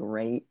it's not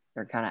great.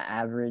 They're kind of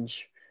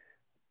average.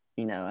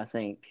 I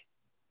think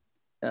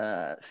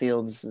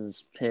Fields'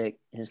 his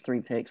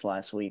 3 picks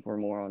last week were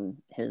more on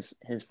his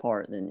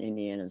part than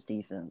Indiana's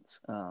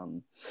defense.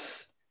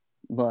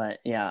 But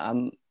yeah,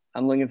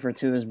 I'm looking for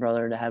Tua's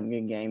brother to have a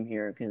good game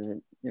here because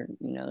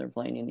they're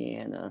playing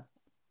Indiana.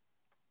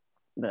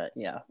 But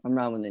yeah, I'm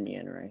riding with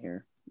Indiana right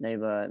here.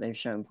 They've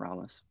shown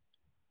promise.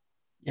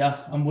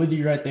 Yeah, I'm with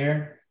you right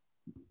there.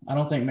 I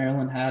don't think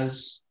Maryland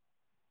has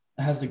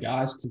the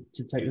guys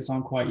to take this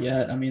on quite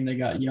yet. I mean, they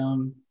got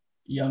young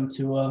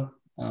Tua.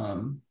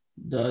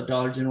 The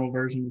Dollar General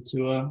version of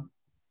Tua,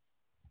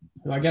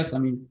 who I guess,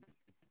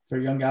 for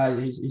a young guy,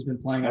 he's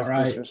been playing all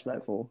right. That's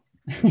disrespectful.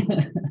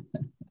 I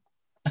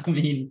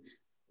mean,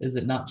 is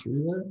it not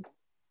true though?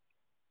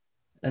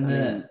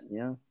 And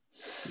yeah.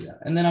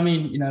 And then,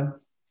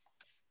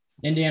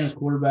 Indiana's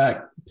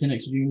quarterback,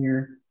 Penix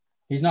Jr.,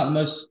 he's not the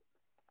most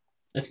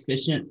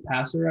efficient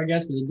passer, I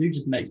guess, but the dude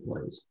just makes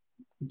plays.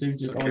 The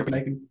dude's just always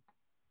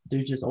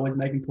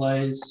making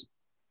plays.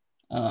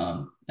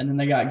 And then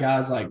they got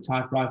guys like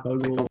Ty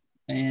Freifogel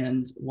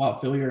and Walt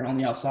Phillier on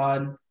the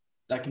outside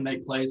that can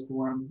make plays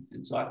for him.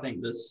 And so I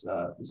think this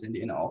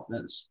Indiana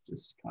offense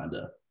just kind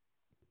of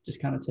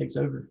takes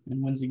over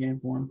and wins the game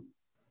for him.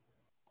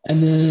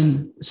 And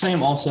then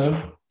Sam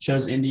also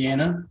chose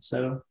Indiana.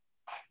 So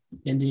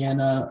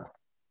Indiana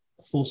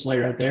full slate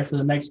right there for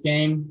the next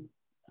game.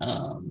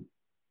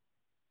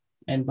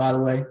 And by the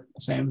way,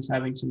 Sam is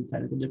having some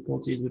technical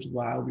difficulties, which is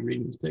why I'll be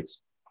reading his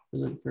picks for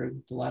the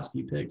last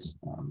few picks.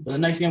 But the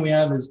next game we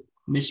have is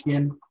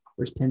Michigan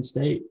versus Penn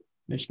State.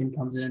 Michigan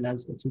comes in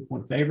as a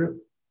 2-point favorite.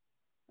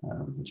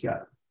 What you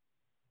got?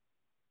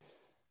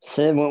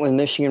 Sid went with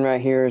Michigan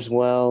right here as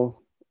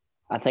well.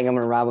 I think I'm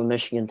going to ride with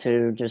Michigan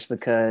too, just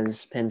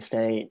because Penn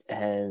State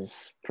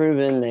has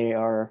proven they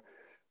are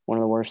one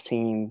of the worst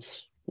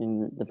teams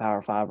in the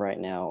Power 5 right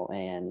now,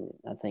 and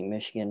I think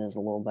Michigan is a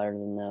little better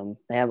than them.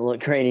 They haven't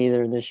looked great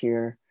either this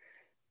year,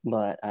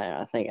 but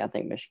I think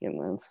Michigan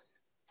wins.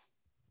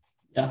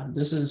 Yeah,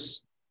 this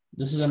is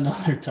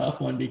another tough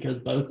one because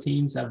both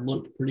teams have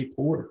looked pretty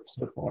poor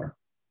so far.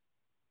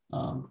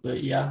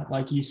 But yeah,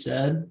 like you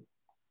said,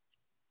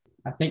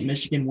 I think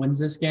Michigan wins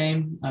this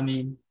game. I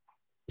mean,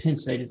 Penn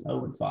State is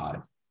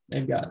 0-5.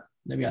 They've got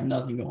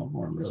nothing going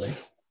for them really.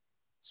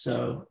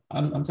 So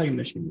I'm taking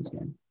Michigan this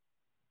game.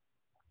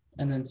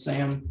 And then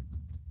Sam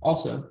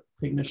also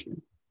picked Michigan.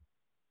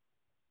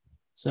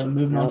 So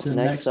moving on to the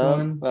next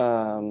one.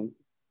 The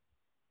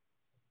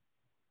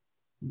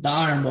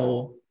Iron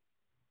Bowl.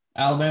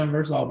 Alabama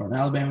versus Auburn.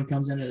 Alabama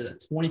comes in at a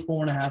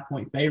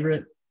 24.5-point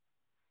favorite.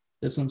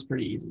 This one's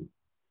pretty easy.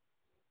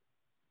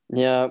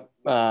 Yeah.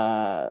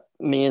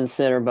 Me and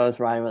Sid are both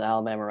riding with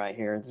Alabama right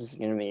here. This is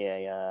going to be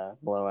a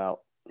blowout.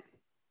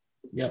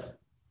 Yep.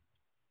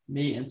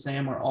 Me and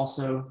Sam are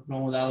also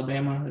going with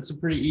Alabama. It's a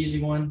pretty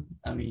easy one.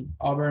 I mean,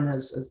 Auburn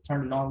has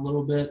turned it on a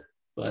little bit,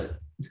 but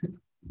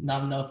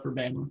not enough for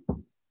Bama.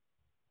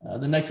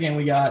 The next game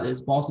we got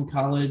is Boston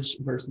College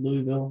versus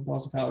Louisville.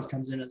 Boston College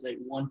comes in as a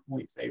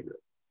 1-point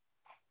favorite.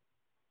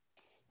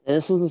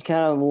 This was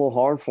kind of a little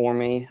hard for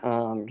me,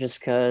 just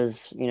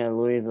because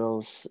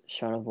Louisville's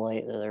shown of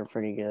late that they're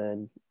pretty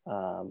good,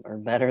 or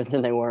better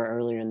than they were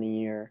earlier in the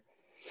year.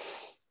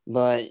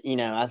 But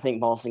I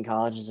think Boston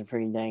College is a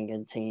pretty dang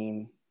good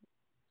team,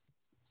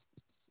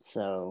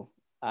 so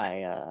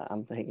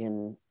I'm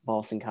picking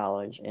Boston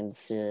College, and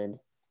Sid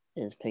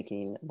is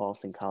picking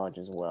Boston College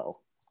as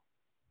well.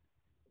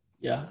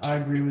 Yeah, I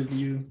agree with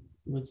you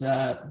with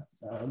that.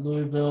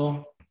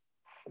 Louisville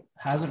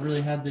hasn't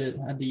really had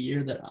the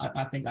year that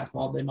I think I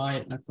thought they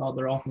might. I thought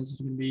their offense was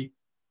going to be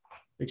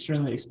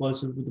extremely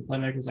explosive with the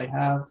playmakers they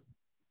have.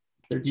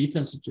 Their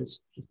defense is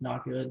just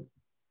not good.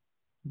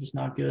 Just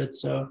not good.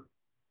 So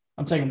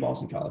I'm taking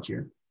Boston College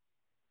here.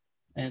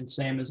 And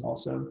Sam is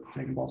also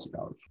taking Boston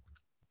College.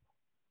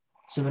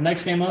 So the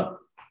next game up,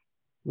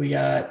 we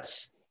got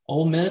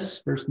Ole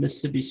Miss versus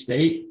Mississippi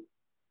State.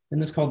 Isn't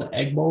this called the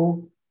Egg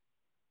Bowl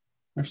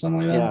or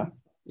something like that?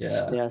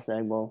 Yeah. Yeah, it's the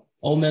Egg Bowl.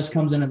 Ole Miss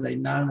comes in as a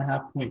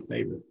 9.5-point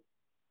favorite.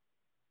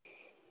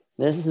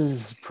 This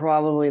is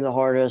probably the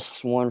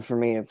hardest one for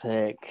me to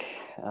pick,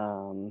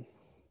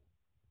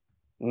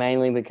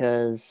 mainly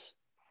because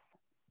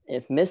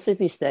if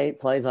Mississippi State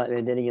plays like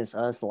they did against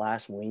us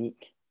last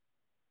week,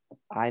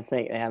 I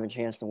think they have a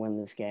chance to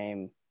win this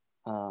game.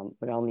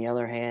 But on the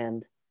other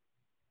hand,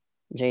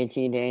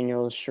 JT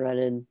Daniels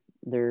shredded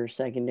their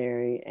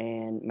secondary,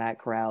 and Matt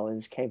Corral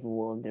is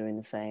capable of doing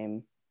the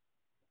same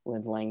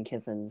with Lane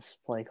Kiffin's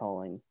play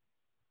calling.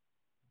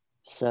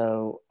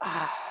 So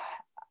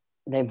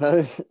they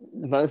both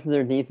of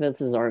their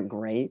defenses aren't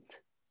great.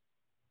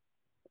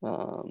 I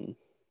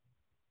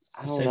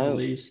don't know. The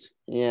least.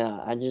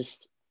 Yeah,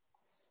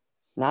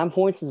 9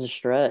 points is a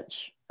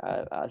stretch.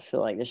 I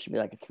feel like this should be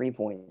like a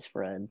 3-point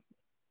spread,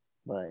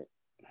 but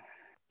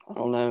I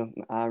don't know.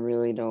 I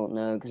really don't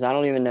know, because I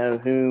don't even know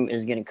who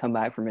is going to come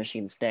back from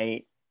Michigan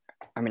State.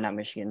 I mean, not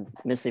Michigan,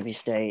 Mississippi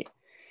State,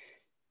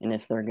 and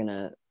if they're going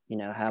to,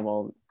 have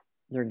all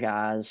their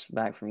guys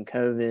back from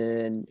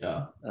COVID,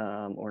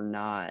 or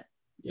not.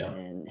 Yeah.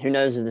 And who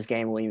knows if this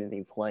game will even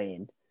be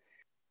played.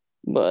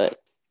 But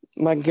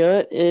my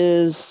gut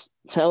is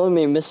telling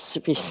me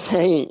Mississippi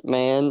State,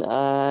 man.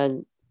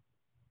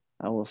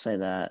 I will say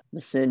that.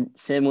 Sid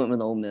went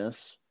with Ole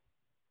Miss.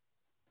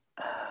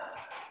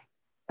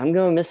 I'm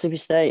going Mississippi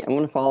State. I'm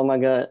going to follow my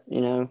gut,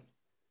 Go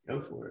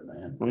for it,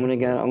 man. I'm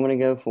going to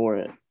go for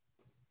it.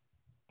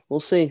 We'll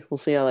see. We'll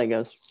see how that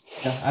goes.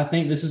 Yeah, I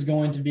think this is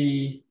going to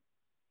be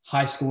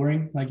high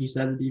scoring. Like you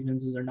said, the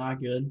defenses are not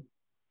good,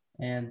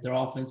 and their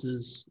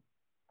offenses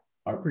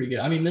are pretty good.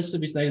 I mean,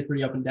 Mississippi State is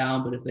pretty up and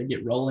down, but if they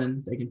get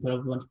rolling, they can put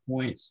up a bunch of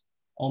points.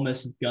 Ole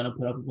Miss is going to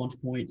put up a bunch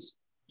of points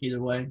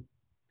either way,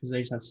 because they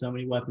just have so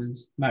many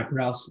weapons. Matt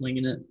Corral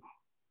slinging it.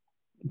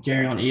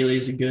 Jarion Ely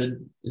is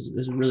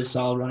a really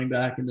solid running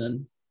back, and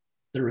then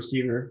the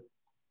receiver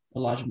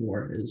Elijah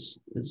Moore is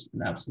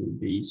an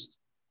absolute beast.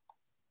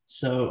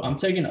 So I'm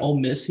taking Ole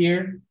Miss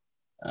here,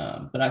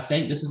 but I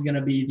think this is going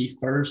to be the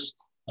first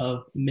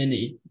of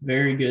many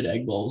very good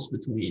Egg Bowls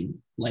between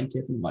Lane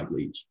Kiffin and Mike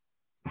Leach.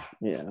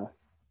 Yeah.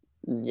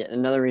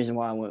 Another reason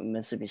why I went with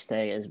Mississippi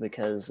State is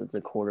because of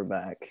the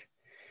quarterback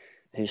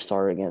who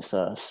started against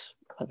us.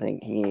 I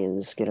think he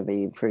is going to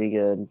be pretty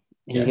good.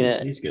 He's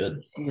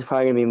good. He's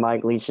probably going to be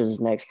Mike Leach's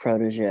next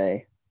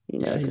protege.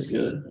 He's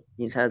good.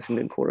 He's had some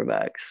good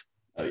quarterbacks.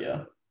 Oh,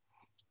 yeah.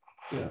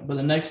 Yeah. But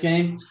the next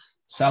game,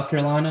 South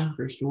Carolina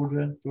versus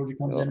Georgia. Georgia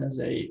comes in as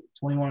a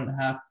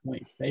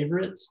 21.5-point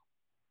favorite.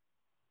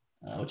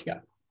 What you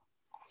got?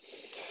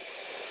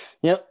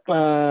 Yep.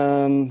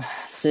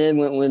 Sid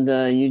went with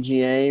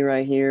UGA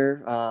right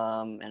here,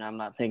 and I'm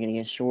not picking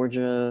against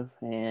Georgia,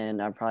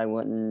 and I probably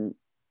wouldn't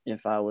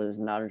if I was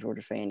not a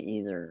Georgia fan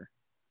either.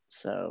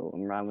 So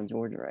I'm riding with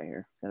Georgia right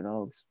here. Go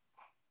Dogs.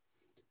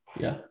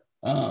 Yeah.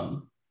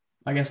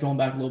 I guess going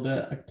back a little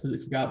bit, I completely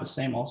forgot, but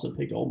Sam also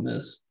picked Ole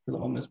Miss for the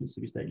Ole Miss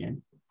Mississippi State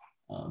game.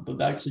 But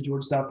back to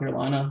Georgia, South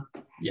Carolina.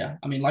 Yeah,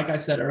 I mean, like I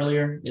said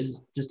earlier,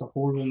 is just a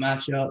horrible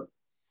matchup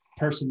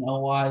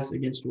personnel-wise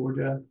against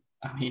Georgia.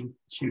 I mean,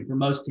 shoot, for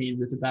most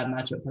teams, it's a bad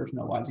matchup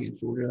personnel-wise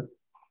against Georgia.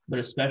 But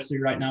especially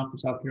right now for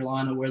South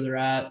Carolina, where they're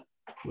at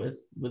with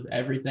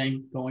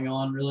everything going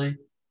on, really.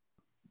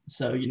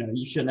 So,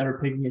 you should never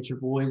pick against your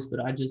boys, but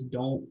I just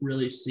don't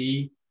really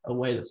see a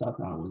way that South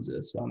Carolina wins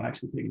this. So I'm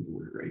actually picking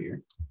Georgia right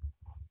here.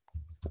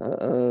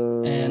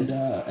 Uh-oh.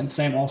 And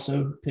Sam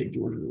also picked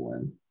Georgia to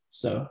win.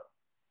 So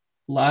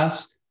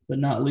last but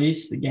not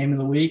least, the game of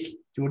the week,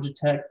 Georgia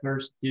Tech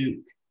versus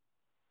Duke.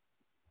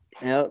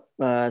 Yep.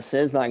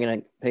 Sid's not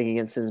going to pick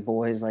against his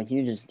boys like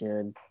you just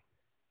did.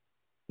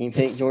 He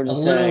picked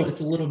Georgia Tech.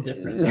 It's a little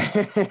different.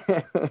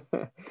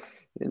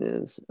 It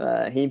is.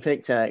 He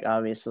picked Tech,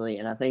 obviously,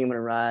 and I think I'm going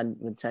to ride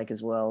with Tech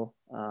as well.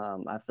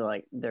 I feel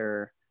like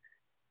their,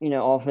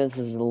 offense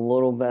is a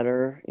little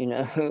better.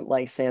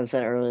 Like Sam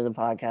said earlier in the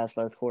podcast,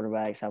 both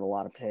quarterbacks have a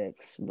lot of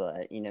picks,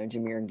 but,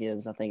 Jahmyr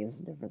Gibbs, I think, is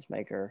a difference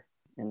maker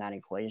in that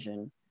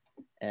equation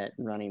at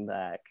running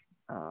back.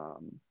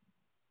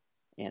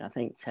 And I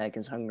think Tech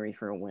is hungry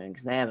for a win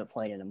because they haven't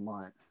played in a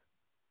month.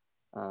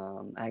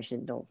 I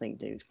actually don't think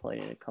Duke's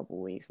played in a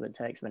couple weeks, but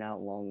Tech's been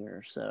out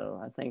longer,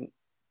 so I think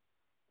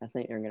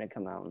they're going to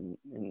come out and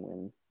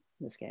win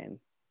this game.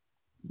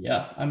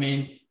 Yeah, I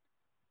mean,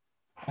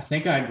 I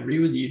think I agree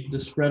with you. The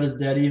spread is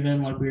dead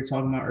even, like we were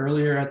talking about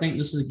earlier. I think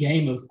this is a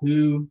game of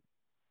who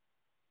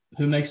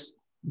makes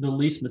the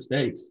least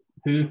mistakes,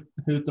 who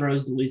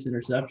throws the least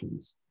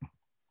interceptions.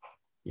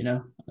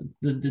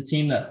 The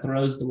team that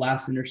throws the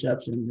last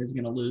interception is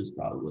going to lose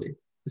probably.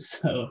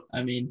 So,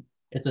 I mean,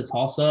 it's a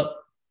toss-up.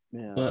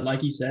 Yeah. But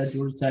like you said,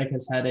 Georgia Tech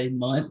has had a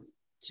month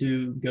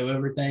to go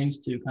over things,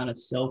 to kind of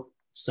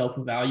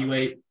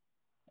self-evaluate,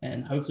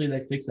 and hopefully they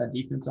fix that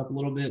defense up a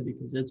little bit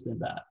because it's been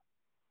bad.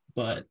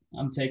 But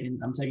I'm taking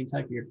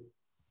Tech here.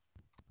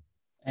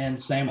 And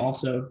Sam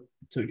also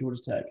took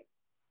Georgia Tech.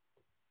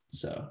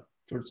 So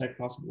Georgia Tech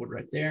across the board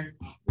right there.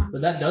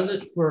 But that does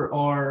it for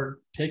our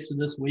picks of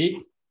this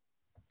week.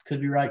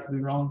 Could be right, could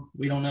be wrong.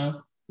 We don't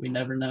know. We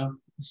never know.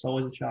 It's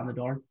always a shot in the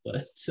dark.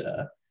 But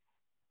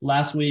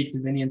last week,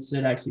 Davini and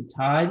Sid actually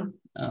tied.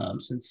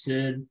 Since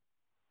Sid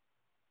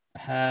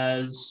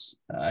has,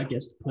 I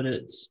guess to put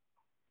it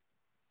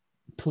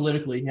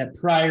politically, he had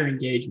prior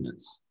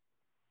engagements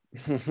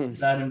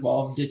that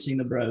involved ditching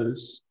the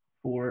bros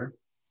for,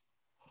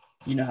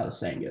 how the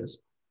saying goes.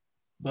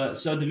 But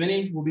so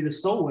Davini will be the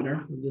sole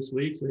winner of this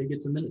week, so he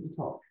gets a minute to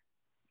talk.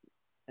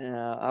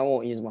 I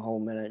won't use my whole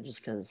minute just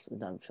because it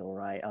doesn't feel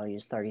right. I'll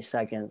use 30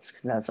 seconds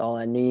because that's all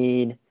I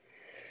need.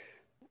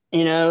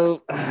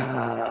 Going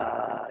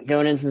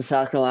into the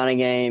South Carolina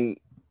game,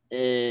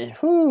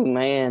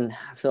 man,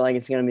 I feel like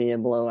it's going to be a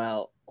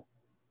blowout.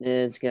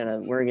 We're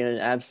going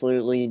to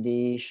absolutely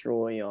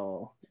destroy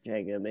y'all,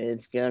 Jacob.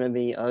 It's going to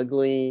be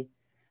ugly.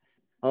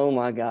 Oh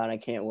my God, I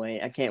can't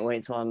wait. I can't wait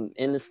until I'm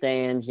in the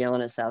stands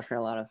yelling at South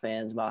Carolina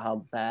fans about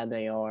how bad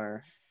they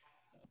are.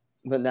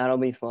 But that'll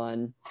be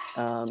fun.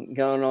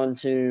 Going on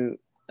to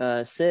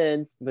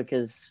Sid,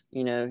 because,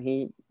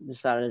 he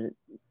decided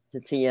to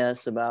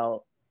TS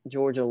about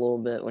Georgia a little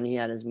bit when he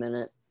had his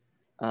minute.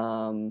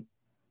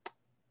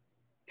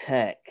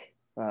 Tech,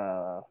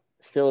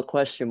 still a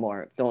question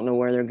mark. Don't know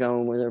where they're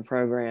going with their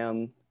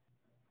program.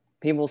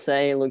 People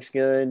say it looks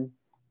good.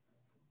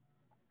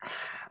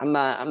 I'm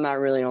not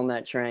really on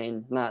that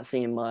train. Not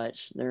seeing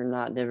much. They're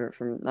not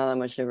that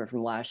much different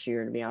from last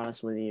year, to be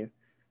honest with you.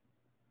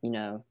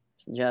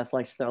 Jeff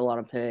likes to throw a lot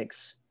of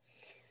picks.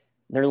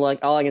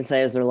 All I can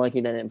say is they're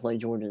lucky they didn't play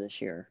Georgia this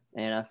year,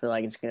 and I feel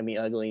like it's going to be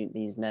ugly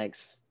these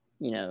next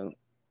 2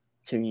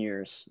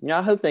 years.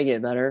 I hope they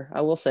get better.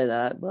 I will say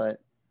that,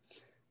 but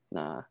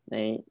nah,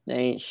 they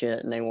ain't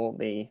shit, and they won't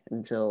be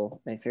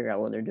until they figure out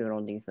what they're doing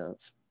on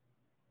defense.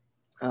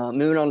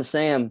 Moving on to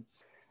Sam.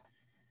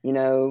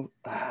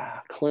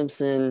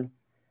 Clemson,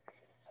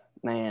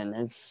 man,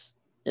 it's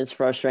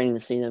frustrating to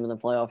see them in the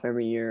playoff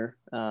every year.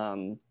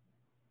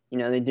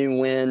 They do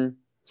win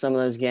some of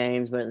those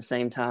games, but at the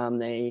same time,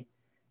 they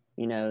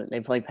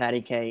play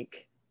patty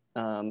cake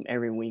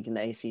every week in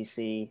the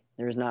ACC.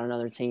 There's not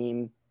another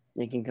team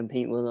that can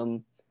compete with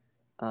them,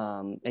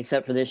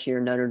 except for this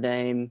year. Notre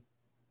Dame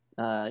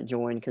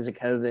joined because of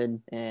COVID,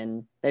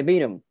 and they beat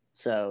them.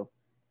 So,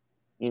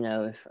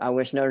 if I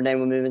wish Notre Dame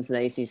would move into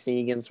the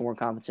ACC, give them some more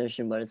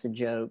competition, but it's a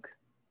joke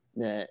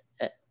that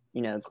a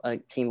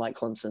team like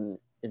Clemson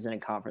is in a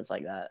conference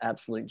like that.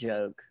 Absolute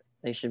joke.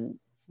 They should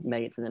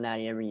make it to the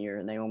Natty every year,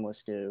 and they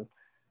almost do.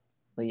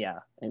 But yeah,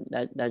 and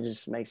that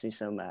just makes me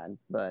so mad.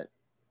 But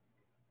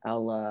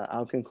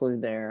I'll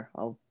conclude there.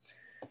 I'll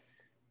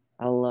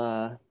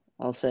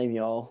save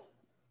y'all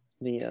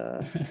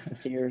the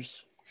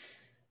tears.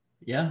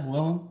 Yeah,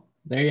 well,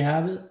 there you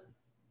have it.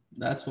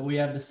 That's what we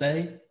have to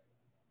say.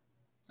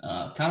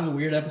 Kind of a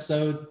weird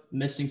episode.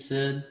 Missing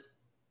Sid.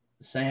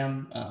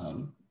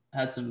 Sam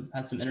had some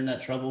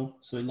internet trouble,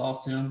 so we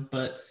lost him.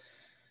 But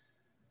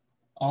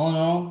all in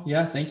all,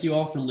 yeah, thank you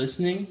all for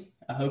listening.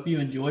 I hope you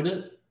enjoyed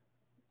it.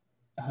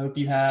 I hope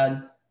you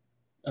had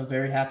a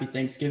very happy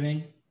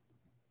Thanksgiving,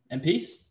 and peace.